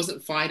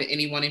wasn't fired at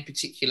anyone in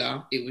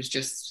particular. It was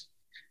just.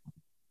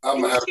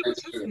 I'm happy to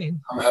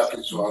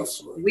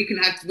answer it. We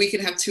can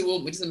have 2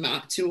 or it doesn't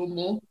matter, 2 or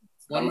more.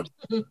 One.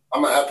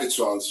 I'm happy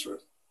to answer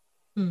it.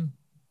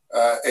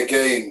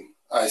 Again,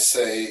 I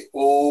say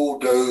all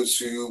those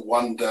who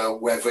wonder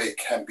whether it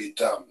can be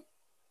done,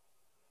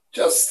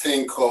 just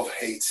think of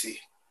Haiti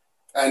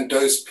and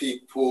those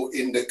people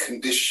in the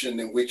condition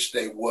in which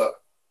they were,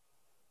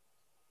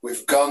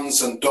 with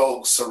guns and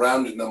dogs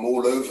surrounding them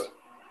all over.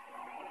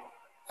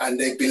 And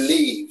they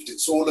believed,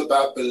 it's all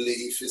about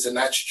belief, is an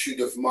attitude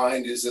of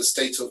mind, is a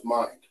state of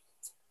mind.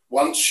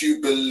 Once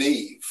you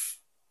believe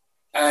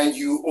and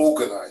you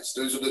organize,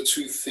 those are the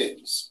 2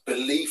 things.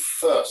 Belief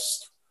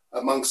first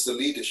amongst the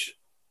leadership,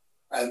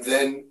 and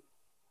then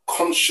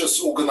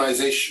conscious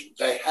organization.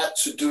 They had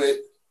to do it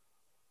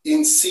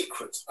in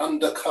secret,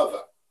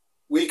 undercover.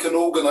 We can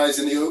organize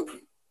in the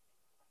open.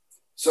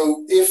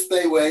 So if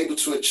they were able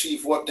to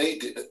achieve what they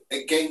did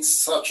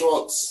against such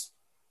odds,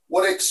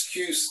 what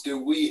excuse do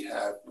we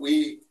have,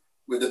 we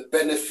with the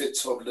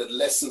benefit of the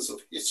lessons of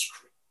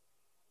history,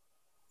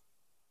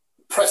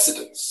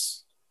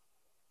 precedents,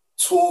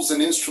 tools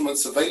and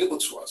instruments available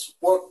to us?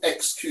 What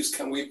excuse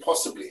can we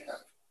possibly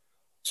have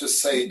to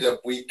say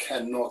that we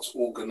cannot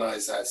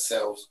organize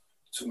ourselves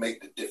to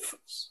make the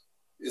difference?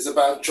 It's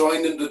about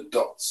joining the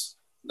dots.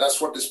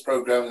 That's what this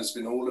program has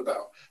been all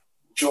about.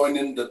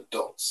 Joining the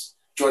dots,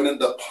 joining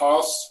the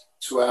past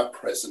to our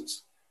present,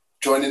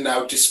 joining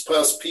our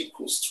dispersed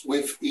peoples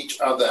with each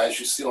other, as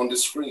you see on the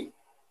screen.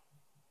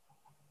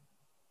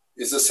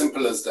 It's as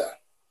simple as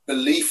that.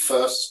 Believe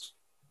first,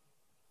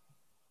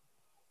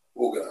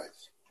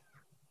 organize.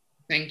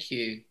 Thank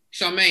you.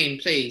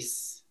 Charmaine,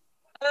 please.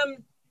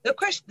 The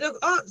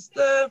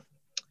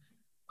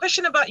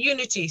question about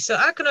unity. So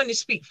I can only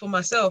speak for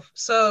myself.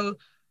 So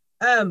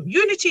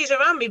unity is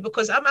around me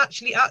because I'm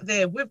actually out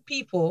there with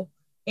people,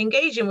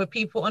 engaging with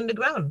people on the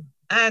ground,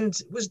 and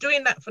was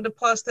doing that for the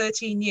past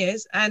 13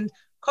 years. And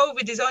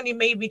COVID has only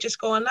made me just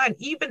go online.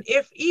 Even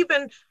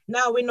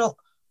now we're not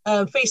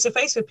face to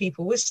face with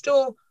people. We're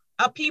still,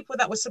 our people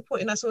that were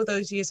supporting us all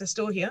those years are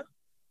still here,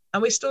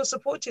 and we're still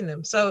supporting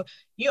them. So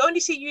you only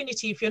see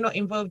unity if you're not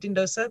involved in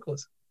those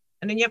circles.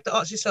 And then you have to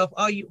ask yourself,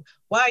 why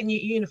aren't you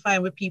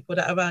unifying with people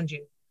that are around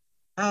you?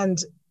 And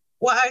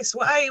what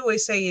I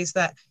always say is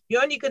that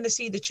you're only going to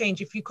see the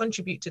change if you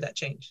contribute to that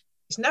change.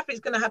 It's nothing's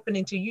going to happen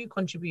until you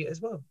contribute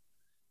as well.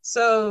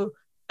 So,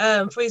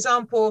 for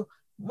example,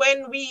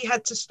 when we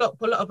had to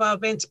stop a lot of our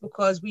events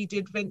because we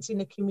did events in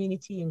the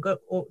community and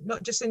or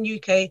not just in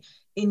UK,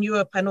 in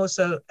Europe, and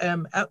also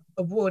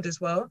abroad as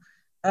well,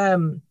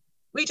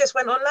 we just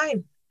went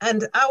online,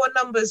 and our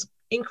numbers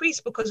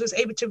increased because we was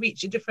able to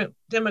reach a different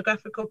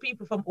demographic of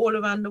people from all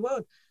around the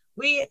world.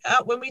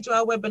 When we do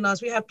our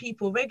webinars, we have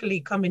people regularly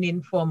coming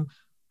in from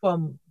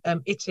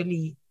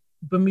Italy,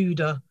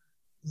 Bermuda,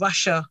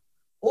 Russia,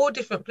 all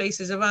different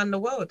places around the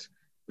world.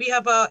 We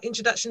have our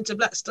Introduction to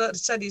Black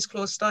Studies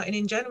course starting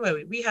in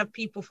January. We have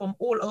people from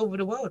all over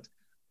the world,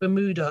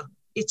 Bermuda,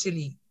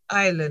 Italy,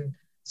 Ireland.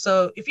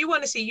 So if you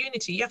want to see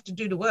unity, you have to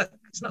do the work.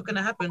 It's not going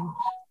to happen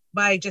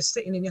by just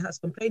sitting in your house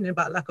complaining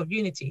about lack of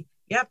unity.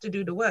 You have to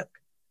do the work.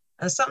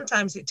 And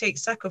sometimes it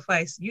takes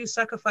sacrifice. You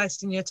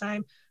sacrificing your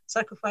time,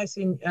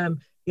 sacrificing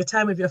your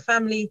time with your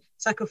family,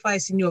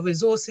 sacrificing your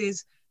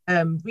resources,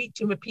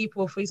 reaching with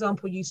people. For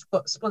example, you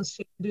got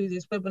sponsorship to do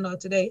this webinar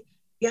today.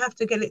 You have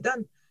to get it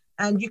done.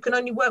 And you can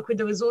only work with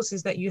the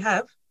resources that you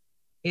have.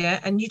 Yeah.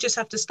 And you just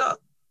have to start.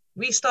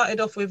 We started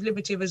off with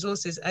Liberty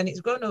Resources, and it's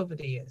grown over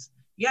the years.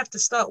 You have to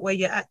start where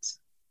you're at,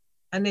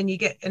 and then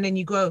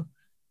you grow.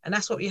 And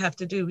that's what we have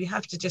to do. We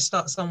have to just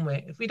start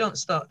somewhere. If we don't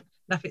start,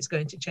 nothing's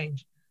going to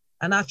change.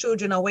 And our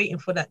children are waiting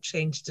for that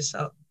change to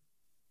start.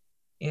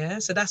 Yeah.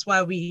 So that's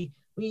why we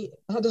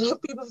had a lot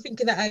of people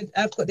thinking that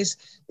I've got this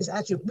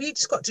attitude. We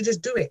just got to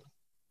just do it.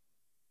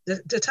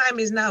 The time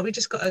is now. We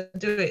just got to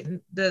do it.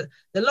 The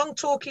long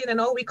talking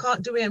and we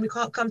can't do it and we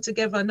can't come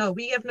together. No,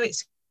 we have no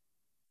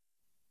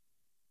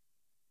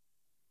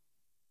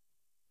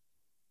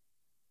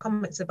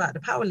comments about the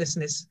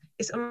powerlessness.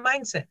 It's a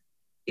mindset.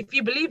 If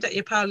you believe that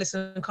you're powerless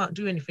and can't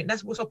do anything,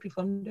 that's what stops you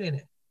from doing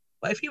it.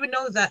 But if you would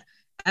know that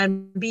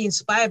and be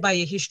inspired by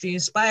your history,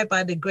 inspired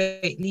by the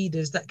great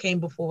leaders that came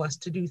before us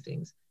to do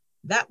things,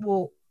 that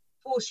will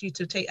force you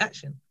to take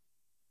action.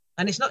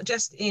 And it's not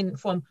just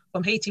from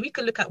Haiti. We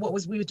could look at what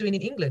we were doing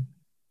in England.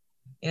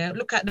 Yeah,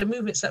 look at the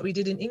movements that we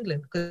did in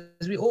England,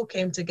 because we all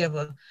came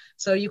together.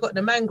 So you got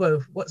the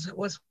mangrove.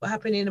 What's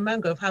happening in the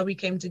mangrove? How we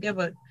came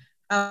together.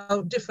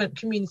 How different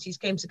communities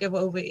came together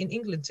over in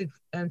England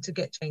to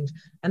get change.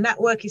 And that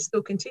work is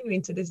still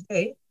continuing to this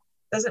day.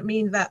 Doesn't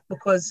mean that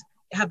because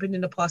it happened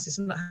in the past, it's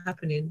not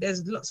happening.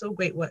 There's lots of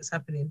great works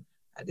happening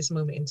at this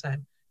moment in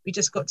time. We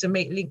just got to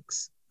make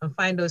links and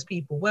find those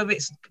people, whether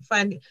it's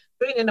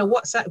bring in a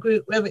WhatsApp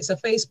group, whether it's a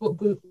Facebook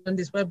group on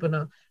this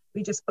webinar.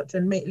 We just got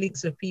to make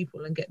links with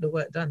people and get the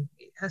work done.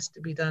 It has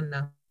to be done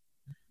now,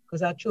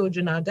 because our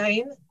children are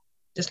dying.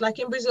 Just like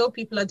in Brazil,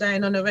 people are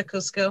dying on a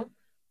record scale,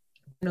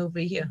 and over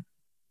here.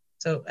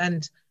 So,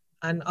 and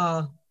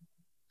are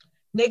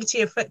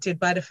negatively affected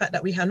by the fact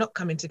that we are not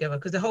coming together,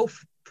 because the whole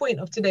point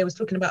of today was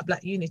talking about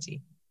Black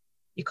unity.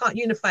 You can't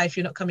unify if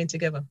you're not coming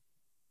together,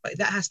 but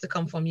that has to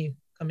come from you,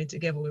 coming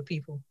together with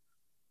people.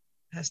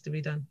 It has to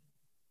be done.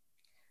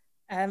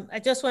 I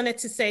just wanted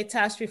to say,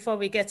 Tash, before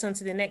we get on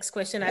to the next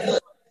question, I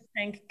want to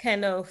thank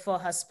Keno for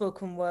her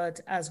spoken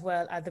word as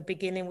well at the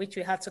beginning, which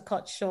we had to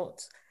cut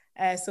short.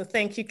 So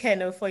thank you,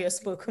 Keno, for your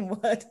spoken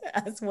word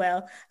as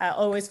well. I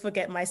always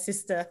forget my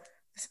sister.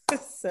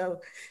 So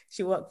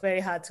she worked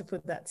very hard to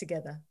put that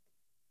together.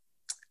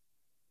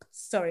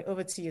 Sorry,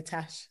 over to you,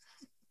 Tash.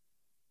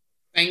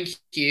 Thank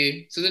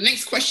you. So the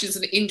next question is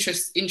an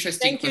interesting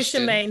Thank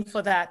question. Thank you, Shemaine,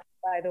 for that,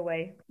 by the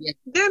way. Yeah,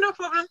 no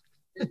problem.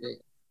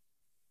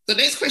 The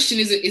next question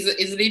is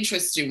an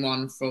interesting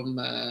one from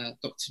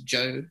Dr.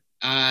 Joe.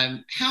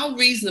 How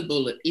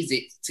reasonable is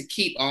it to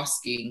keep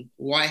asking,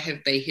 why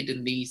have they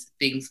hidden these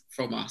things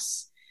from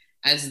us,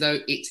 as though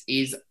it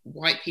is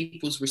white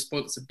people's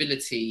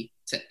responsibility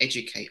to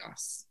educate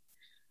us?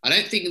 I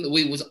don't think that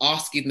we was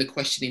asking the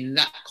question in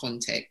that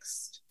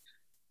context,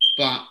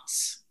 but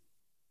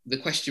the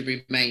question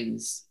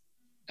remains,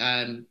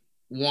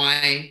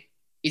 why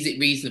is it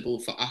reasonable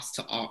for us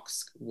to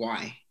ask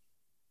why?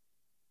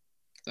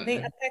 I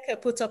think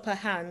Apeka put up her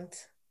hand.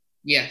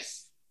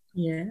 Yes.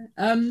 Yeah.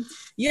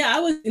 I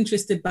was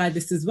interested by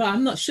this as well.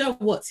 I'm not sure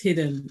what's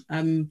hidden.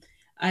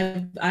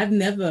 I've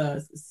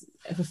never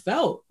ever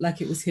felt like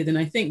it was hidden.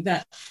 I think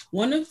that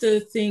one of the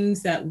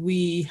things that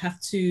we have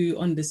to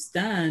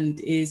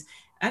understand is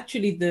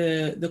actually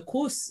the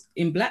course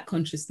in Black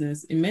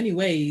consciousness in many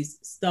ways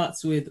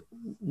starts with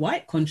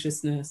white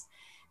consciousness.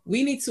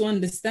 We need to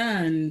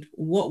understand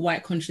what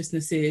white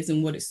consciousness is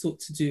and what it sought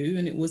to do.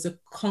 And it was a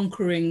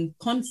conquering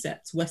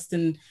concept.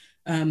 Western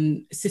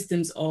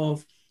systems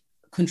of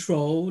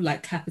control,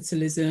 like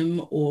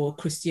capitalism or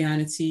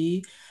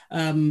Christianity,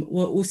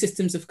 were all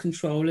systems of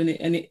control, and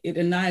it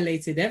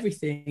annihilated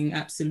everything,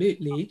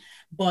 absolutely.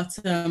 But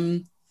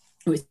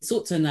it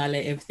sought to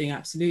annihilate everything,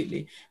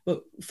 absolutely.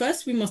 But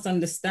first we must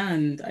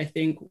understand, I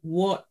think,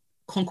 what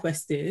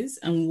conquest is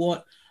and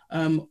what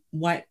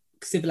white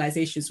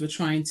civilizations were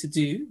trying to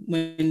do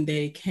when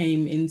they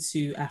came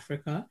into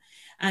Africa.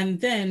 And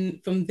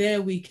then from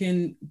there, we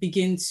can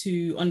begin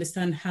to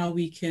understand how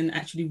we can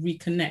actually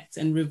reconnect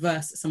and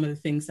reverse some of the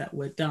things that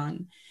were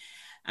done.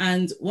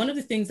 And one of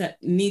the things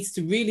that needs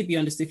to really be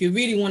understood, if you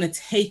really want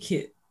to take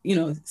it,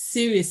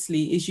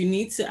 seriously, is you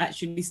need to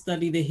actually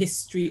study the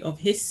history of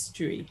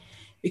history.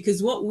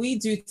 Because what we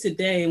do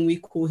today and we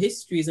call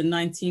history is a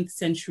 19th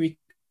century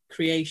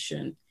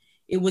creation.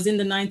 It was in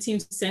the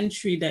 19th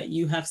century that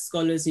you have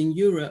scholars in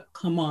Europe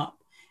come up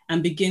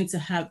and begin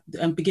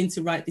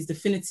to write these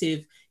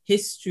definitive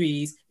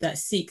histories that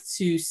seek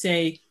to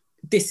say,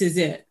 this is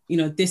it,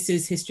 this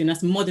is history, and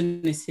that's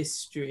modernist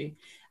history.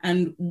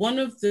 And one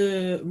of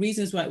the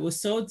reasons why it was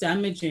so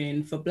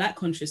damaging for Black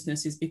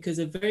consciousness is because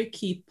a very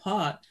key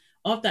part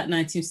of that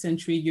 19th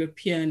century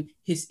European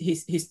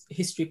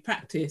history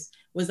practice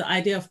was the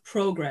idea of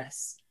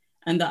progress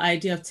and the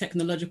idea of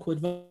technological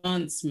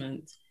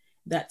advancement.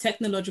 That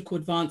technological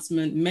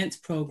advancement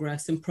meant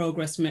progress and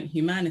progress meant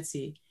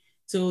humanity.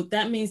 So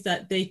that means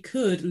that they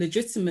could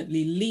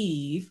legitimately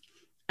leave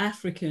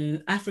Africa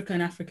and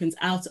Africans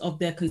out of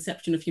their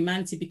conception of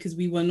humanity because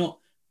we were not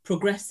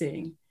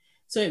progressing.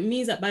 So it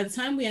means that by the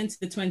time we enter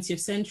the 20th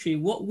century,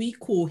 what we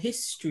call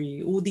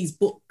history, all these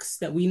books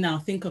that we now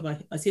think of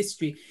as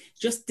history,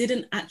 just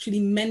didn't actually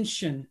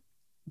mention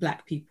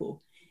Black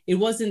people. It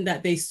wasn't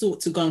that they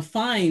sought to go and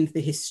find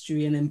the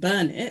history and then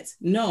burn it.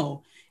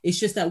 No, it's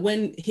just that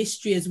when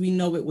history as we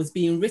know it was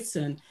being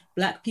written,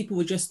 Black people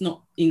were just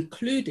not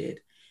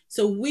included.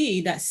 So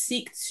we that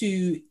seek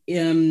to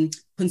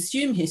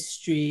consume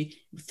history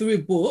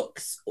through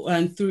books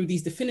and through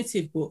these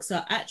definitive books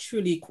are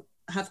actually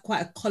have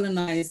quite a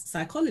colonized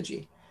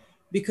psychology,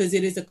 because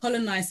it is a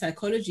colonized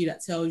psychology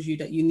that tells you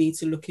that you need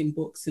to look in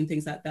books and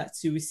things like that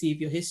to receive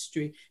your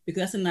history,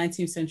 because that's a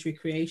 19th century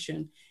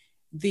creation.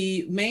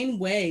 The main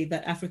way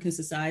that African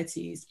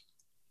societies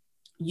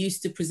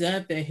used to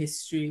preserve their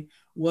history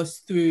was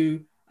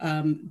through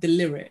the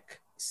lyric.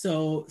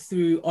 So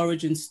through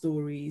origin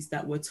stories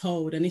that were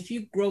told. And if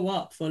you grow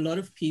up, for a lot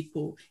of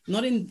people,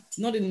 not in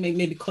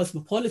maybe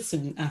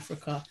cosmopolitan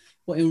Africa,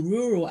 but in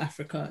rural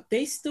Africa,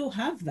 they still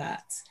have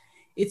that.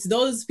 It's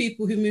those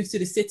people who move to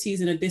the cities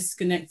and are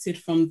disconnected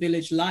from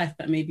village life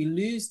that maybe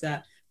lose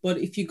that. But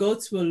if you go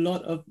to a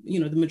lot of,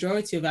 the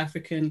majority of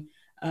African,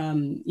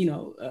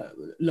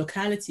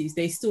 localities,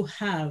 they still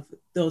have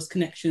those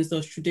connections,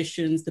 those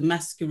traditions, the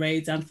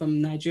masquerades. I'm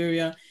from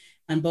Nigeria,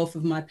 and both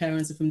of my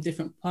parents are from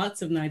different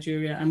parts of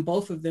Nigeria, and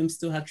both of them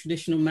still have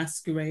traditional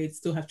masquerades,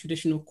 still have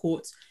traditional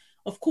courts.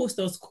 Of course,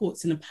 those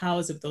courts and the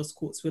powers of those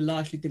courts were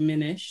largely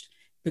diminished,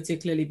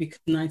 particularly because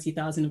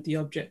 90,000 of the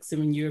objects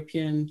are in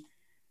European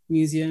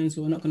museums.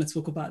 We're not going to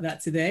talk about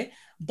that today,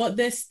 but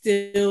they're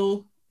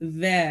still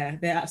there.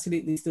 They're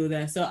absolutely still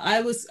there. So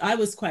I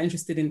was quite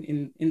interested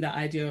in that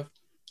idea of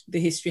the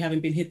history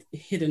having been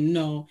hidden.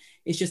 No,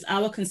 it's just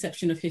our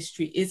conception of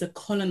history is a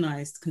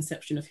colonized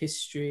conception of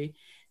history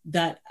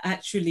that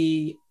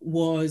actually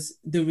was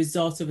the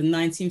result of a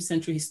 19th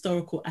century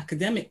historical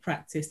academic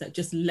practice that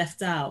just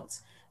left out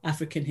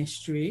African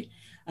history.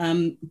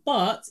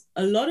 But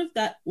a lot of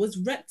that was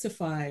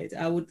rectified.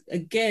 I would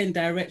again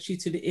direct you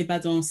to the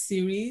Ep11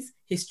 series,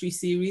 history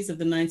series of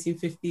the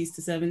 1950s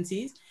to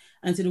 70s,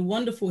 and to the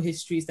wonderful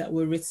histories that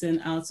were written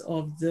out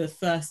of the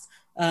first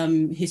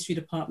history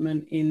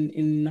department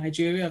in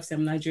Nigeria. Obviously,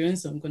 I'm Nigerian,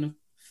 so I'm going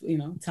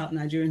to, tout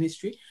Nigerian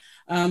history.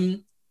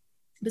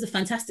 There's a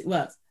fantastic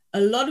work. A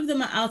lot of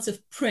them are out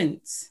of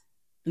print,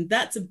 and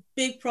that's a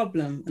big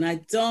problem, and I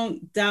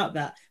don't doubt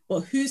that.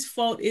 But whose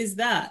fault is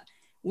that?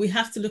 We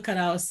have to look at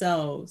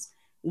ourselves.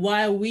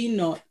 Why are we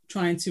not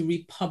trying to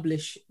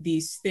republish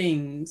these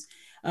things?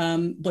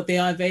 But they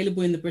are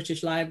available in the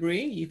British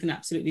Library. You can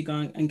absolutely go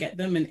and get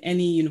them. And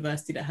any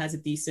university that has a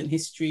decent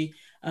history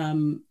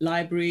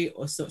library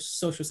or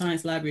social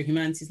science library,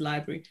 humanities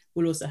library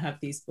will also have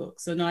these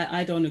books. So no,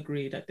 I don't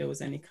agree that there was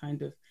any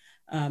kind of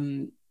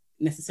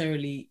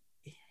necessarily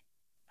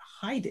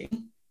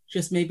hiding,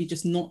 just maybe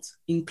just not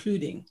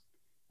including.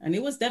 And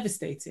it was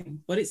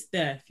devastating, but it's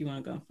there if you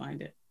want to go and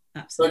find it.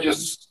 Absolutely.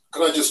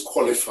 Can I just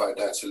qualify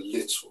that a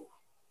little?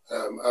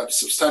 I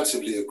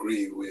substantively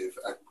agree with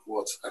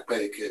what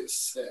Akpeke has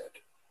said,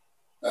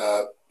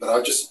 but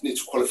I just need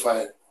to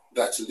qualify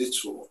that a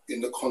little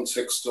in the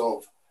context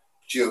of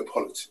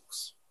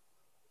geopolitics.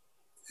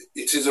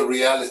 It is a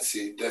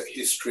reality that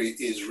history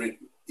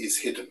is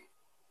hidden.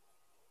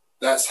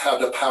 That's how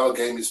the power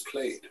game is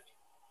played.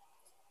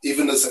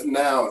 Even as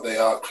now they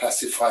are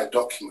classified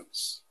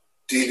documents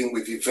dealing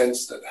with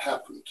events that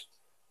happened,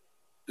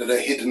 that are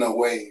hidden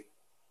away,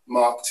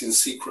 marked in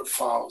secret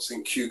files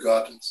in Kew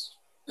Gardens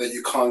that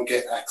you can't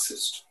get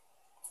access to.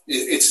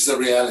 It is a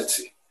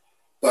reality.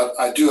 But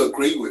I do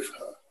agree with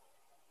her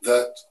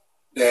that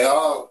there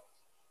are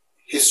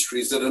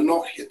histories that are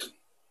not hidden.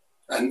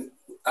 And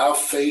our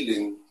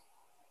failing,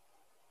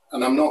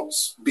 and I'm not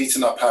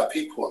beating up our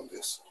people on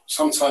this,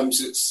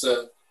 sometimes it's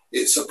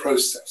a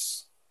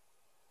process.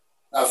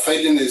 Our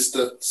failing is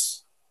that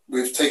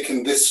we've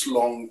taken this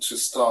long to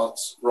start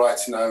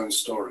writing our own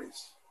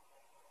stories.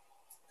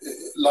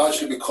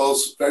 Largely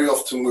because very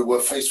often we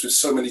were faced with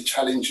so many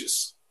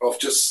challenges of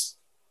just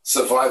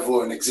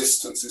survival and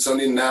existence. It's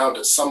only now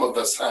that some of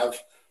us have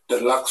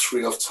the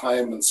luxury of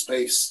time and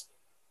space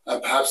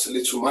and perhaps a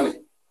little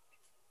money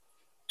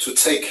to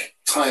take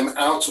time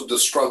out of the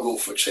struggle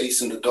for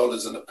chasing the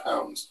dollars and the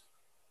pounds,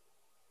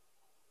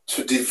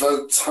 to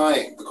devote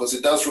time, because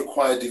it does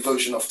require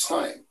devotion of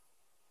time.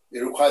 It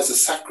requires a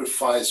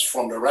sacrifice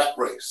from the rat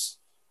race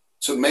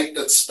to make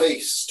that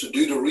space, to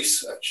do the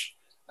research,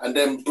 and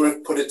then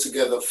put it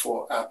together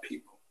for our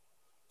people.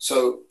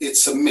 So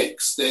it's a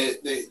mix.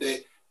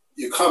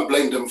 You can't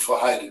blame them for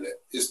hiding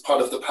it. It's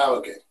part of the power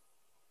game.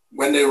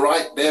 When they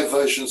write their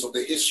versions of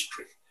the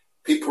history,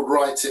 people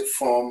write it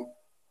from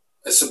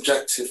a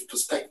subjective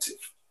perspective.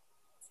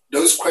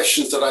 Those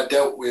questions that I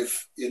dealt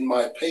with in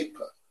my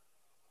paper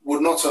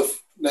would not have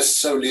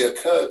necessarily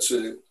occurred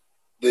to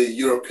the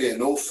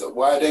European author.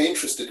 Why are they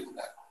interested in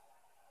that?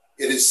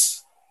 It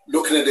is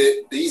looking at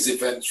these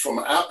events from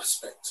our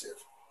perspective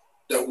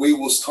that we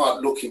will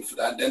start looking for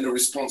that. And then the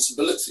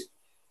responsibility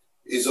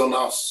is on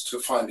us to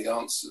find the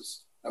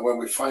answers. And when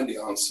we find the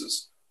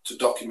answers, to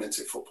document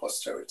it for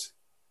posterity.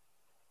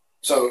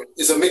 So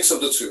it's a mix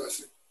of the two, I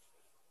think.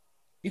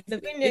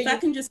 If I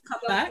can just come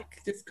back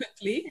just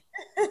quickly.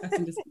 I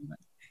can just come back.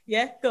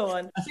 Yeah, go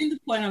on. I think the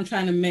point I'm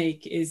trying to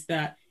make is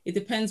that it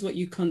depends what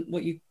you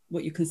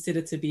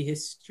consider to be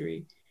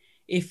history.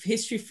 If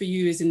history for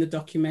you is in the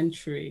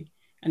documentary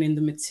and in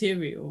the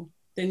material,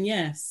 then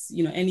yes,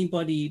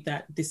 anybody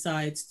that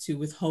decides to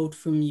withhold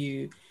from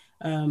you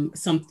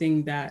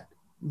something that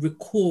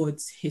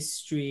records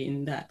history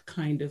in that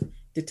kind of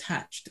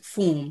detached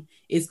form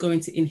is going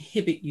to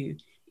inhibit you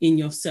in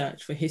your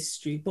search for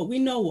history. But we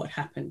know what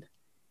happened.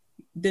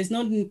 There's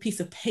not a piece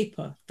of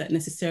paper that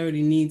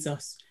necessarily needs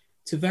us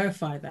to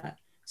verify that.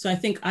 So I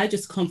think I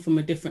just come from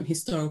a different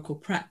historical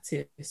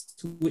practice,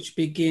 which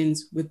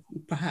begins with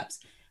perhaps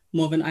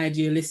more of an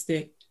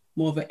idealistic,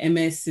 more of an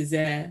Aimé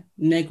Césaire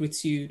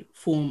negritude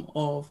form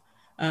of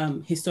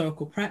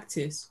historical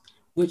practice,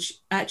 which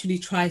actually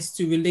tries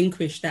to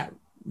relinquish that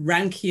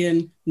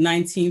Rankian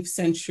 19th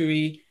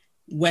century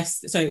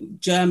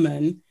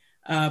German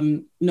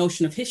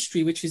notion of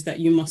history, which is that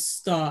you must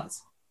start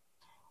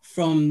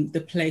from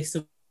the place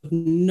of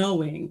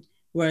knowing,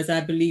 whereas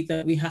I believe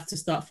that we have to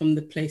start from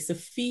the place of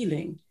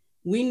feeling.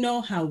 We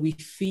know how we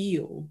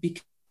feel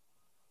because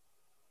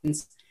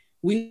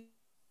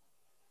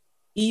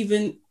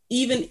even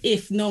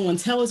if no one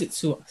tells it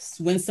to us,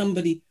 when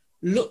somebody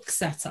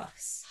looks at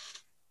us,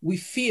 we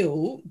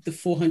feel the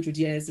 400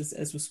 years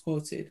as was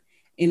quoted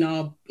in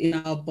our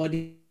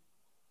body.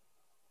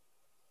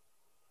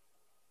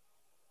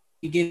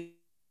 And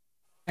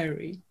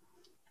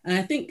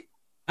I think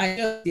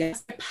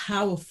it's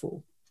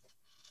powerful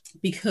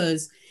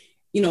because,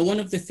 one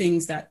of the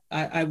things that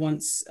I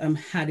once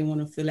had in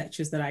one of the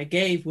lectures that I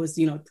gave was,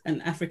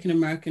 an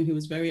African-American who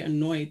was very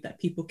annoyed that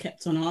people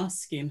kept on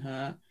asking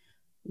her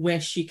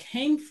where she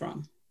came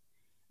from.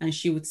 And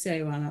she would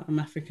say, well, I'm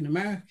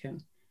African-American.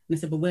 And I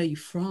said, but where are you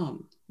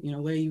from?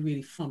 Where are you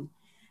really from?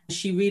 And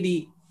she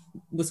really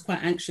was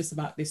quite anxious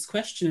about this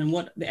question. And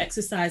what the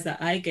exercise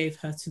that I gave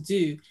her to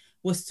do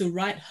was to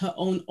write her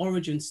own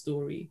origin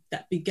story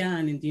that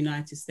began in the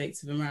United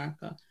States of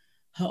America,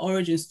 her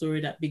origin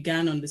story that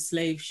began on the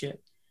slave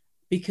ship,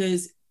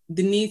 because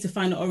the need to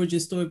find an origin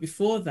story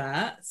before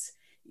that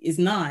is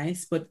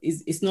nice, but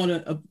it's not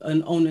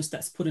an onus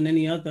that's put on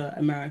any other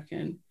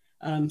American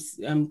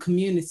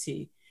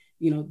community.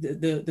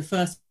 The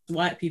first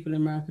white people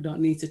in America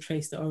don't need to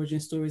trace their origin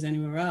stories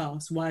anywhere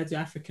else. Why do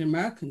African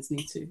Americans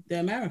need to?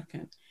 They're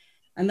American.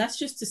 And that's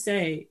just to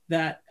say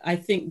that I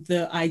think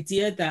the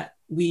idea that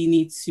we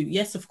need to,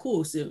 yes, of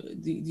course,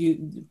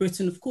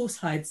 Britain, of course,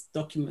 hides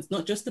documents,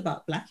 not just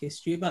about Black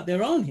history, about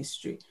their own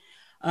history.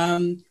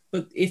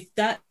 But if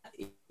that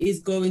is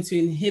going to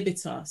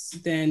inhibit us,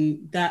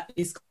 then that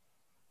is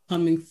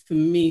coming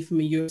from me from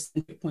a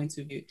Eurocentric point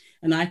of view.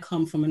 And I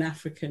come from an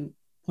African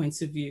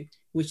point of view,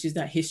 which is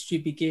that history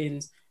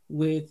begins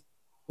with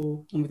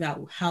and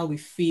without how we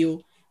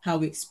feel, how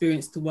we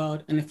experience the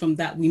world. And from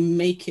that, we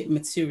make it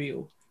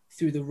material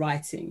through the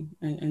writing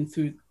and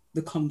through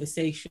the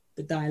conversation,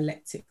 the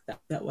dialectic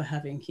that we're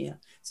having here.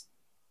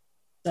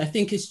 So I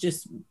think it's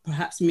just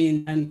perhaps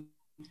me and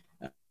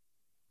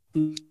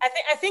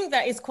I think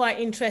that is quite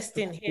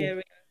interesting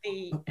here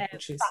in the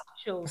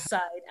factual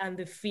side and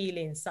the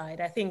feeling side.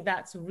 I think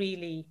that's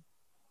really,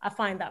 I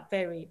find that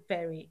very,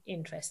 very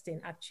interesting,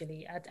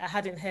 actually. I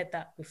hadn't heard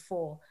that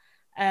before.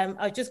 I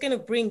was just going to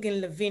bring in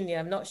Lavinia.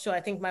 I'm not sure.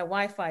 I think my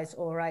Wi-Fi is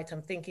all right.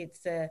 I'm thinking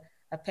it's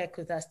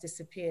Apeku that's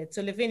disappeared.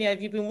 So Lavinia,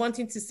 have you been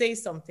wanting to say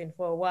something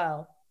for a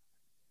while?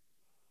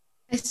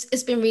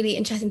 It's been really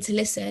interesting to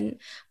listen.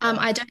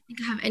 I don't think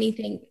I have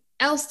anything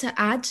else to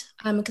add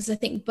because I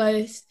think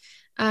both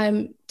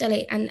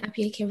Dele and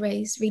Apieke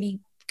raised really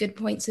good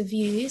points of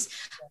views.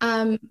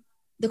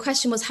 The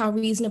question was, how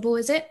reasonable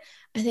is it?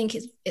 I think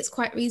it's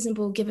quite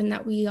reasonable given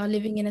that we are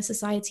living in a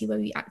society where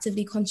we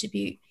actively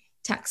contribute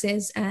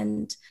taxes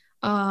and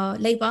our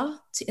labour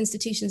to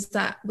institutions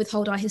that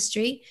withhold our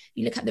history.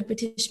 You look at the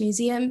British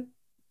Museum,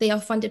 they are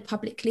funded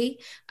publicly.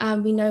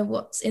 We know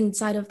what's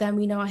inside of them.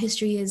 We know our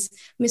history is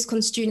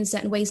misconstrued in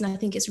certain ways. And I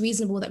think it's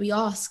reasonable that we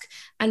ask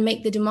and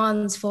make the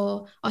demands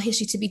for our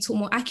history to be taught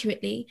more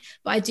accurately.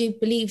 But I do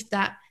believe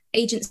that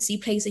agency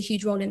plays a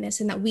huge role in this,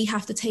 and that we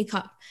have to take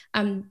up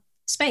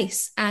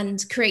space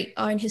and create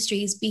our own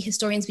histories, be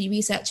historians, be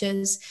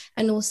researchers,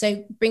 and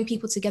also bring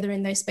people together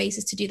in those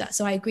spaces to do that.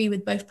 So I agree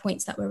with both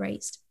points that were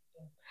raised.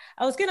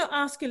 I was going to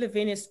ask you,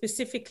 Lavinia,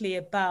 specifically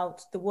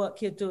about the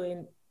work you're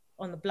doing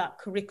on the Black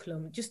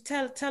curriculum. Just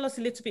tell us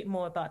a little bit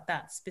more about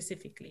that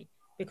specifically,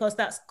 because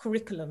that's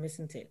curriculum,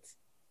 isn't it?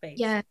 Based?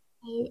 Yeah.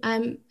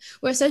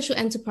 We're a social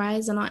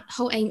enterprise, and our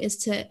whole aim is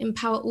to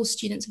empower all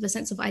students with a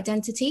sense of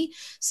identity.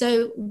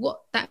 So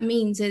what that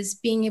means is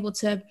being able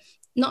to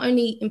not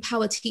only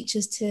empower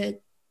teachers to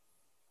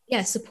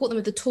support them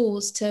with the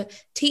tools to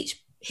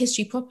teach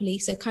history properly,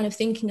 so kind of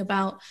thinking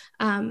about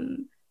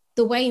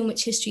the way in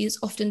which history is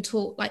often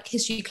taught, like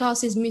history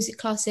classes, music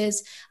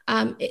classes,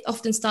 it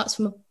often starts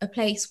from a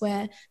place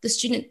where the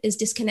student is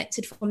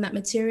disconnected from that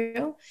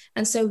material.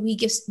 And so we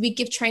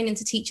give training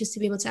to teachers to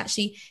be able to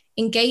actually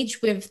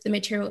engage with the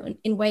material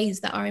in ways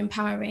that are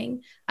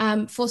empowering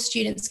for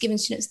students, giving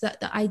students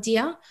the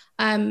idea,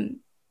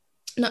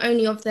 not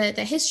only of their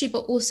history,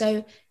 but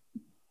also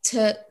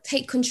to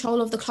take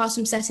control of the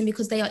classroom setting,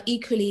 because they are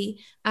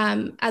equally,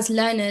 as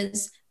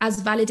learners, as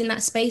valid in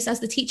that space as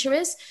the teacher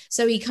is.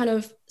 So we kind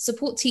of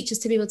support teachers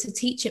to be able to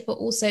teach it, but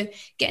also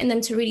getting them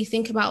to really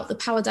think about the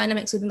power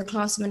dynamics within the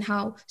classroom and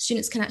how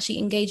students can actually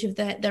engage with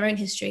their own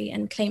history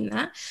and claim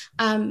that.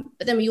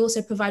 But then we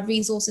also provide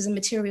resources and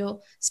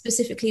material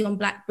specifically on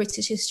Black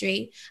British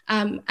history.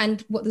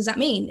 And what does that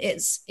mean?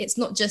 It's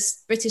not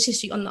just British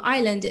history on the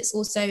island, it's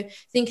also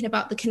thinking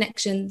about the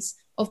connections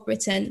of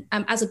Britain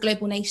as a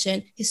global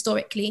nation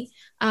historically.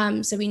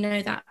 So we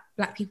know that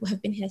Black people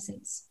have been here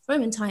since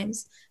Roman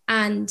times,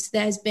 and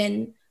there's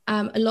been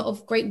a lot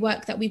of great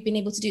work that we've been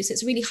able to do. So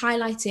it's really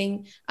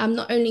highlighting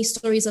not only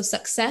stories of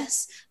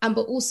success,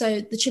 but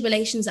also the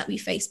tribulations that we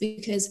face,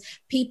 because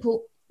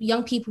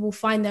young people will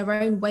find their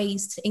own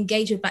ways to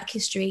engage with Black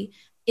history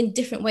in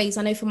different ways.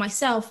 I know for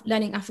myself,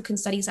 learning African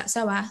studies at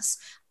SOAS,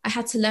 I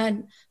had to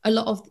learn a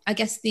lot of, I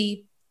guess,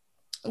 the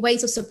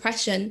ways of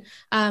suppression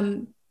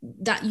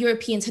that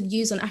Europeans had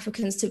used on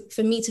Africans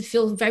for me to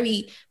feel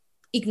very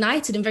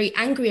ignited and very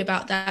angry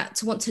about that,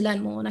 to want to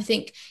learn more. And I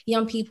think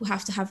young people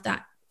have to have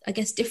that, I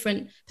guess,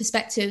 different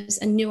perspectives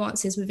and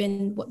nuances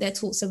within what they're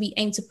taught. So we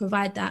aim to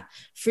provide that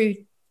through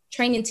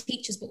training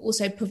teachers, but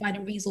also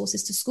providing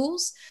resources to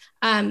schools.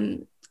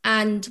 And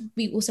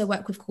we also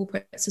work with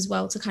corporates as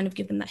well to kind of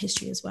give them that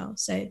history as well.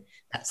 So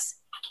that's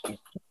it.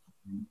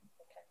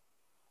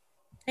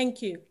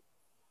 Thank you.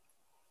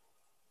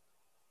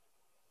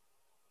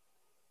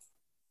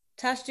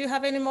 Tash, do you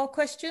have any more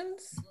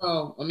questions?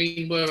 Well, I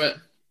mean, we're at,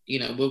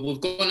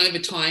 we've gone over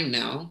time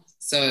now.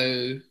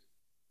 So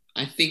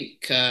I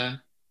think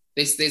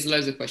there's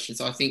loads of questions.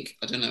 So I think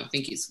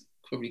it's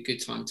probably a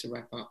good time to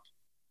wrap up.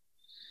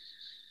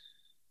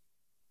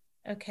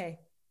 Okay.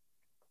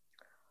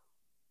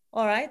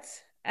 All right.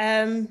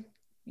 Okay.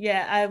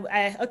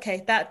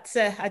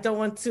 I don't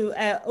want to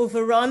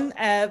overrun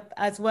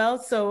as well.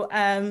 So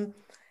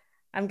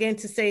I'm going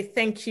to say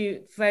thank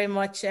you very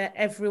much,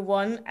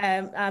 everyone.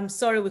 I'm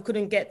sorry we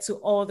couldn't get to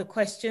all the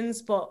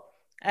questions, but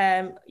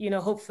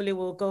hopefully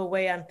we'll go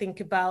away and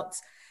think about,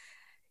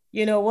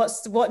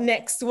 what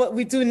next, what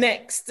we do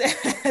next.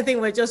 I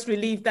think we're just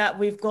relieved that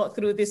we've got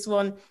through this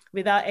one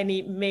without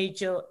any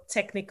major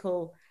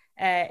technical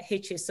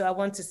hitches. So I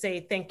want to say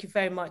thank you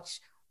very much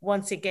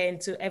once again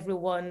to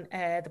everyone,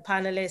 the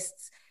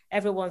panelists,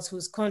 everyone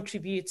who's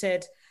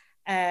contributed,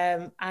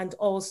 and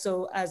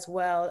also as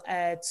well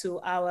to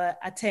our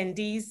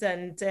attendees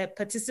and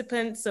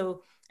participants.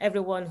 So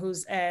everyone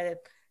who's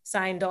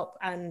signed up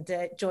and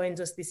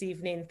joined us this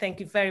evening, thank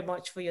you very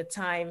much for your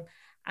time.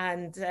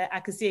 And I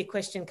could see a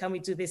question, can we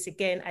do this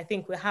again? I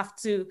think we have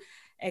to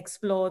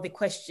explore the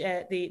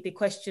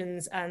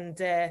questions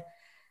and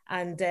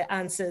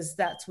answers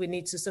that we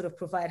need to sort of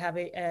provide, have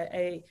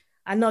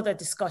another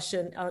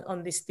discussion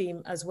on this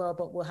theme as well,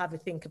 but we'll have a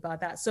think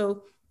about that.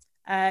 So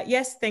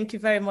yes, thank you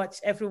very much,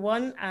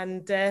 everyone,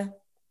 and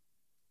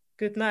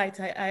good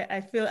night.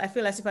 I feel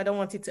as if I don't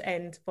want it to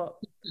end, but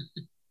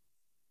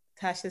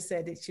Tasha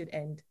said it should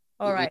end.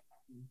 All right.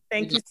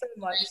 Thank you so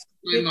much. Thank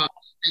you very much.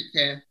 Take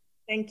care.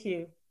 Thank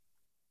you.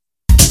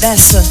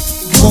 That's a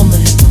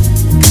woman.